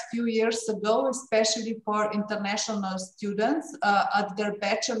prepared a few years ago, especially for international students at their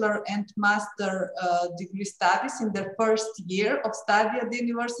bachelor and master degree studies in their first year of study at the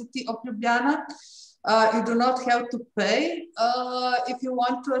University of Ljubljana. You do not have to pay if you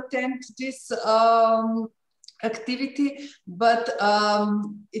want to attend this activity, but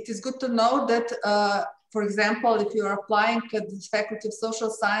it is good to know that for example, if you are applying at the Faculty of Social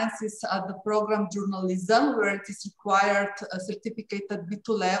Sciences at the program Journalism, where it is required a certificate at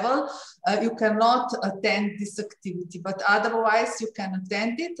B2 level, you cannot attend this activity, but otherwise you can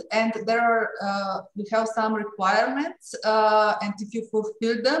attend it. And there are, we have some requirements, and if you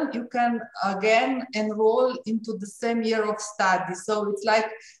fulfill them, you can again enroll into the same year of study. So it's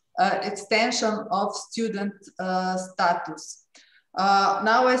like extension of student status.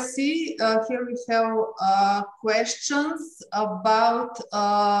 Now I see here we have questions about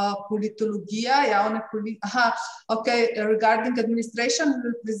politologia. Okay, regarding administration, we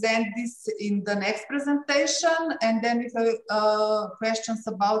will present this in the next presentation, and then we have questions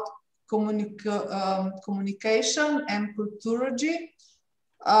about communication and culturology,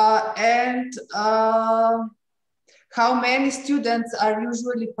 and how many students are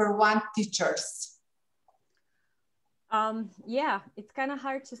usually per one teachers? Yeah, it's kind of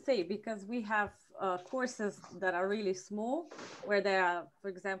hard to say because we have courses that are really small, where there are, for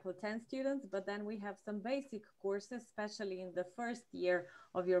example, 10 students, but then we have some basic courses, especially in the first year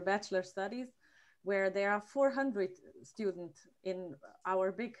of your bachelor studies, where there are 400 students in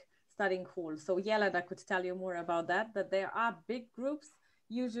our big studying hall. So Jelena could tell you more about that, that there are big groups.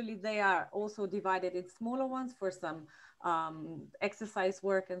 Usually they are also divided in smaller ones for some exercise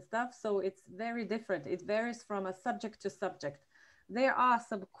work and stuff. So it's very different. It varies from a subject to subject. There are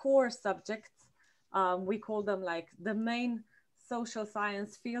some core subjects. We call them like the main social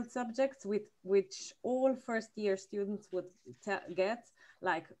science field subjects, with which all first year students would get,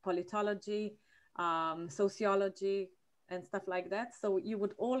 like politology, sociology, and stuff like that. So you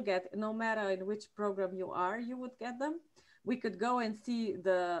would all get, no matter in which program you are, you would get them. We could go and see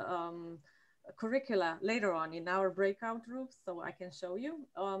the curricula later on in our breakout groups, so I can show you.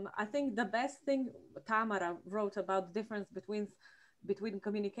 I think the best thing Tamara wrote about the difference between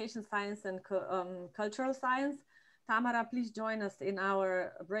communication science and cultural science. Tamara, please join us in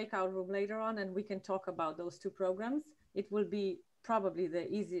our breakout room later on, and we can talk about those two programs. It will be probably the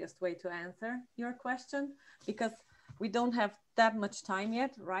easiest way to answer your question, because we don't have that much time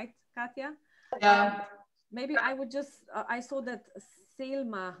yet, right, Katja? Yeah. Maybe I would just, I saw that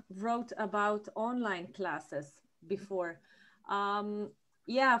Selma wrote about online classes before.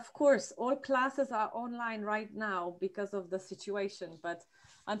 Yeah, of course, all classes are online right now because of the situation, but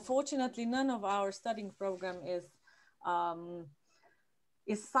unfortunately, none of our studying program is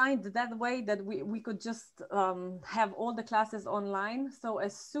signed that way that we could just have all the classes online. So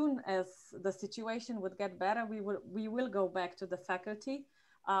as soon as the situation would get better, we will go back to the faculty,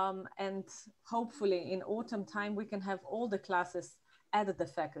 and hopefully in autumn time we can have all the classes at the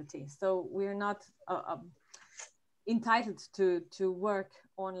faculty. So we're not entitled to work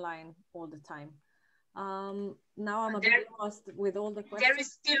online all the time. Now I'm a bit lost with all the questions. There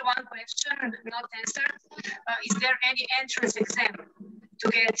is still one question not answered. Is there any entrance exam to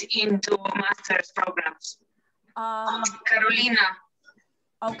get into master's programs? Carolina.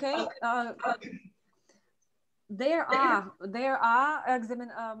 Okay. there are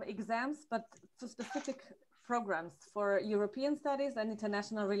exams, but for specific programs for European studies and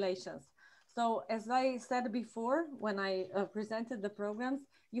international relations. So as I said before, when I presented the programs,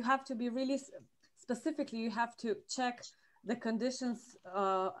 you have to be really specifically, you have to check the conditions,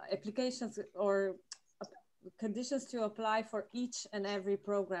 applications or conditions to apply for each and every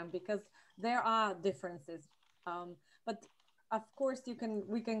program, because there are differences. But of course,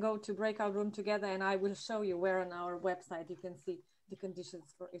 we can go to breakout room together, and I will show you where on our website you can see the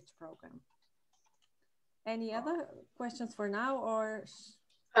conditions for each program. Any other questions for now, or?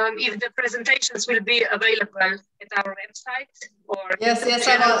 If the presentations will be available at our website, or yes,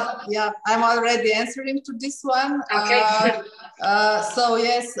 I'm already answering to this one. Okay. So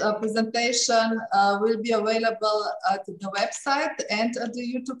yes, presentation will be available at the website and at the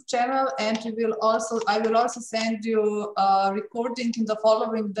YouTube channel, and I will also send you a recording in the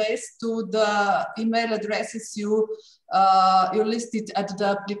following days to the email addresses you listed at the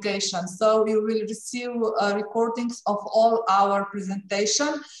application. So you will receive recordings of all our presentation,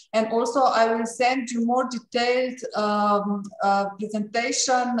 and also I will send you more detailed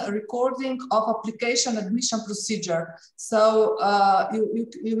presentation recording of application admission procedure. So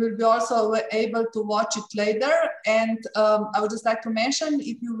you will be also able to watch it later. And I would just like to mention,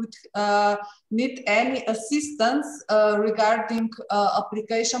 if you would need any assistance regarding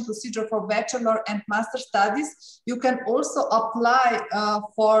application procedure for bachelor and master studies, you can also apply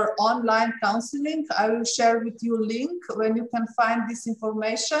for online counseling. I will share with you a link when you can find this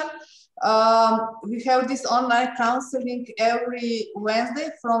information. We have this online counseling every Wednesday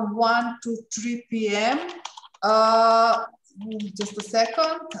from 1 to 3 p.m. Just a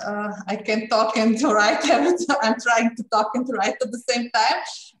second. I can talk and write everything. I'm trying to talk and write at the same time.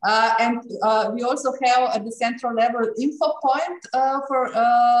 And we also have at the central level info point for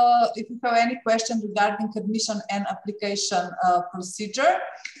if you have any question regarding admission and application procedure.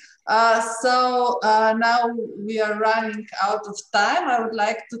 So now we are running out of time. I would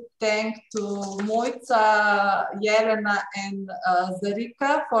like to thank to Mojca, Jelena, and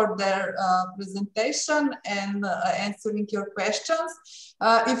Zarika for their presentation and answering your questions.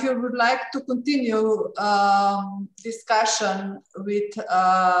 If you would like to continue discussion with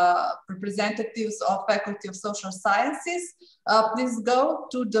representatives of Faculty of Social Sciences, please go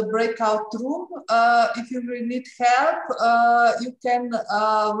to the breakout room. If you will need help, you can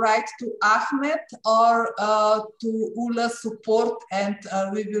write to Ahmed or to Ula support, and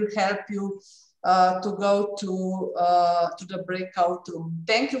we will help you to go to the breakout room.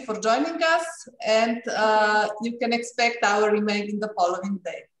 Thank you for joining us, and you can expect our email in the following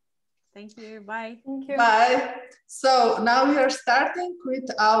day. Thank you. Bye. Thank you. Bye. So now we are starting with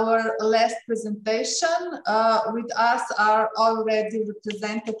our last presentation. With us are already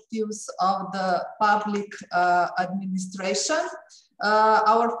representatives of the public administration.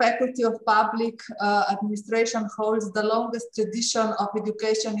 Our Faculty of Public Administration holds the longest tradition of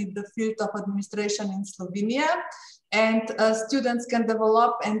education in the field of administration in Slovenia, and students can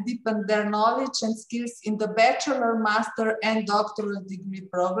develop and deepen their knowledge and skills in the bachelor, master, and doctoral degree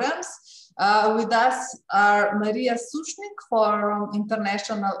programs. With us are Maria Sušnik from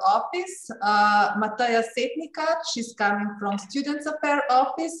International Office, Mateja Setnikat, she's coming from Students Affairs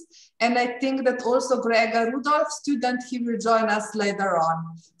Office, and I think that also Grega Rudolf, student, he will join us later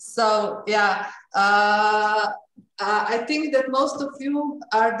on. So yeah, I think that most of you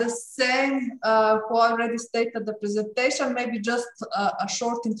are the same who already stated the presentation, maybe just a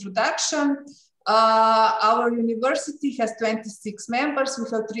short introduction. Our university has 26 members. We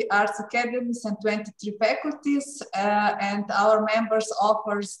have 3 arts academies and 23 faculties, and our members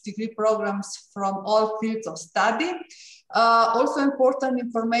offers degree programs from all fields of study. Also important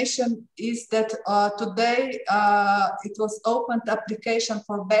information is that today it was opened application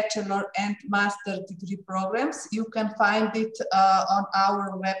for bachelor and master degree programs. You can find it on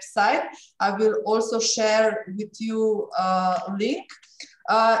our website. I will also share with you a link.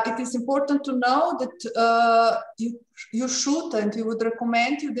 It is important to know that you should, and we would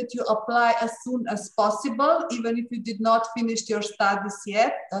recommend you that you apply as soon as possible, even if you did not finish your studies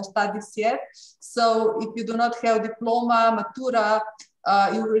yet. So if you do not have diploma, matura,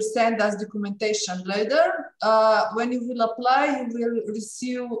 you will send us documentation later. When you will apply, you will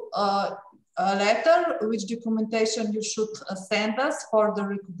receive a letter, which documentation you should send us for the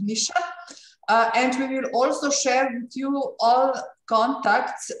recognition. And we will also share with you all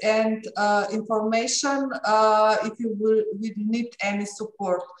contacts and information if you will need any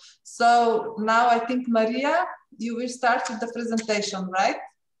support. So now I think, Maria, you will start with the presentation, right?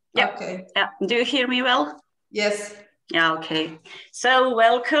 Yeah. Okay. Yeah. Do you hear me well? Yes. Yeah, okay. So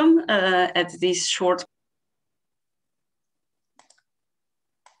welcome at this short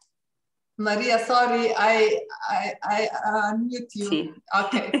Maria, sorry, I unmute you. See.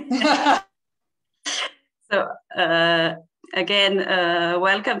 Okay. So again,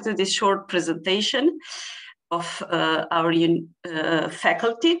 welcome to this short presentation of our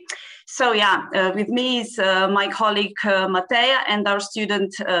faculty. So yeah, with me is my colleague Matea, and our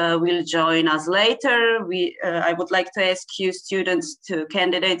student will join us later. I would like to ask you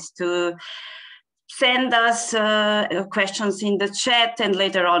candidates to send us questions in the chat, and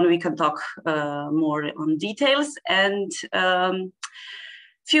later on we can talk more on details. And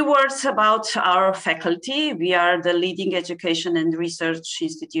few words about our faculty. We are the leading education and research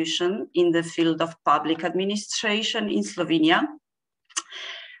institution in the field of public administration in Slovenia.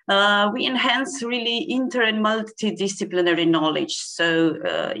 We enhance really inter and multidisciplinary knowledge. So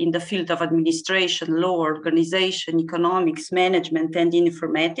in the field of administration, law, organization, economics, management, and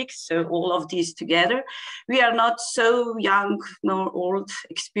informatics, so all of these together. We are not so young nor old,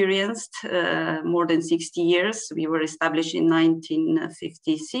 experienced, more than 60 years. We were established in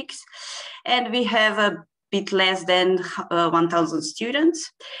 1956, and we have a bit less than 1,000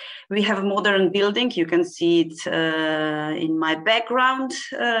 students. We have a modern building. You can see it in my background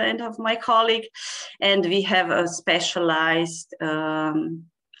and of my colleague. And we have a specialized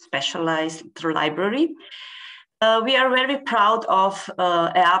library. We are very proud of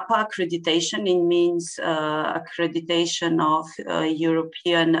EAPA accreditation. It means accreditation of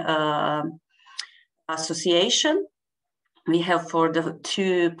European Association. We have for the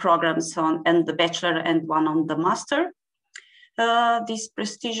 2 programs and the bachelor and 1 on the master. This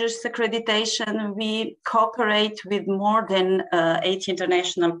prestigious accreditation, we cooperate with more than 8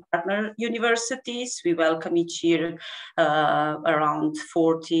 international partner universities. We welcome each year around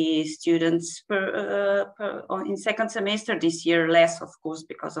 40 students in second semester. This year less, of course,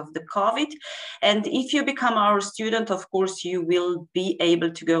 because of the COVID. And if you become our student, of course, you will be able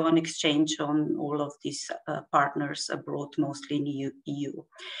to go on exchange on all of these partners abroad, mostly in the EU.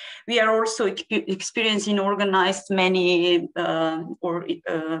 We are also experiencing organized many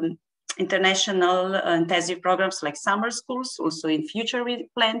international intensive programs like summer schools. Also in future we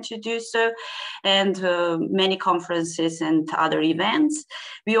plan to do so, and many conferences and other events.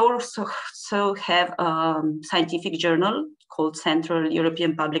 We also have a scientific journal called Central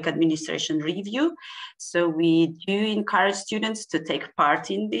European Public Administration Review. So we do encourage students to take part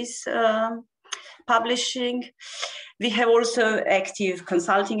in this publishing. We have also active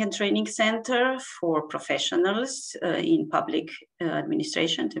consulting and training center for professionals in public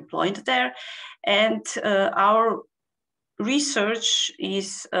administration employed there. And our research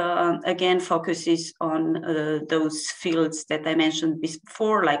is, again, focuses on those fields that I mentioned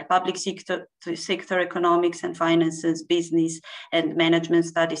before, like public sector economics and finances, business and management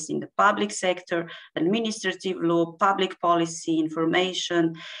studies in the public sector, administrative law, public policy,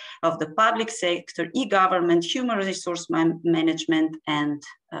 information of the public sector, e-government, human resource management, and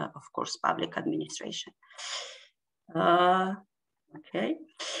of course, public administration. Okay,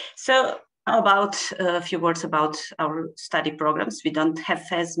 so about a few words about our study programs. We don't have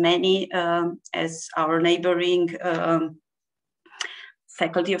as many as our neighboring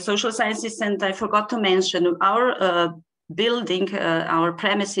Faculty of Social Sciences, and I forgot to mention our building, our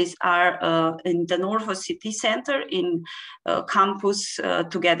premises are in the North City Center in campus,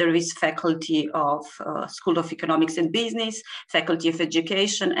 together with Faculty of School of Economics and Business, Faculty of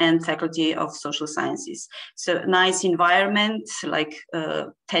Education, and Faculty of Social Sciences. So nice environment, like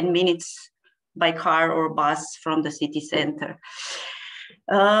 10 minutes by car or bus from the city center.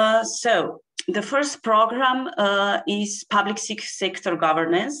 So the first program is public sector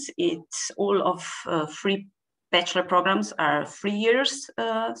governance. It's all of 3 bachelor programs are 3 years.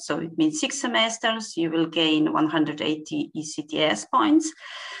 So it means 6 semesters. You will gain 180 ECTS points.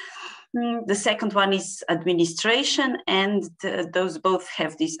 The second one is administration, and those both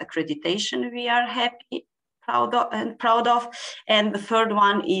have this accreditation. We are proud of. And the third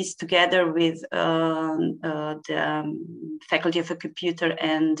one is together with the Faculty of Computer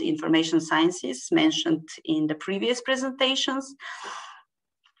and Information Sciences mentioned in the previous presentations.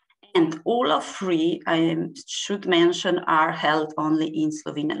 And all of 3, I should mention, are held only in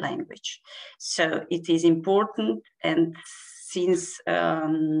Slovenian language. So it is important, and since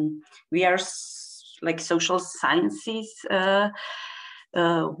we are like social sciences,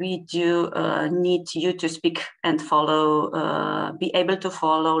 we do need you to speak and follow, be able to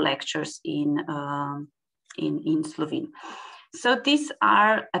follow lectures in Slovene. So these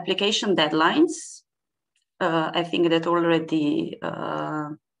are application deadlines. I think that already,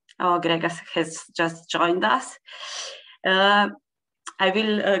 Grega has just joined us. I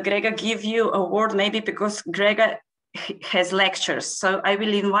will, Grega, give you a word maybe because Grega has lectures. So I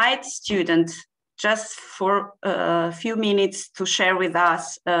will invite students just for a few minutes to share with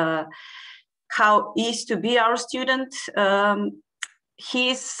us how it is to be our student.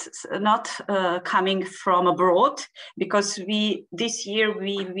 He's not coming from abroad, because this year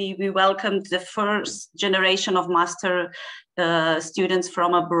we welcomed the first generation of master students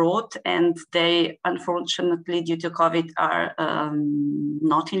from abroad, and they unfortunately due to COVID are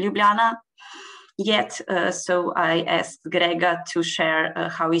not in Ljubljana yet. So I asked Grega to share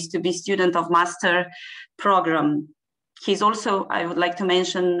how it is to be student of master program. He's also, I would like to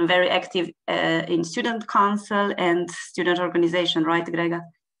mention, very active in student council and student organization, right, Grega?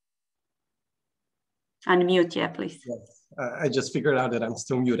 Unmute, yeah, please. Yes, I just figured out that I'm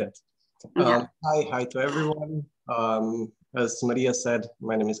still muted. Yeah. Hi to everyone. As Maria said,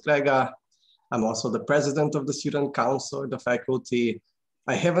 my name is Grega. I'm also the president of the student council, the faculty.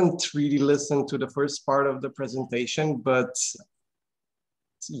 I haven't really listened to the first part of the presentation, but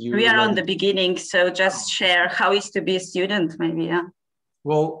we are on the beginning, so just share how it is to be a student, maybe, yeah.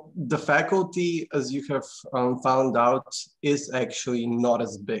 Well, the faculty, as you have found out, is actually not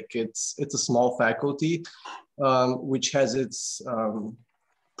as big. It's a small faculty, which has its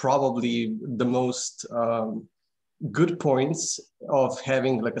probably the most good points of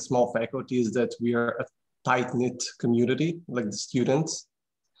having like a small faculty is that we are a tight-knit community, like the students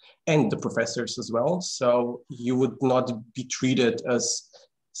and the professors as well. So you would not be treated as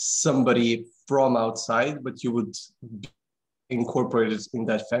somebody from outside, but you would be incorporated in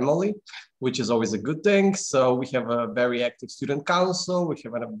that family, which is always a good thing. So we have a very active student council, we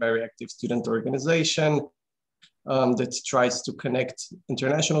have a very active student organization that tries to connect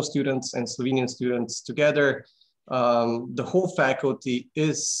international students and Slovenian students together. The whole faculty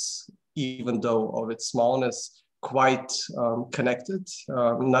is, even though of its smallness, quite connected.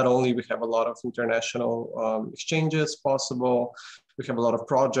 Not only we have a lot of international exchanges possible, we have a lot of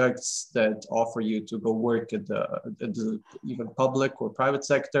projects that offer you to go work at the even public or private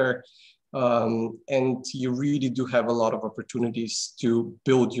sector. And you really do have a lot of opportunities to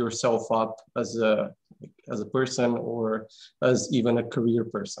build yourself up as a person or as even a career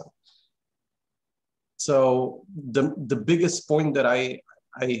person. So the biggest point that I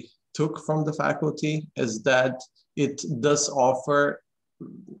took from the faculty is that it does offer,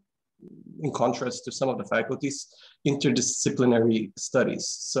 in contrast to some of the faculties, interdisciplinary studies.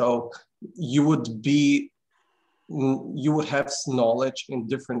 So you would have knowledge in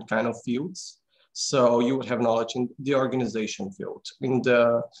different kind of fields. So you would have knowledge in the organization field, in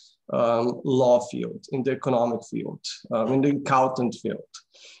the law field, in the economic field, in the accountant field,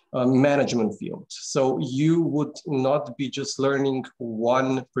 management field. So you would not be just learning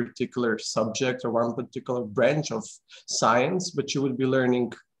one particular subject or one particular branch of science, but you would be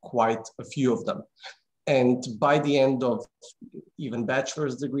learning quite a few of them. And by the end of even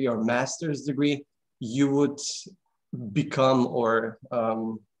bachelor's degree or master's degree, you would become or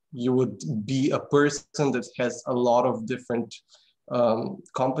you would be a person that has a lot of different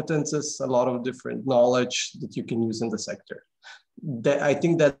competences, a lot of different knowledge that you can use in the sector. I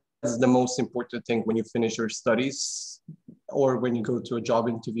think that's the most important thing when you finish your studies or when you go to a job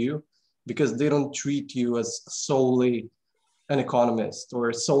interview, because they don't treat you as solely an economist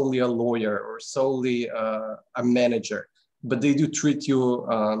or solely a lawyer or solely a manager, but they do treat you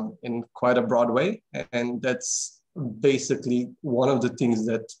in quite a broad way. And that's basically one of the things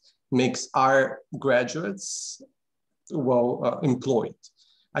that makes our graduates well employed.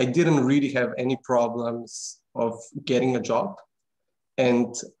 I didn't really have any problems of getting a job,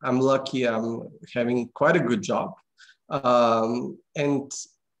 and I'm lucky I'm having quite a good job. And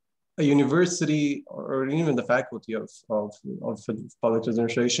a university or even the faculty of public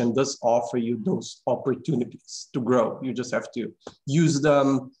administration does offer you those opportunities to grow. You just have to use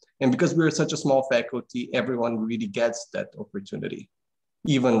them. And because we're such a small faculty, everyone really gets that opportunity.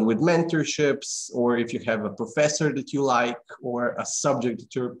 Even with mentorships, or if you have a professor that you like, or a subject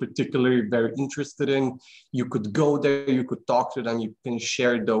that you're particularly very interested in, you could go there, you could talk to them, you can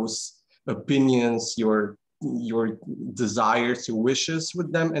share those opinions, your desires, your wishes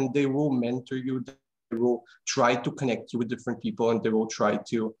with them, and they will mentor you. They will try to connect you with different people, and they will try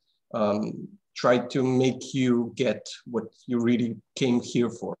to make you get what you really came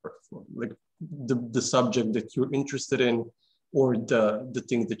here for like the subject that you're interested in, or the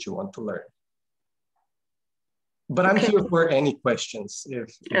thing that you want to learn. But I'm here for any questions.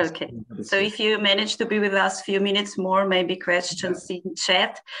 Okay, so if you manage to be with us a few minutes more, maybe questions in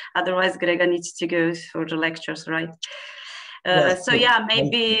chat. Otherwise, Grega needs to go for the lectures, right? Yes, so yeah,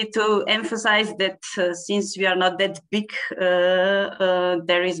 maybe to emphasize that since we are not that big,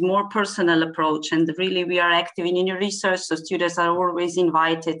 there is more personal approach, and really we are active in research. So students are always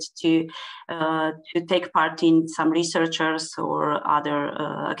invited to take part in some researchers or other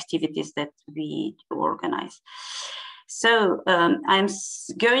activities that we organize. So I'm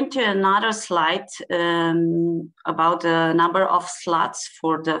going to another slide about the number of slots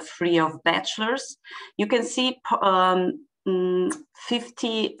for the free of bachelors. You can see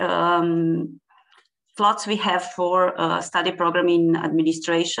 50 slots we have for study program in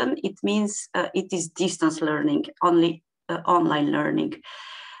administration. It means it is distance learning, only online learning.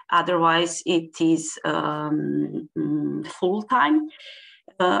 Otherwise, it is full-time.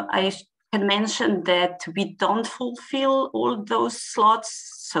 I can mention that we don't fulfill all those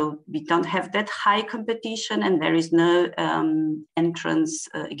slots, so we don't have that high competition, and there is no entrance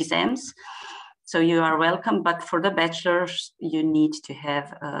exams. So you are welcome, but for the bachelors, you need to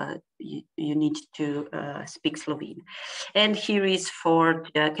have you need to speak Slovene. And here is for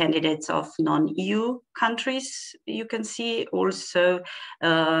the candidates of non-EU countries. You can see also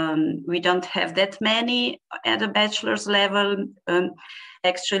we don't have that many at the bachelor's level.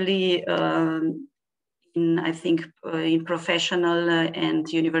 Actually, I think in professional and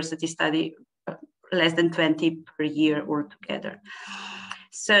university study, less than 20 per year altogether.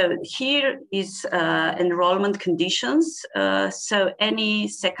 So here is enrollment conditions. So any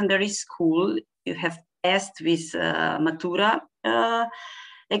secondary school you have passed with Matura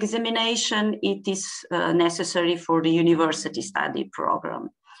examination, it is necessary for the university study program.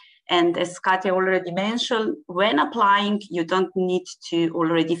 And as Katja already mentioned, when applying, you don't need to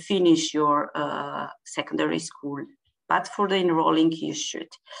already finish your secondary school, but for the enrolling, you should.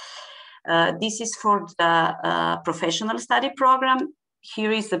 This is for the professional study program.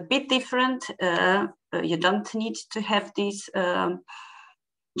 Here is a bit different. You don't need to have this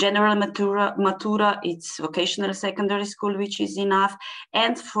general matura, it's vocational secondary school, which is enough.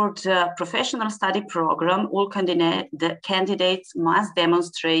 And for the professional study program, all the candidates must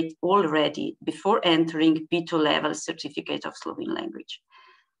demonstrate already before entering B2 level certificate of Slovene language.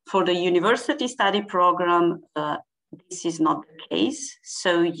 For the university study program, this is not the case.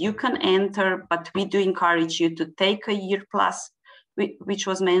 So you can enter, but we do encourage you to take a year plus, which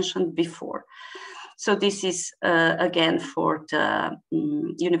was mentioned before. So this is, again, for the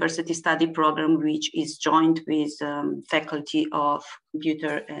university study program, which is joined with Faculty of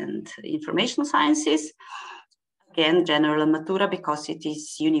Computer and Information Sciences. Again, general matura, because it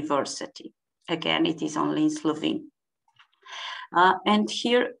is university. Again, it is only in Slovene. And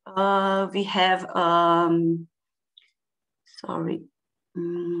here we have, sorry.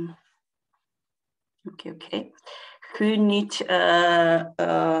 Okay. Who need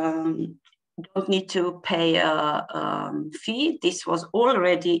don't need to pay a fee. This was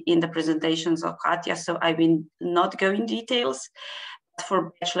already in the presentations of Katja, so I will not go in details. But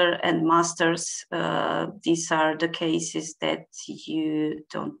for bachelor and masters, these are the cases that you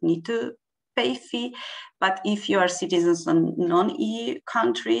don't need to pay fee. But if you are citizens of non-EU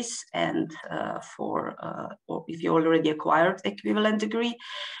countries and or if you already acquired equivalent degree,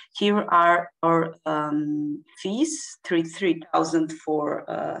 here are our fees: 3,000 for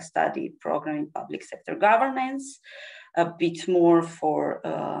study program in public sector governance, a bit more for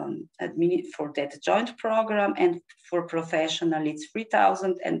that joint program, and for professional it's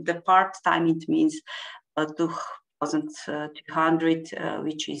 3,000, and the part-time it means 2,200,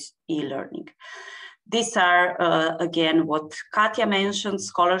 which is e-learning. These are again what Katja mentioned: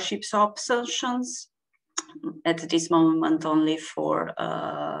 scholarships options. At this moment only for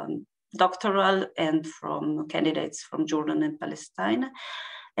doctoral and from candidates from Jordan and Palestine,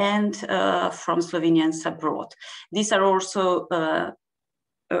 and from Slovenians abroad. These are also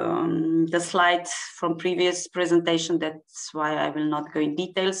the slides from previous presentation. That's why I will not go in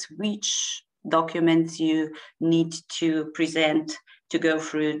details, which documents you need to present to go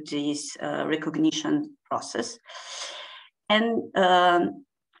through this recognition process. And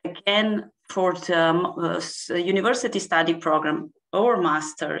again, for the university study program or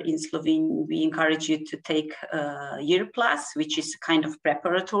master in Slovene, we encourage you to take a year plus, which is a kind of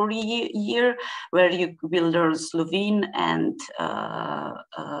preparatory year where you will learn Slovene and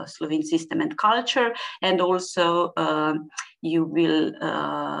Slovene system and culture, and also you will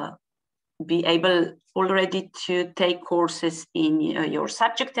be able already to take courses in your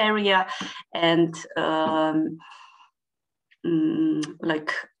subject area and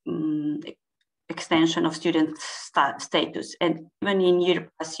extension of student status, and even in year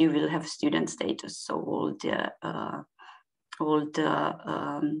plus you will have student status. So all the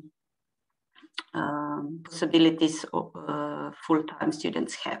possibilities full-time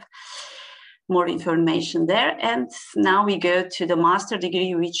students have. More information there. And now we go to the master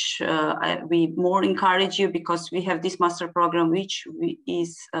degree, which we more encourage you, because we have this master program, which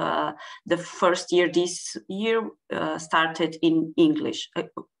is the first year this year started in English.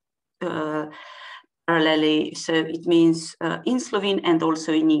 Parallelly, so it means in Slovene and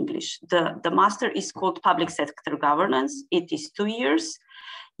also in English. The master is called Public Sector Governance. It is 2 years.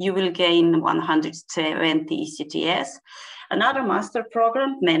 You will gain 170 ECTS. Another master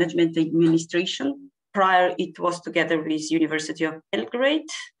program, Management Administration. Prior, it was together with University of Belgrade,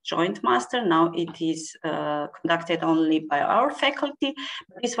 joint master. Now it is conducted only by our faculty.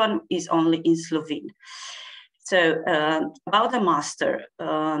 This one is only in Slovene. So about the master,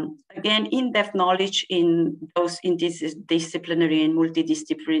 again, in-depth knowledge in those interdisciplinary and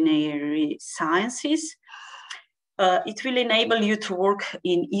multidisciplinary sciences. It will enable you to work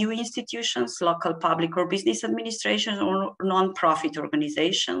in EU institutions, local public or business administrations, or non-profit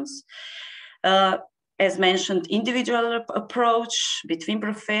organizations. As mentioned, individual approach between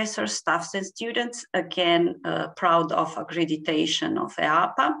professors, staffs, and students. Again, proud of accreditation of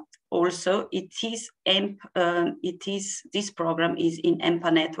EAPA. Also, this program is in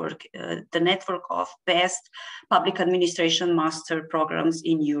EMPA network, the network of best public administration master programs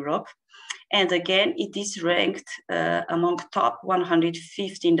in Europe. And again, it is ranked among top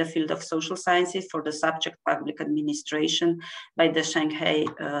 150 in the field of social sciences for the subject public administration by the Shanghai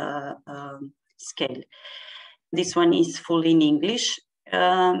scale. This one is fully in English.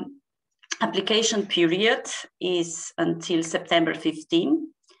 Application period is until September 15.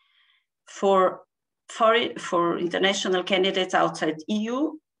 For international candidates outside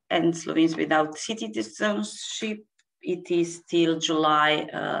EU and Slovenes without citizenship, it is till July,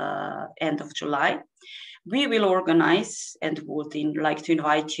 end of July. We will organize and would like to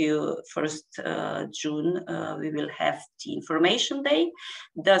invite you 1st June. We will have the information day.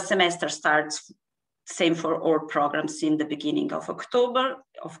 The semester starts same for all programs in the beginning of October,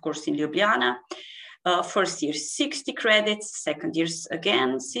 of course in Ljubljana. First year 60 credits, second years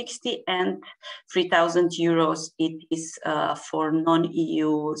again 60, and 3,000 euros. It is for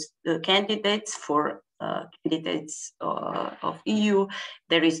non-EU candidates. For candidates of EU,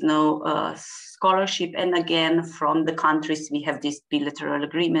 there is no scholarship. And again, from the countries, we have this bilateral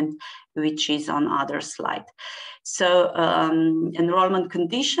agreement, which is on other slide. So enrollment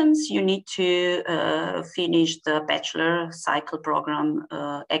conditions, you need to finish the bachelor cycle program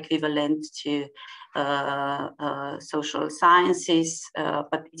equivalent to social sciences,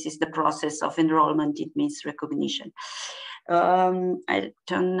 but this is the process of enrollment. It means recognition. I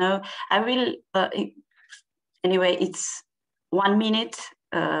don't know. I will, anyway, it's 1 minute,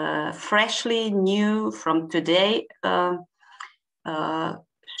 freshly new from today,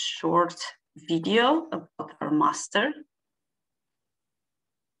 short video about our master.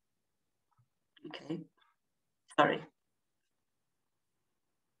 Okay, sorry.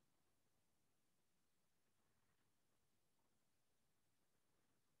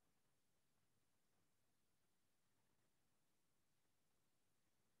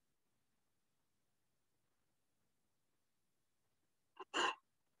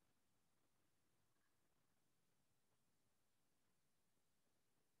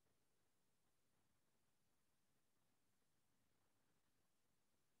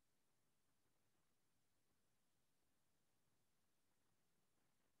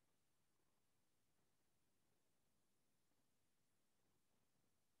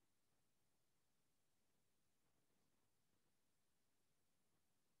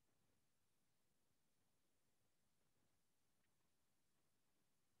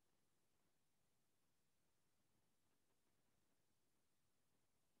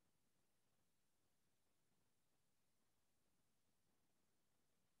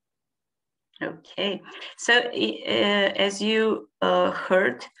 Okay, so as you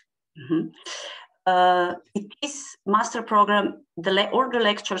heard, it is master program, all the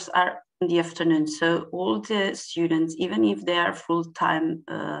lectures are in the afternoon, so all the students, even if they are full-time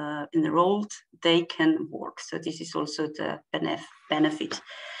enrolled, they can work. So this is also the benefit.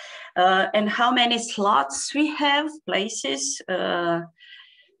 And how many slots we have, places?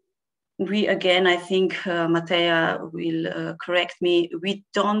 We, again, I think Matea will correct me, we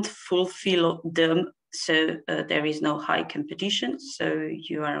don't fulfill them, so there is no high competition, so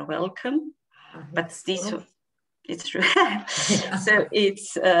you are welcome. But this, it's true. So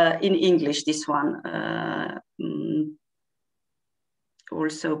it's in English, this one.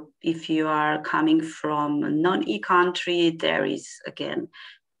 Also, if you are coming from a non-E country, there is, again,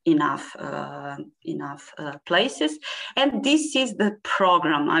 enough places. And this is the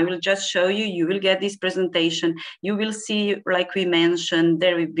program. I will just show you. You will get this presentation. You will see, like we mentioned,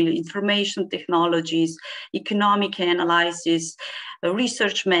 there will be information technologies, economic analysis,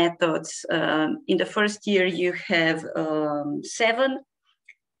 research methods. In the first year, you have 7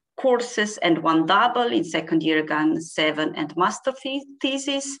 courses and 1 double. In second year, again, 7 and master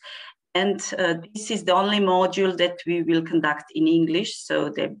thesis. And this is the only module that we will conduct in English. So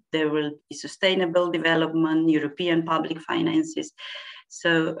there will be sustainable development, European public finances.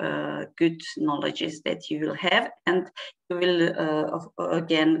 So good knowledges that you will have. And you will,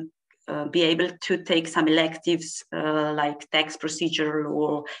 again, be able to take some electives like tax procedural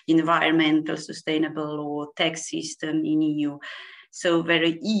law, environmental sustainable law, tax system in EU. So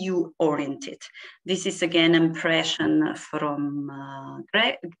very EU oriented. This is again impression from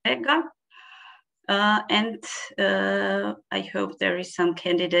Grega. And I hope there is some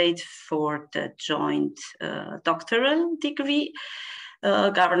candidate for the joint doctoral degree,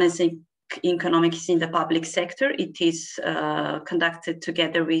 governance in economics in the public sector. It is conducted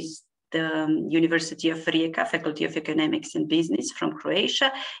together with the University of Rijeka, Faculty of Economics and Business from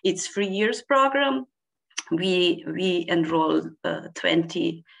Croatia. It's 3 years program. We enroll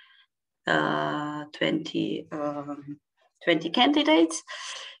 20 candidates.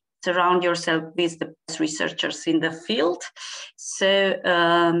 Surround yourself with the best researchers in the field. So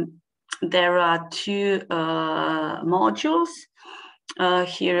there are 2 modules.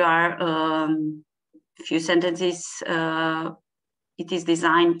 Here are a few sentences. It is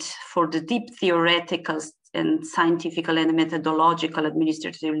designed for the deep theoretical and scientific and methodological,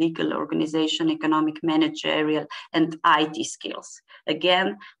 administrative, legal, organization, economic, managerial, and IT skills.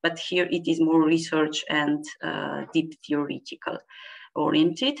 Again, but here it is more research and deep theoretical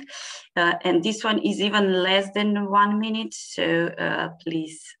oriented. And this one is even less than 1 minute, so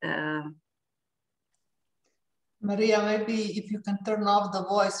please. Maria, maybe if you can turn off the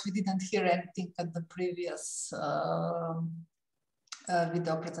voice, we didn't hear anything at the previous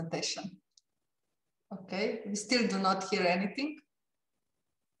video presentation. Okay, we still do not hear anything.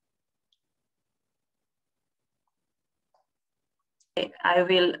 I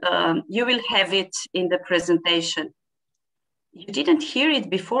will, you will have it in the presentation. You didn't hear it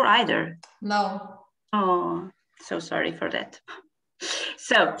before either? No. Oh, so sorry for that.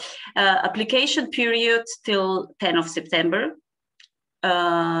 So, application period till 10th of September.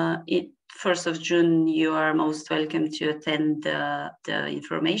 1st of June, you are most welcome to attend the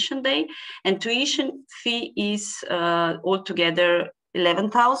information day. And tuition fee is altogether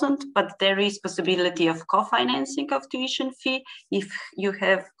 11,000, but there is possibility of co-financing of tuition fee if you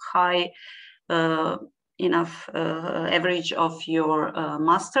have high enough average of your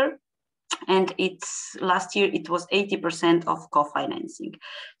master. And it's last year it was 80% of co-financing.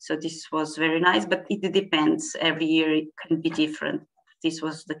 So this was very nice, but it depends. Every year it can be different. This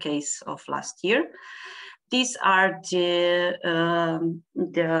was the case of last year. These are the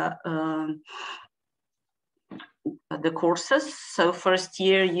courses. So first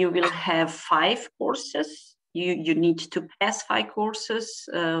year you will have 5 courses. You need to pass 5 courses.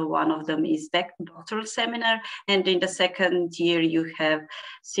 One of them is doctoral seminar. And in the second year, you have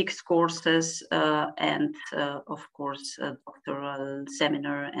 6 courses and of course, a doctoral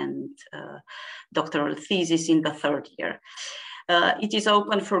seminar and doctoral thesis in the third year. It is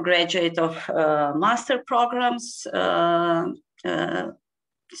open for graduate of master programs.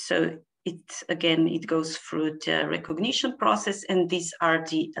 So it goes through the recognition process, and these are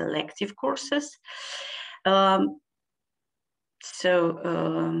the elective courses. I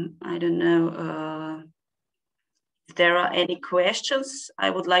don't know if there are any questions. I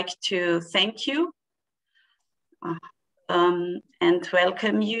would like to thank you and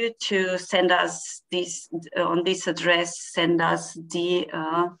welcome you to send us this on this address. Send us the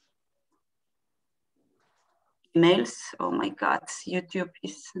emails. Oh my God, YouTube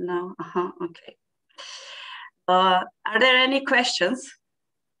is now. Okay. Are there any questions?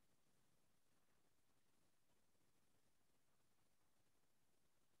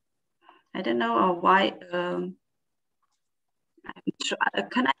 I don't know why.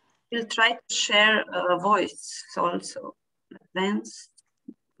 Can I try to share a voice also? Advanced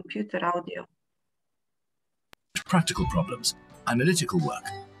computer audio. Practical problems, analytical work,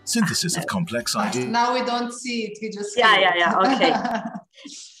 synthesis of complex ideas. Now we don't see it. We just yeah. Okay.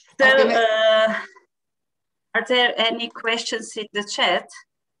 So, are there any questions in the chat?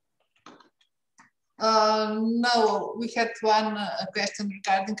 No, we had one question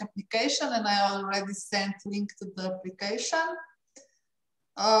regarding application, and I already sent link to the application.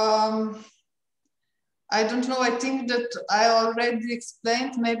 I don't know, I think that I already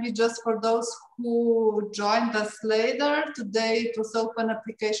explained, maybe just for those who joined us later. Today it was open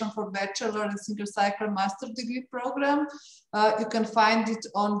application for bachelor and single cycle master degree program. You can find it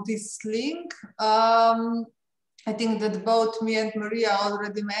on this link. I think that both me and Maria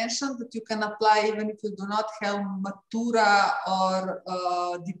already mentioned that you can apply even if you do not have Matura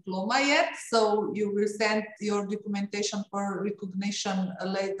or diploma yet. So you will send your documentation for recognition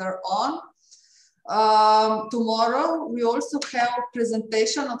later on. Tomorrow we also have a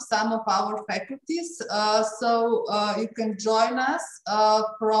presentation of some of our faculties, so you can join us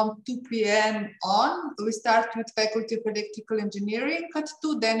from 2 p.m. on. We start with Faculty of Electrical Engineering at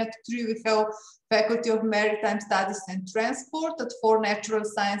 2, then at 3 we have Faculty of Maritime Studies and Transport, at 4 Natural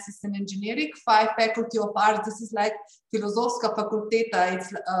Sciences and Engineering, 5 Faculty of Arts. This is like Filozofska fakulteta,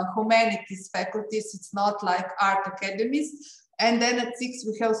 it's humanities faculties, it's not like art academies. And then at 6,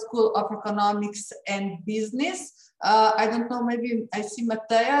 we have School of Economics and Business. I don't know, maybe I see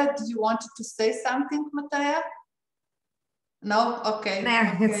Mateja. Did you want to say something, Mateja? No? Okay.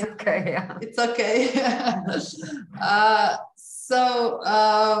 There, okay. It's okay, yeah. It's okay.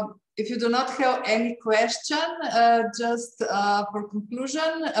 If you do not have any question, just for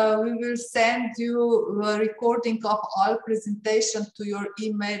conclusion, we will send you a recording of all presentations to your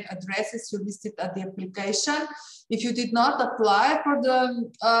email addresses you listed at the application. If you did not apply for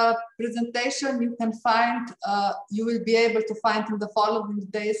the presentation, you can find, you will be able to find in the following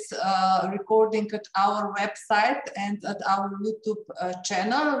days recording at our website and at our YouTube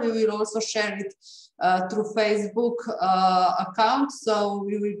channel. We will also share it through Facebook account, so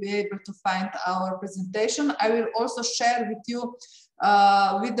we will be able to find our presentation. I will also share with you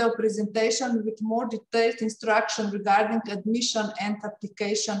video presentation with more detailed instruction regarding admission and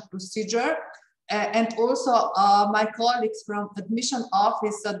application procedure. And also my colleagues from admission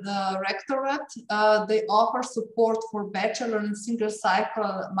office at the rectorate, they offer support for bachelor and single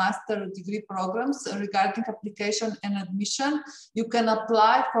cycle master degree programs regarding application and admission. You can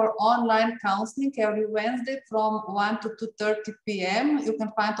apply for online counseling every Wednesday from 1 to 2:30 p.m. You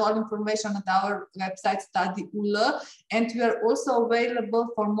can find all information at our website Study UL, and we are also available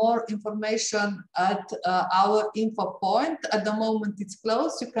for more information at our info point. At the moment it's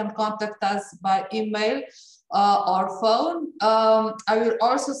closed. You can contact us by email or phone. I will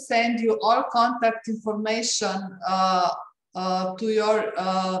also send you all contact information to your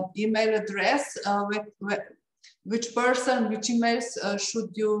email address, which person, which emails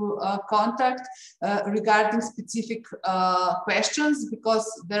should you contact regarding specific questions, because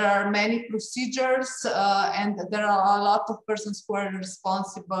there are many procedures and there are a lot of persons who are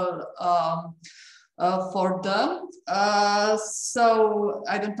responsible for them. So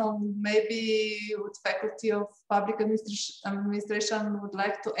I don't know, maybe would Faculty of Public Administration would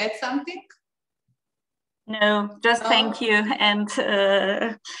like to add something? No, just thank you, and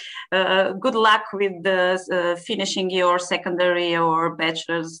good luck with finishing your secondary or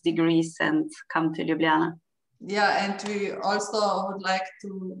bachelor's degrees and come to Ljubljana. Yeah, and we also would like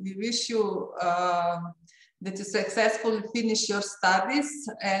to, we wish you that you successfully finish your studies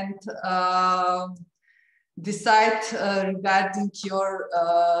and decide regarding your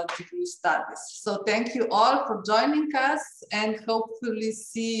degree studies. So thank you all for joining us and hopefully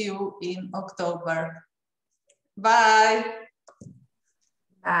see you in October. Bye.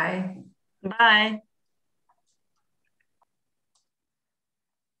 Bye. Bye.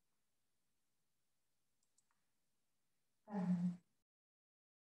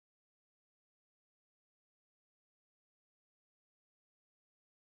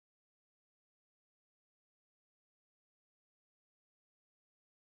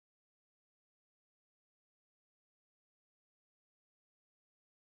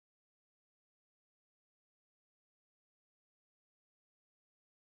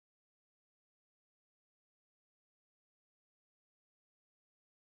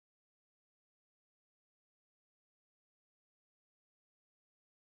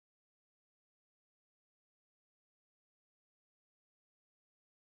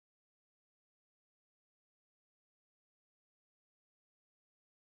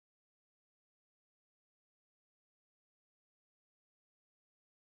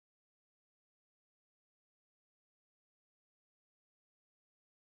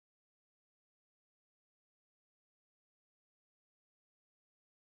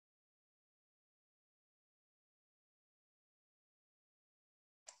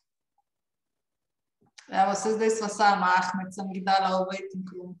 Evo se zdaj sva sama, Ahmed, sem jih dala v waiting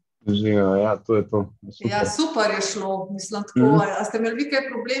room. Živijo, ja, to je to. Super. Ja, super je šlo, mislim tako. A ste imeli vi kaj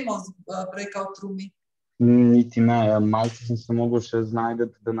problemov z breakout roomi? Niti ne, malce sem se mogel še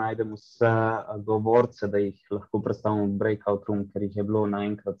znajdeti, da najdem vse govorce, da jih lahko predstavimo v breakout room, ker jih je bilo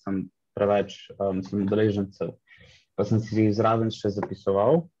naenkrat sem preveč udeležencev. Pa sem si zraven še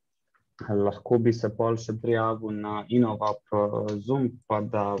zapisoval. Lahko bi se pol še prijavil na InnoVap Zoom, pa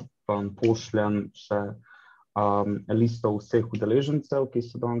da vam pošljem še listo vseh udeležencev, ki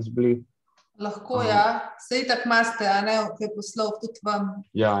so danes bili. Lahko, ja. Sej tak maste, a ne, kaj poslov tudi vam.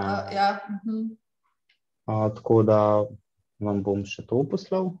 Ja. Tako da vam bom še to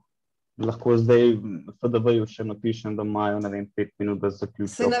poslal. Lahko zdaj FDV-ju še napišem, da imajo, 5 minut, da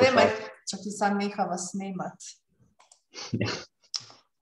zaključijo. Sej ne vem, če ti sam nehava snemati.